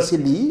ñu dugal si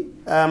lii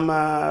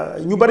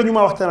ñu bari ñu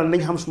ma waxtaanal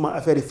nañ xam suma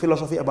affaire yi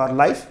philosophy about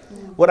life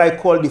what I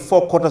call the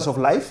 4 quarters of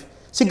life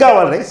si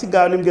gaawal rek si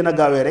gaaw ni mu gën a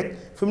gaawee rek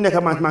fi mu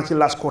nekk maa ngi si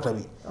last quarter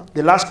bi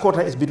the last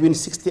quarter is between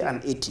 60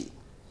 and 80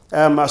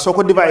 so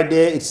ko divide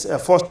there it's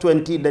first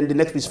 20 then the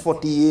next is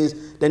 40 years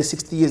then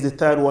 60 years the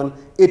third one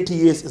 80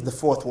 years is the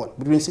fourth one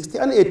between 60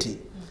 and 80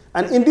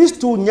 and in these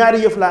two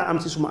ñaari yëf laa am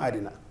si suma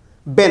àddina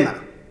benn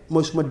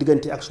mooy suma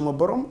diggante ak suma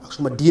borom ak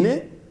suma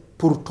diine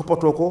pour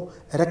toppatoo ko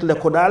rek la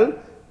ko daal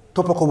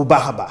toppa ko bu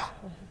baax a baax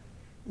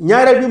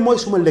ñaareel bi mooy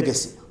suma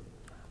legacy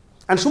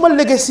and suma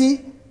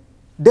legacy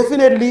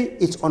definitely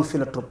it's on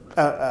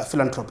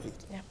philanthropy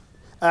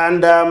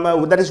and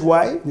that is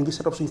why ñu ngi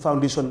set up suñu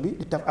foundation bi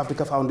the Taf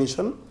Africa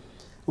Foundation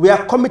we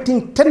are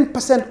committing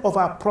 10% of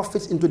our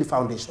profits into the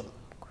foundation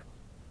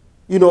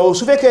you know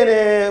su fekkee ne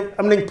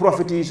am nañ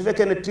profit yi su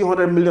fekkee ne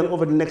 300 million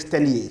over the next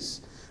 10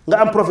 years nga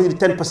am profit yi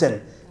 10%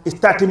 is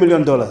 $30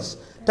 million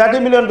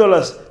 $30 million,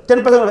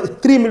 10%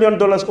 of $3 million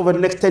over the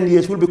next 10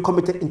 years will be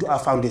committed into our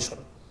foundation.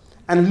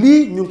 And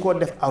lii ñu ngi ko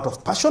def out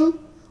of passion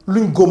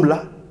luñ gëm la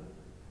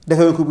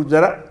defee ko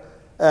dara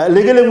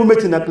léegi-léeg mu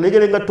métti nag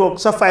léegi-léeg nga toog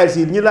sa files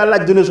yi ñi laa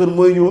laaj donation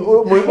mooy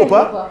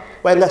ëppa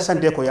waaye nga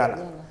santee ko yàlla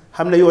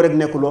xam ne yow rek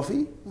nekkuloo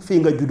fii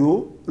nga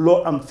juddoo loo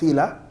am fii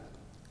la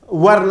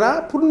war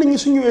na pour nit ñi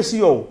su ñëwee si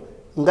yow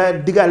nga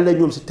digal la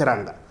ñoom si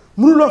teranga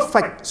mënuloo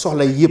faj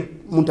soxla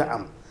yëpp mënut a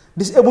am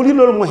disable yi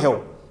loolu moo xew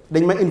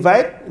dañ ma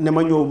invite ne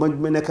ma ñëw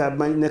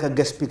ma nekk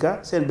guest speaker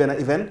seen benn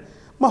event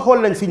ma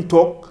xool lañ fi ñu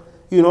toog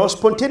you know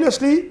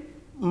spontaneously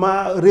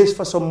ma raise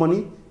for some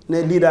money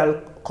ne lii daal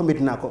commit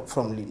naa ko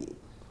from lii nii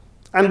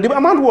and the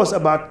amount was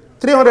about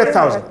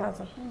 300,000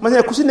 ma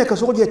ne ku si nekk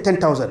soo ko joxee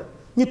 10,000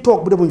 ñu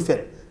toog bu demuñ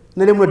fet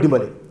ne leen mën a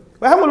dimbale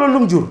waaye xam nga loolu lu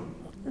mu jur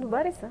lu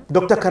bari sax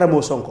Dr.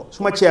 Karamo Sonko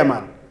suma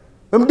chairman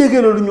ba mu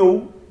déggee loolu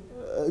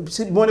ñëw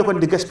si moo nekkoon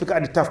di guest speaker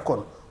at the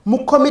TAFCON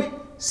mu commit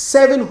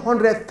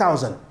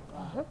 700,000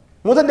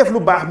 moo tax def lu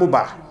baax mu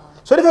baax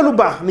soo defee lu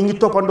baax nit ñi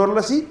toppandoor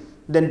la si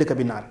den dëkk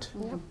bi naat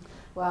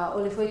waaw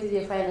Oli fooy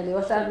tëjee finally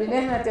waxtaan bi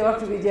neex na te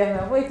waxtu bi jeex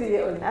na fooy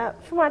tëjee Oli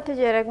fu ma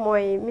tëjee rek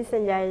mooy Mr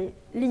Njie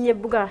li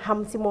ñëpp bëgg a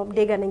xam si moom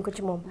dégg nañ ko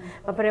ci moom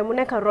ba pare mu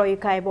nekk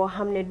royukaay boo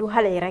xam ne du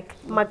xale yi rek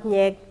mag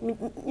ñeeg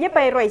ñëpp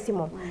ay roy si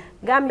moom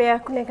Gambia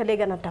ku nekk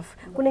dégg na Taf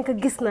ku nekk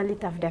gis na li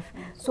Taf def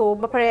so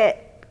ba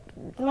pare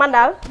man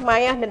daal maa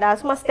ngi wax ne daal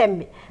suma stem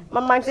bi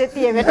man maa ngi see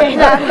téye ba tey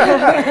daal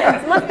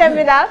suma stem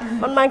bi daal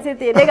man maa ngi see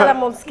téye dégg la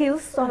moom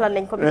skills soxla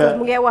nañ ko because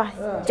mu ngi wax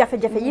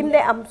jafe-jafe yim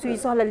de am suy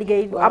soxla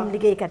liggéey du am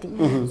liggéeykat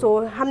yi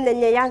so xam nañ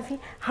ne yaa ngi fi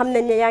xam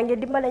nañ ne yaa ngi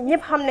dimbale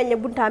ñëpp xam nañ ne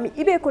buntaam yi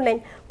ibeeku nañ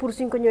pour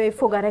suñ ko ñëwee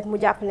foga rek mu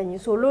jàpp nañu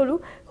so loolu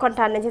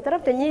kontaan nañ ci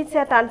trop te ñi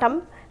seetaan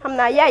tam xam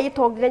naa yaay yi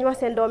toog dinañ wax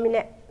seen doom yi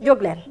ne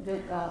jóg leen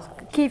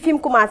kii fi mu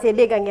commencé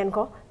dégg ngeen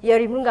ko yow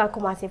yi mun ngaa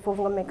commencé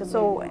foofu nga mekk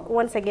so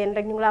once again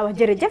rek ñu ngi laa wax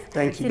jërëjëf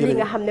si li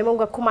nga xam ne moom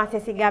nga commencé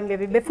si Gambia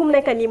bi ba fu mu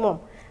nekk nii moom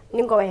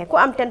ni nga ko waxee ku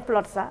am 10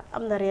 plots sax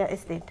am na real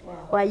estate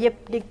waaye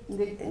yëpp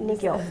ni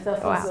ki yow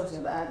waaw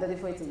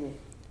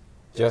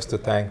just to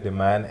thank the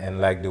man and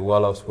like the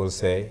Wolofs will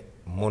say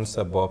mun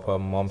sa boppa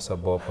moom sa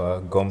boppa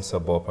gom sa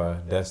boppa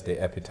that's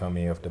the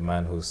epitome of the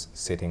man who's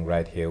sitting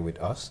right here with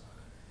us.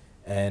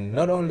 And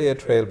not only a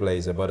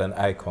trailblazer, but an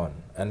icon.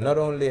 And not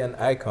only an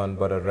icon,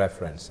 but a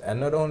reference. And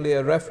not only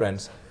a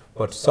reference,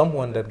 but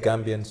someone that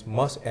Gambians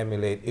must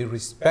emulate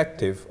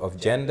irrespective of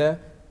gender,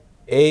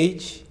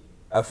 age,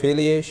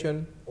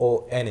 affiliation,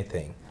 or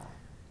anything.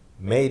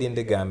 Made in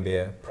the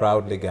Gambia,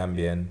 proudly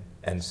Gambian,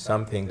 and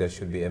something that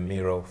should be a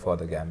mirror for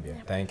the Gambia.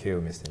 Thank you,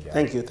 Mr. Njie.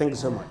 Thank you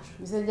so much.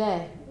 Mr.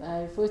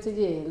 Njie, foo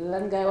tëjee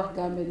lan ngay wax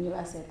Gambia ñu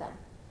la seetaan.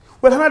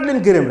 Well, xanaa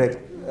leen gërëm rek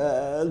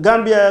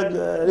Gambia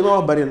li ma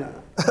wax bari na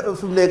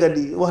fi mu nekk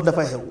di wax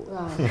dafa xew.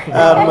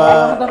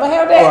 dafa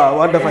xew de. waaw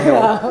wax dafa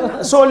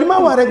xew. so li ma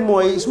wax rek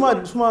mooy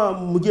suma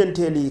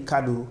mujjanteeli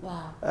kàddu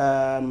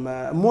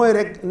mooy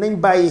rek nañ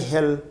bàyyi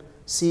xel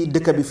si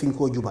dëkk bi fi ñu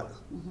koo jubal.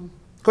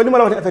 kon li ma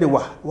la wax ne affaire yi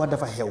wax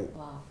dafa xew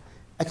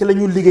ak la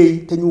ñu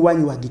liggéey te ñu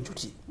wàññi wax gi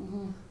tuuti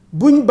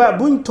buñ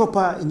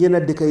toppa ñenn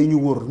dëkk yi ñu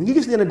wóor ñu ngi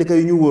gis ñenn dëkk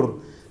yi ñu wóor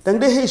da nga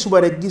dee xëy suba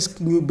rek gis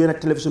ñu benn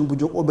télévision bu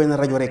jóg o benn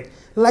rajo rek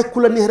laaj ku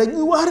la neex rek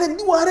ñuy wax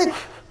rek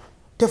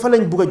te fa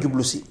lañ bugg a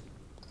jublu si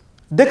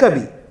dëkk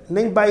bi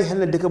nañ bàyyi xel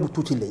ne dëkk bu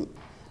tuuti lañ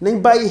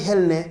nañ bàyyi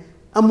xel ne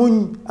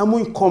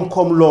amuñ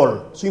koom-koom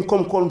lool suñ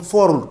koom-koom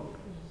foorul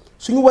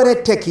suñu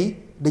waree tekki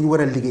dañu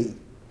war a liggéey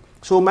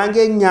soo maa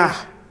ngee ñaax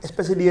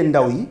especially yéen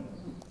ndaw yi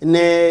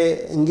ne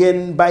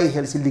ngeen bàyyi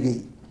xel si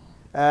liggéey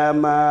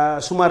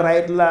suma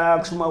right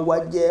la suma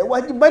wax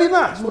ji bari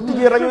na soo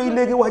tijjee rajo yi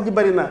léegi wax ji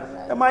bari na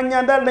damaa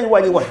ñaan daal nañ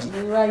wàññi wax ji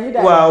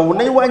waaw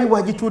nañ wàññi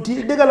wax ji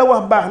tuuti dëgg la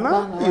wax baax na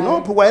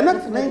waaye nag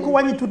nañ ko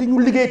wàññi tuuti ñu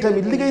liggéey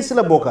tamit liggéey si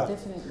la bokka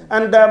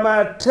and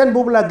trend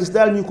boobu laa gis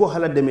daal ñu ko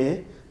xala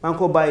demee maa ngi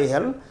ko bàyyi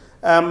xel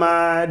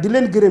di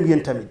leen gërëm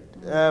yéen tamit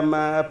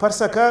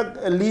parce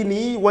que lii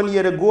nii 1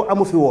 year ago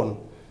amu fi woon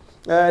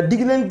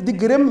di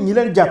gërëm ñi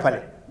leen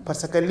jàppale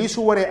parce que lii su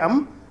waree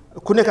am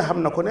ku nekk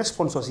xam na ko ne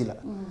sponsors yi la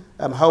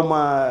xaw ma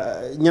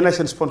ñeneen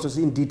seen sponsors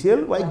in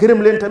detail waaye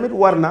gërëm leen tamit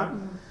war na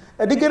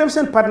di gërëm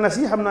seen partenaires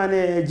yi xam naa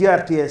ne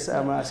GRTS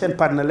seen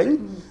partenaire lañ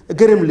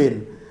gërëm leen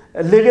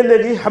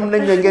léegi xam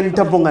nañ ne ngeen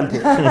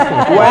tampongante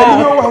waaye li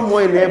ñoo wax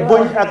mooy ne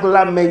boñ ak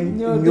làmmeñ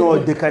ñoo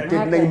dëkkate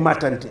nañ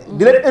màttante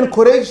di leen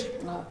encourage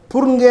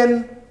pour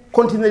ngeen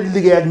continuer di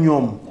liggéey ak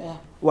ñoom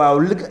waaw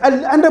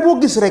ànd boo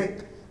gis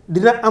rek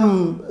dina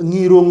am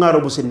ñiiroo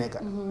ŋaaro bu si nekk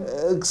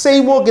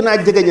sëy moo gën a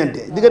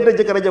jegeñante diggante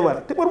jëkkër ak jabar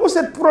te bu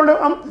seet problème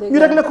am ñu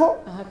réglé ko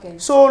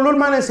so loolu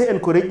maa leen see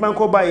encourage maa ngi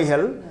ko bàyyi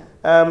xel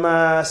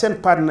seen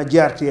partenaire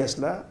GRTS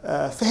la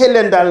fexe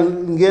leen daal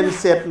ngeen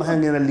seet naka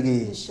ngeen a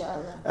liggéeyee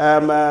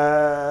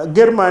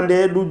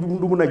gërmande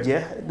du mun a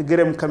jeex di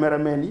gërëm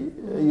caméraman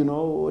yi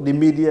the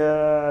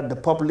media the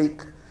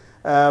public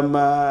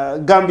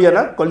Gambia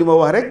nag kon li ma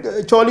wax rek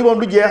coow li moom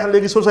du jeex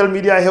léegi social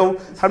media xew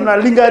xam naa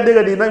li nga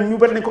dégg di nag ñu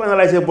bari nañ ko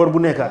analyser bor bu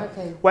nekka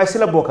waaye si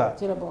la bokka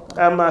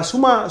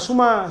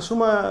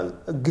suma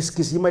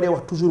gis-gis yi ma dee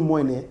wax toujours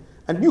mooy ne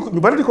and ñu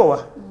bari di ko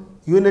wax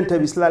yónnente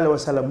bi sallallahu alayhi wa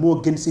sallam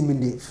moo gën si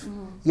mbindéef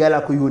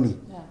yàllaa ko yónni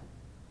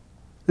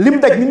lim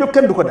daj ñu ñëpp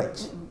kenn du ko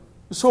daj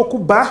soo ku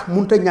baax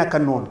mënut a ñàkk a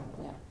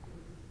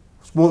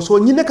noonu soo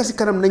ñi nekk si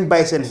kanam nañ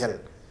bàyyi seen xel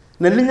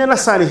ne liñ leen a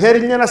sànni xeer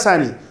yi ñu leen a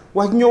sànni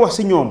wax ñoo wax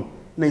si ñoom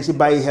nañ si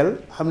bàyyi xel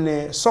xam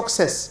ne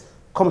success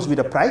comes with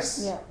a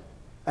price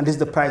and this is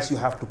the price you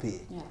have to pay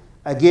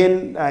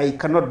again I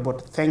cannot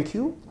but thank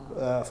you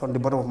from the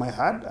bottom of my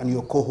heart and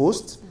your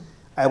co-host.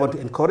 I want to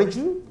encourage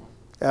you.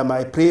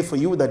 I pray for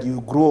you that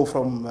you grow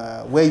from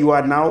where you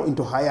are now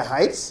into higher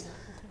heights.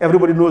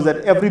 Everybody knows that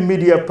every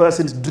media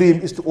person's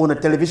dream is to own a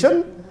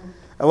television.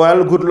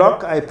 Well, good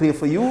luck. I pray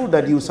for you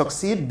that you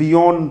succeed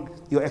beyond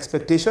your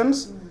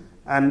expectations,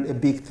 and a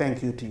big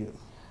thank you to you.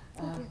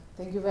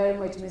 Thank you very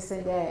much,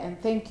 Mr. Njie,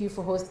 and thank you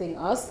for hosting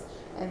us,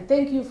 and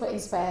thank you for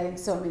inspiring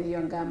so many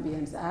young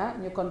Gambians.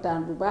 ñu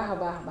kontaan bu baax a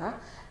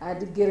baax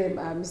di gërëm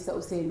Mr.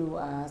 Ousseynou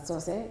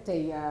Sosé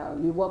tey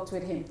we worked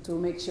with him to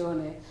make sure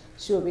ne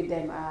show with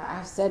them.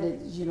 I've said it,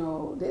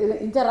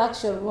 the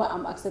interaction moo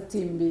am ak sa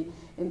team bi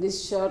in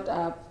this short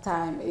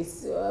time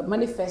is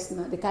manifest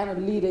na the kind of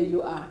leader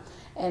you are,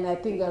 and I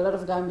think a lot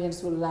of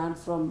Gambians will learn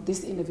from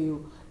this interview.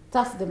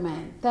 Tough the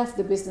man, tough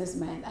the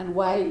businessman, and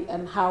why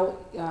and how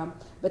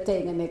ba tey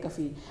nga nekk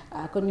fii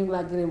kon ñu ngi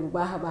laa gërëm bu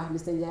baax a baax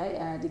Mr.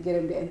 Njie di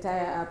gërëm the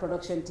entire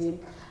production team.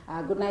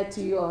 Good night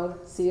to you all.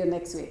 See you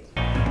next week.